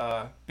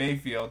to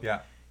Bayfield, Yeah.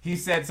 he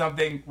said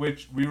something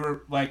which we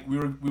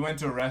went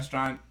to a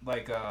restaurant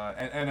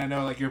and I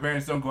know like your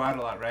parents don't go out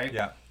a lot, right?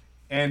 Yeah.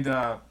 And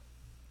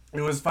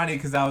it was funny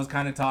because I was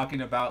kind of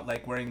talking about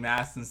like wearing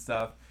masks and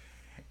stuff.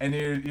 And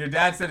your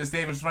dad said a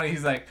statement was funny.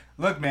 He's like,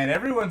 "Look, man,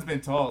 everyone's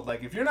been told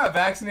like if you're not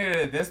vaccinated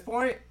at this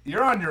point,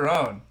 you're on your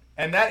own."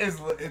 And that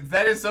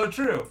is so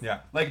true. Yeah.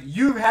 Like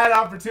you've had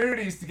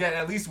opportunities to get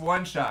at least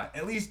 1 shot,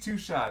 at least 2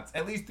 shots,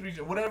 at least 3,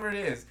 whatever it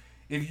is.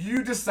 If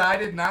you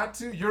decided not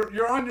to,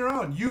 you're on your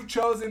own. You've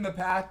chosen the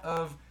path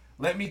of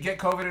let me get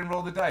COVID and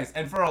roll the dice.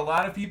 And for a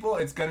lot of people,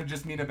 it's gonna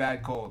just mean a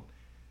bad cold.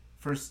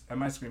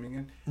 Am I screaming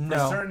in?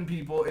 No. For certain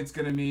people, it's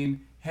gonna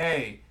mean,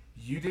 hey,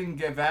 you didn't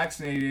get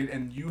vaccinated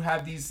and you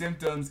have these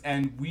symptoms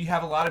and we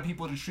have a lot of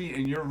people to treat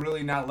and you're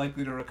really not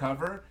likely to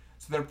recover.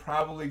 So they're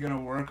probably going to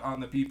work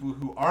on the people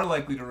who are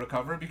likely to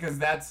recover because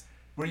that's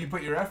where you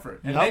put your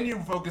effort. And Yep. then you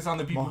focus on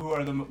the people who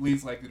are the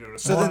least likely to recover.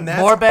 So then that's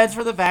More beds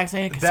for the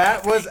vaccinated. 'cause that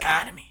it's good for was the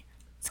economy.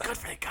 It's good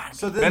for the economy.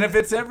 so then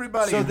benefits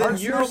everybody. So then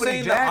Hurts you're nobody,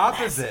 saying the Jack.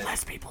 opposite.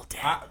 Less people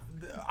dead.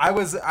 I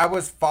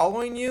was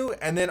following you,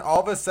 and then all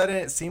of a sudden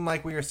it seemed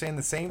like we were saying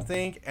the same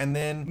thing, and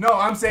then No,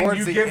 I'm saying towards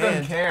you the give them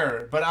end-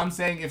 care, but I'm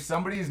saying if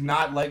somebody's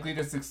not likely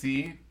to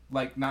succeed,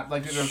 like not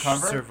likely to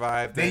recover,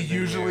 Survive, they then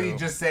usually you-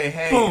 just say,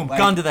 "Hey, Boom! like,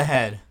 Gun to the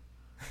head.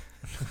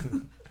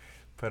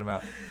 put them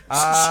out.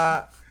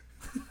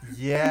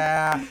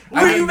 Yeah.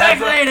 Were you that's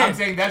what- vaccinated? I'm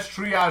saying that's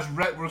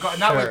triage,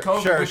 not with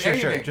COVID, Sure, with sure,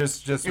 anything.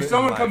 Just if in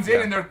someone life, comes yeah.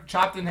 in and they're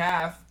chopped in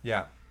half,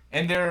 Yeah.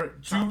 and they're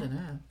Chopped in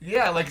half.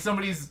 yeah, like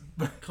somebody's.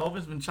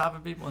 COVID's been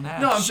chopping people in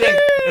half. No, I'm saying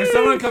if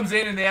someone comes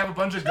in and they have a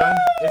bunch of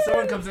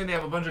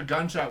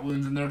gunshot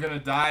wounds and they're gonna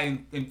die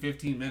in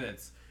 15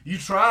 minutes. You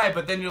try,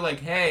 but then you're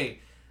like, hey,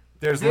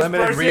 There's this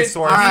limited person,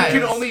 resources. You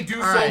can only do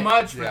All so right.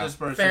 much for Yeah. this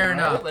person. Fair right?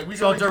 enough. Like, we can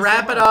So only to do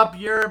wrap so it much. up,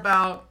 you're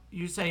about,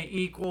 you say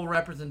equal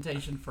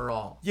representation for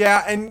all.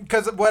 Yeah, and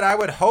because what I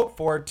would hope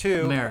for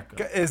too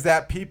America. is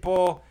that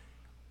people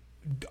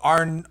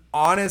are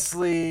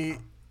honestly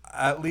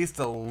at least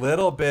a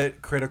little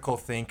bit critical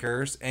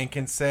thinkers and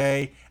can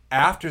say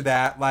after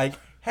that, like,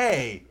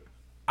 hey,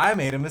 I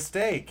made a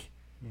mistake.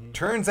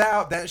 Turns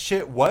out that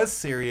shit was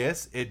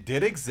serious. It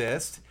did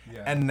exist.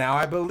 Yeah. And now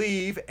I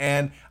believe,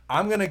 and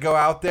I'm going to go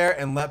out there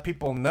and let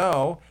people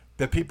know,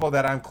 the people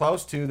that I'm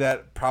close to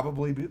that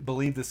probably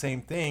believe the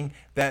same thing,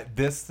 that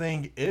this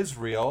thing is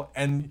real,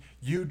 and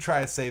you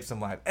try to save some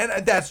life.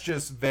 And that's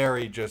just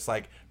very just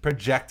like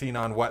projecting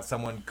on what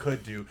someone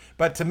could do.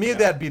 But to me,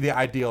 that'd be the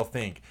ideal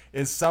thing,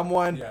 is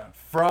someone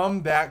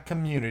from that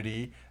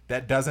community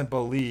that doesn't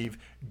believe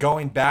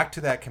going back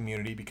to that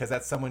community, because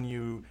that's someone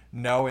you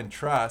know and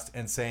trust,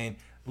 and saying,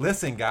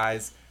 listen,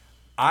 guys,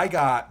 I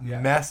got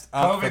messed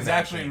up. COVID's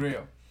actually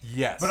real.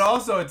 Yes. But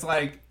also, it's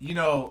like, you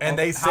know, and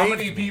they how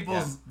many saved me,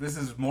 people's, this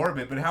is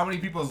morbid, but how many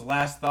people's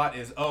last thought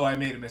is, oh, I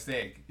made a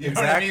mistake. You know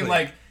Exactly. what I mean?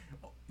 Like,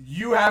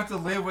 you have to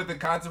live with the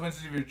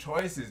consequences of your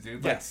choices,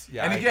 dude. Like, Yes.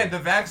 Yeah, and I again, agree.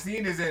 the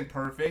vaccine isn't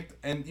perfect,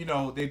 and they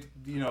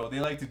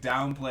like to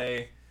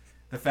downplay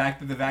the fact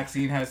that the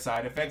vaccine has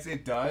side effects.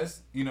 It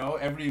does. You know,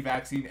 every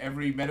vaccine,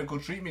 every medical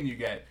treatment you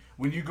get,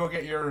 when you go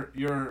get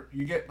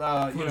you get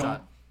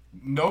shot.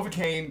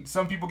 Novocaine.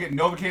 Some people get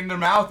Novocaine in their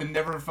mouth and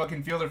never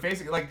fucking feel their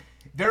face. Like,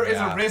 there is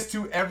Yeah. a risk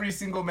to every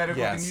single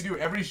medical Yes. thing you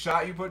do. Every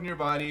shot you put in your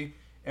body,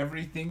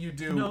 everything you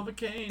do.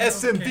 Novocaine,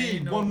 SMV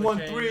Novocaine,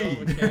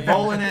 113 Novocaine.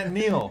 rolling at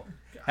Neil.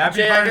 Happy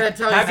Jay, I birthday, gotta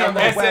tell you happy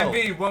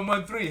something. SMV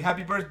 113.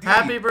 Happy birthday.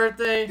 Happy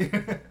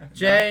birthday,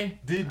 Jay.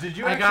 Did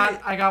you I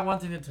actually? got one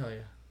thing to tell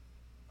you.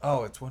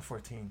 Oh, it's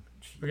 114.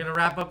 We're gonna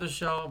wrap up the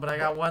show, but I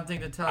got one thing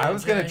to tell you. I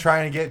was gonna Jay. try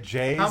and get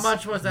Jay's. How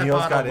much was that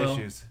Neil's bottle, got Will?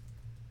 issues.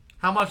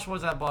 How much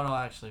was that bottle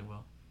actually,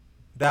 Will?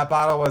 That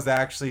bottle was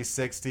actually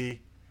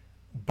 60,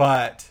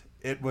 but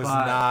it was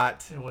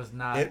not. It was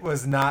not. It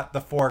was not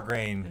the 4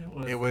 grain.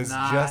 It was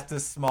not- just a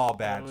small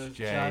batch, It was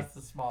Jay. just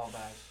a small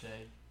batch,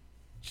 Jay.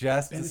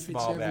 Just a Benefits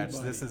small batch.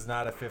 everybody. This is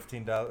not a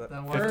 $15,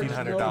 That was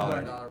 $1,500.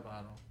 nobody.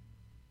 bottle.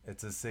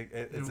 It's a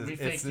We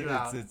faked you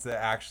out. it's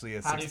actually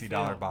a How do you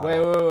 $60 feel? bottle.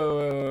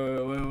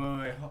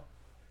 Wait.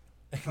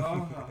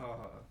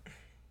 Oh.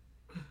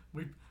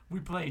 We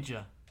played you.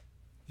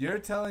 You're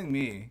telling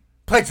me.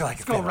 Played you like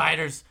Let's a go fiddle.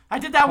 Riders. I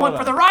did that one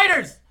Hold for on. the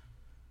Riders.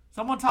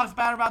 Someone talks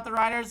bad about the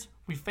Riders.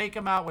 We fake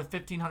them out with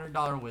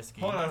 $1,500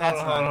 whiskey. Hold on. That's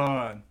right. Hold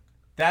on.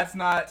 That's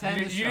not. Tend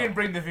You, the you show. didn't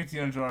bring the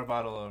 $1,500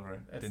 bottle over.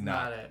 That's Did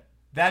not not. it.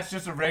 That's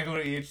just a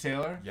regular E.H.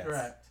 Taylor. Yes.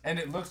 Correct. And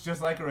it looks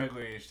just like a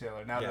regular E.H.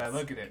 Taylor now that I Yes.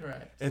 look at it.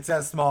 Correct. It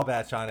says small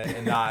batch on it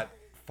and not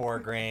 4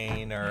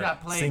 grain or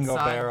got played, single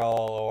son. barrel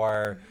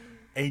or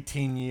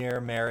 18-year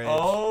marriage.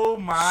 Oh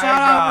my Shout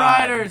god.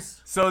 out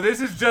Riders. So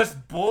this is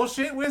just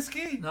bullshit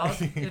whiskey? No,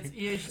 it's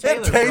E.H.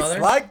 Taylor, tastes brother.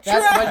 like But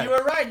trash. you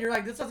were right. You're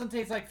like, this doesn't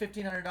taste like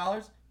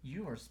 $1,500.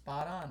 You were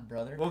spot on,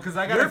 brother. Well, because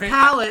I got Your a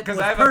palate Because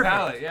was I have perfect. a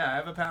palate. Yeah, I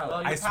have a palate.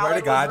 Well, I your swear to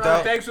palate God, was though,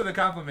 right. Thanks for the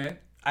compliment.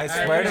 I I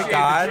swear to appreciate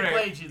God, the trick.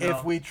 Played you, though.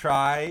 if we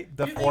try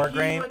the You 4 think he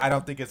grain, would- I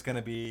don't think it's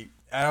gonna be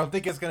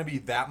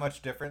that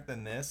much different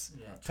than this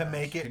Yeah, to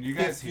make it Can you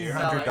guys hear?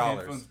 $1,500. My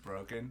headphones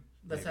broken.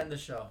 Let's end the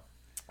show.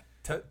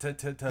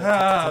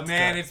 Oh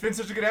man, it's been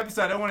such a good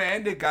episode. I don't want to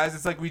end it, guys.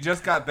 It's like we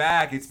just got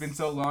back. It's been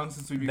so long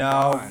since we've been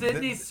No. gone.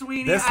 Sydney,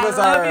 sweetie, this I was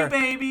love our- you,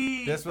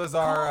 baby. This was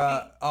Call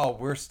our. me.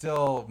 We're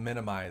still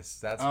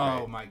minimized. That's Oh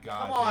great. my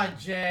god. Come on,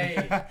 Jay.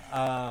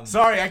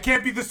 Sorry, I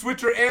can't be the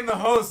switcher and the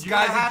host, You're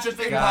gonna guys. have It's to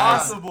just figure it out.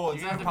 impossible. You're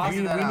It's gonna have to impossible.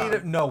 figure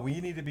that out.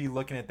 We need to be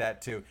looking at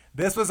that too.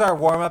 This was our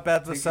warm up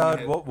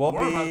episode. We'll Warm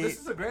up. be.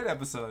 This is a great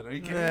episode. Are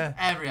you kidding? Eh.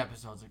 Every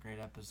episode's a great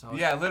episode.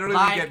 Yeah, literally,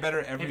 we get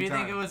better every If you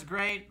think time. it was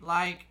great,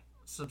 like,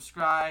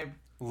 subscribe.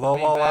 LOL,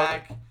 Be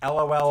back.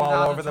 LOL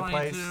all over the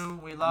place.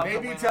 2022, We love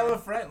Maybe the tell a winner.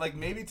 friend. Like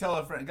maybe tell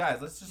a friend. Guys,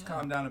 let's just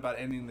calm down about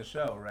ending the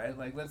show, right?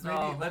 Like let's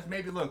No.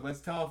 maybe look.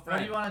 Let's tell a What friend.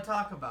 do you want to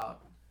talk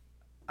about?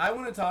 I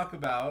want to talk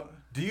about.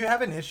 Do you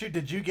have an issue?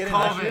 Did you get an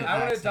COVID. issue? I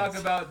want to Vaccines. talk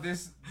about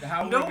this.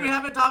 How No, we're we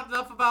haven't talked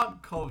enough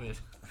about COVID.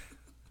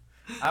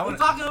 I We're want.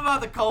 talking about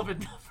the COVID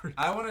numbers.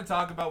 I want to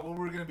talk about what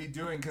we're gonna be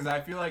doing because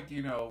I feel like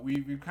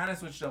we've kind of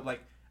switched up.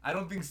 Like I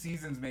don't think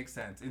seasons make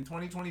sense in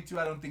 2022.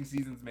 I don't think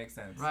seasons make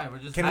sense. Right, we're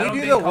just. Can I we don't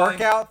do think the calling-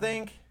 workout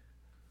thing?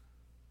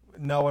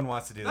 No one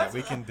wants to do that.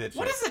 We can ditch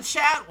What it. does the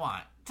chat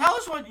want? Tell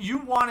us what you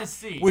want to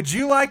see. Would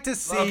you like to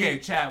see? Okay,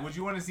 chat. Would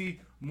you want to see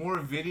more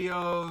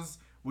videos?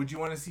 Would you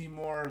want to see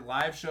more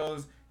live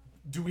shows?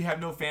 Do we have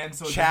no fans?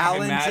 So it doesn't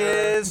even matter?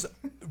 Challenges?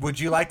 Would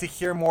you like to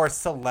hear more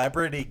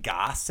celebrity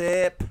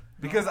gossip?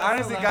 Because That's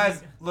honestly, a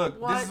guys, lot.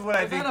 look, What? this is what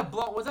I was think. That a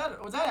blow? Was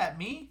that at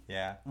me?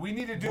 Yeah, We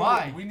need to do.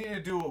 Why? We need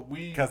to do what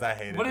we. because I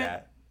hated What did-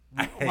 that.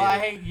 I hate Well, I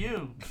it. hate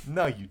you.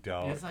 No, you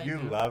don't. Yes, I you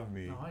do. love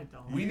me. No, I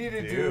don't. We need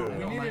to You do. do. We I need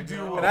don't to like do.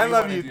 you. What And I we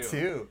love wanna you do.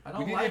 too. I We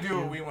don't need like to do you.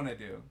 what we want to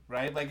do,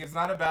 right? Like it's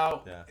not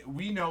about. Yeah.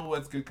 We know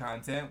what's good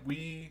content.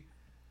 We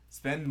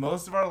spend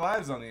most of our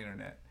lives on the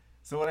internet.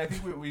 So what I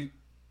think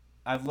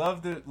I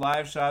love the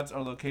live shots,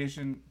 our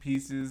location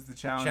pieces, the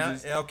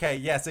challenges. Okay,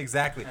 yes,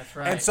 exactly. That's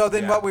right. And so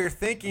then Yeah. what we're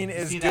thinking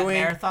is see that doing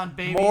marathon,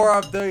 baby? more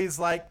of these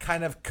like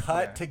kind of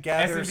cut Yeah.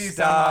 together SMD sound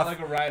stuff like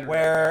a rider.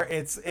 where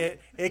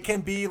it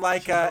can be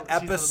like She's a a low-key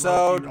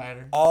episode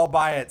rider. all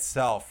by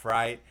itself,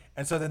 right?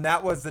 And so then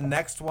that was the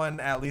next one,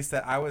 at least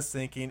that I was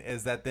thinking,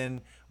 is that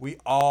then we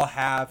all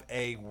have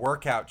a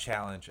workout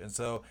challenge. And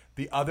so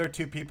the other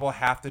two people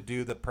have to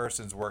do the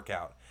person's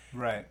workout.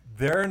 Right.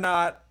 They're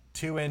not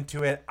too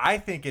into it. I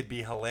think it'd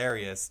be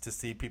hilarious to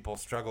see people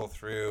struggle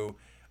through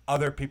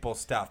other people's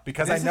stuff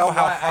because This I know is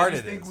how why hard I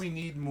it think is. we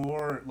need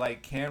more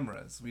like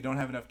cameras. We don't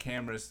have enough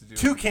cameras to do.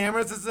 2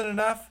 cameras isn't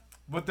enough?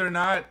 But they're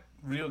not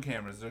real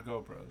cameras. They're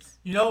GoPros.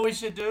 You know what we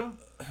should do?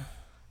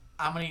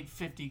 I'm gonna eat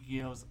 50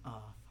 kilos.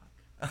 Oh,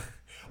 fuck.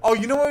 Oh,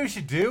 you know what we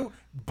should do?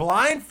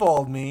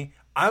 Blindfold me.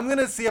 I'm going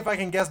to see if I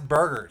can guess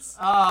burgers.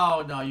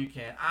 Oh no, you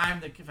can't. I'm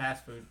the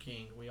fast food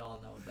king. We all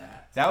know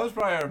that. That was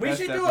probably our We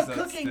best should do a episode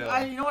cooking.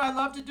 still. You know what? I'd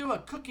love to do a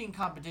cooking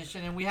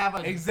competition, and we have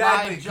a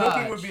Exactly. live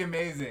Cooking judge, would be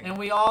amazing. and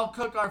we all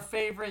cook our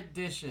favorite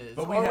dishes,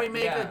 But or we have-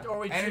 make yeah. it, or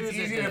we and choose it's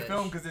easy a to dish.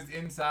 film because it's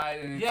inside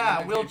and it's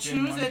Yeah, in the we'll kitchen,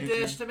 choose one a kitchen.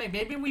 dish to make.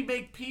 Maybe we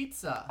make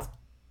pizza.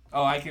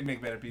 Oh, I can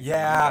make better pizza.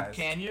 Yeah. than you guys.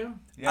 Can you?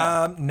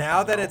 Yeah.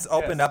 Now that it's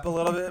opened Yes. up a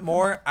little bit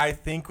more, I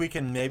think we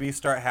can maybe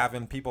start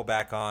having people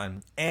back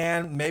on,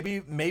 and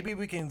maybe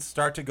we can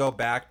start to go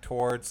back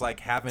towards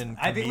like having.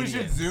 I think we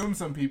should comedians. zoom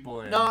some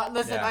people in. No,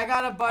 listen. Yeah. I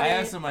got a buddy. I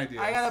have some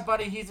ideas. I got a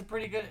buddy. He's a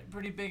pretty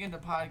big into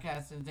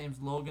podcasts. His name's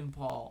Logan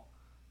Paul.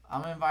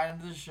 I'm gonna invite him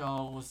to the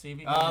show. We'll see if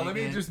he can. Let make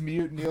me it. just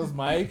mute Neil's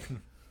mic.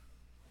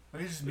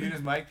 Let me just mute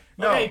his mic.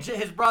 No, Okay,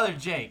 his brother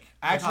Jake.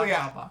 We'll actually,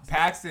 talk about boxing.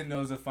 Paxton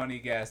knows a funny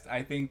guest.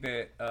 I think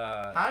that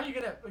How are you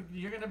gonna?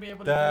 You're gonna be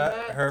able to The- do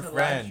that? her to friend.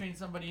 live stream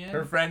somebody in.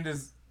 her friend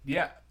is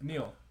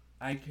Neil.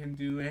 I can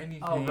do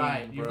anything. Oh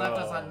right, you bro. left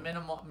us on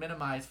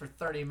minimize for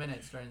 30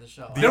 minutes during the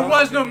show. There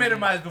was no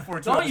minimize before.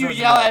 Don't you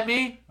yell at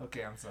me?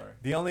 Okay, I'm sorry.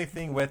 The only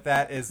thing with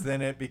that is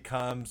then it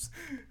becomes,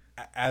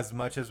 as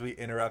much as we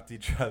interrupt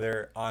each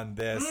other on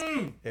this,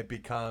 it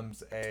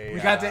becomes a.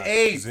 We got to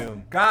 8.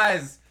 Zoom.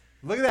 Guys,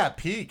 Look at that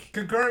peak.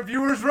 concurrent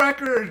viewers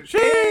record.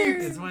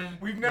 It's when-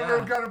 We've never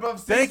yeah. gone above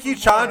 6. Thank you,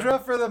 before. Chandra,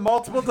 for the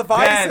multiple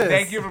devices. Dad,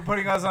 thank you for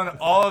putting us on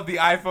all of the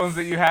iPhones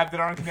that you have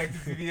that aren't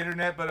connected to the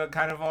internet, but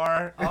kind of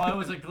are. Oh, it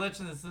was a glitch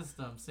in the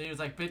system. See, it was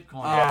like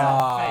Bitcoin.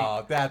 Oh,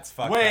 Fake. that's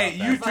fucked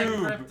Wait, up. It's like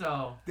YouTube.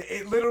 crypto.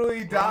 It literally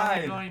We're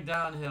died. going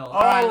downhill. Oh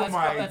All right, let's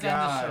my let's god.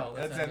 end the show.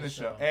 Let's end the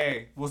show.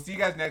 Hey, we'll see you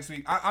guys next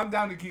week. I'm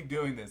down to keep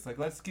doing this. Like,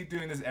 let's keep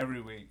doing this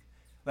every week.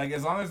 Like,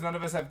 as long as none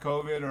of us have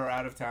COVID or are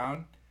out of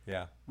town,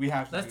 Yeah. we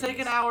have to Let's do take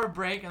this. an hour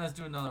break and let's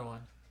do another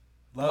one.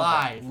 Love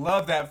live. That.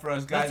 Love that for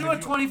us, guys. Let's do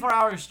a If you-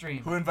 24-hour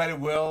stream. Who invited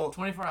Will?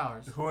 24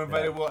 hours. Who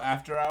invited Will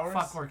after hours?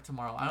 Fuck work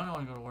tomorrow. I don't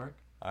want to go to work.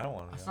 I don't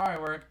want to. Sorry,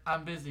 work.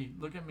 I'm busy.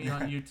 Look at me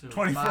on YouTube.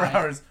 24 Bye.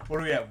 hours. What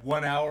are we at?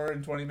 1 hour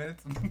and 20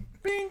 minutes?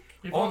 Bink.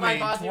 Before my Only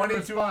boss even 22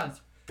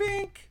 responds.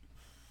 Bink.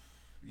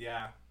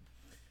 Yeah.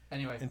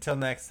 Anyway, Until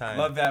next time.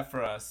 Love that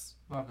for us.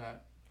 love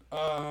that.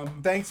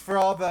 Thanks for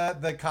all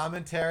the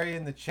commentary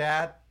in the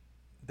chat.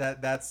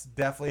 That's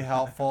definitely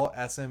helpful.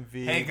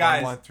 SMV Hey,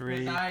 guys. 113.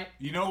 Good night.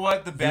 You know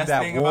what the Do best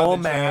that thing about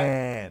the chat?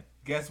 woman.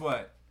 Guess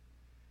what?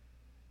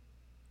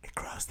 It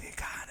grows the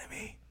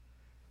economy.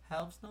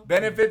 Helps no.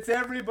 Benefits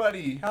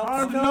everybody. Helps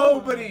Harm nobody.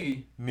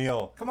 nobody.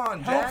 Neil. Come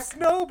on, Jack. Helps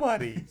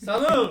nobody.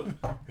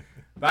 Salute. Bye,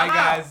 I'm out.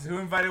 guys. Who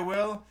invited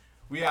Will?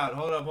 We out.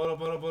 Hold up.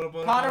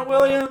 Connor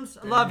Williams,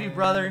 I love you,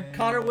 brother.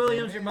 Connor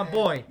Williams, you're my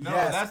boy. No,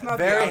 Yes, that's not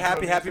the very outro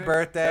happy music.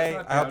 birthday. That's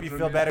not the I hope you outro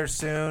feel music. better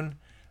soon.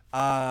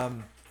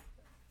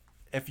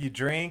 If you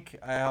drink,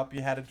 I hope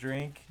you had a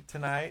drink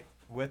tonight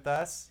with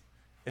us.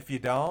 If you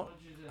don't,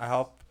 I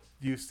hope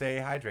you stay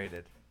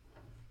hydrated.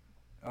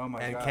 Oh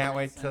my And god. can't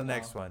wait till the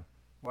next one.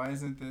 Why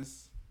isn't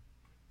this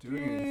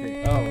doing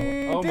anything?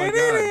 Oh my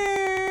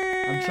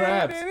god. I'm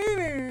trapped.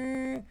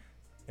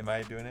 Am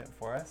I doing it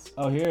for us?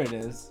 Oh, here it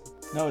is.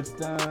 No, it's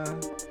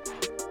done.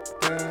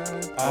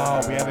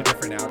 Oh, we have a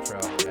different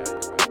outro. Yeah,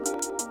 you're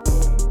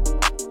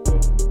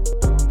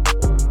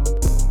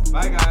right.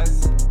 Bye, guys.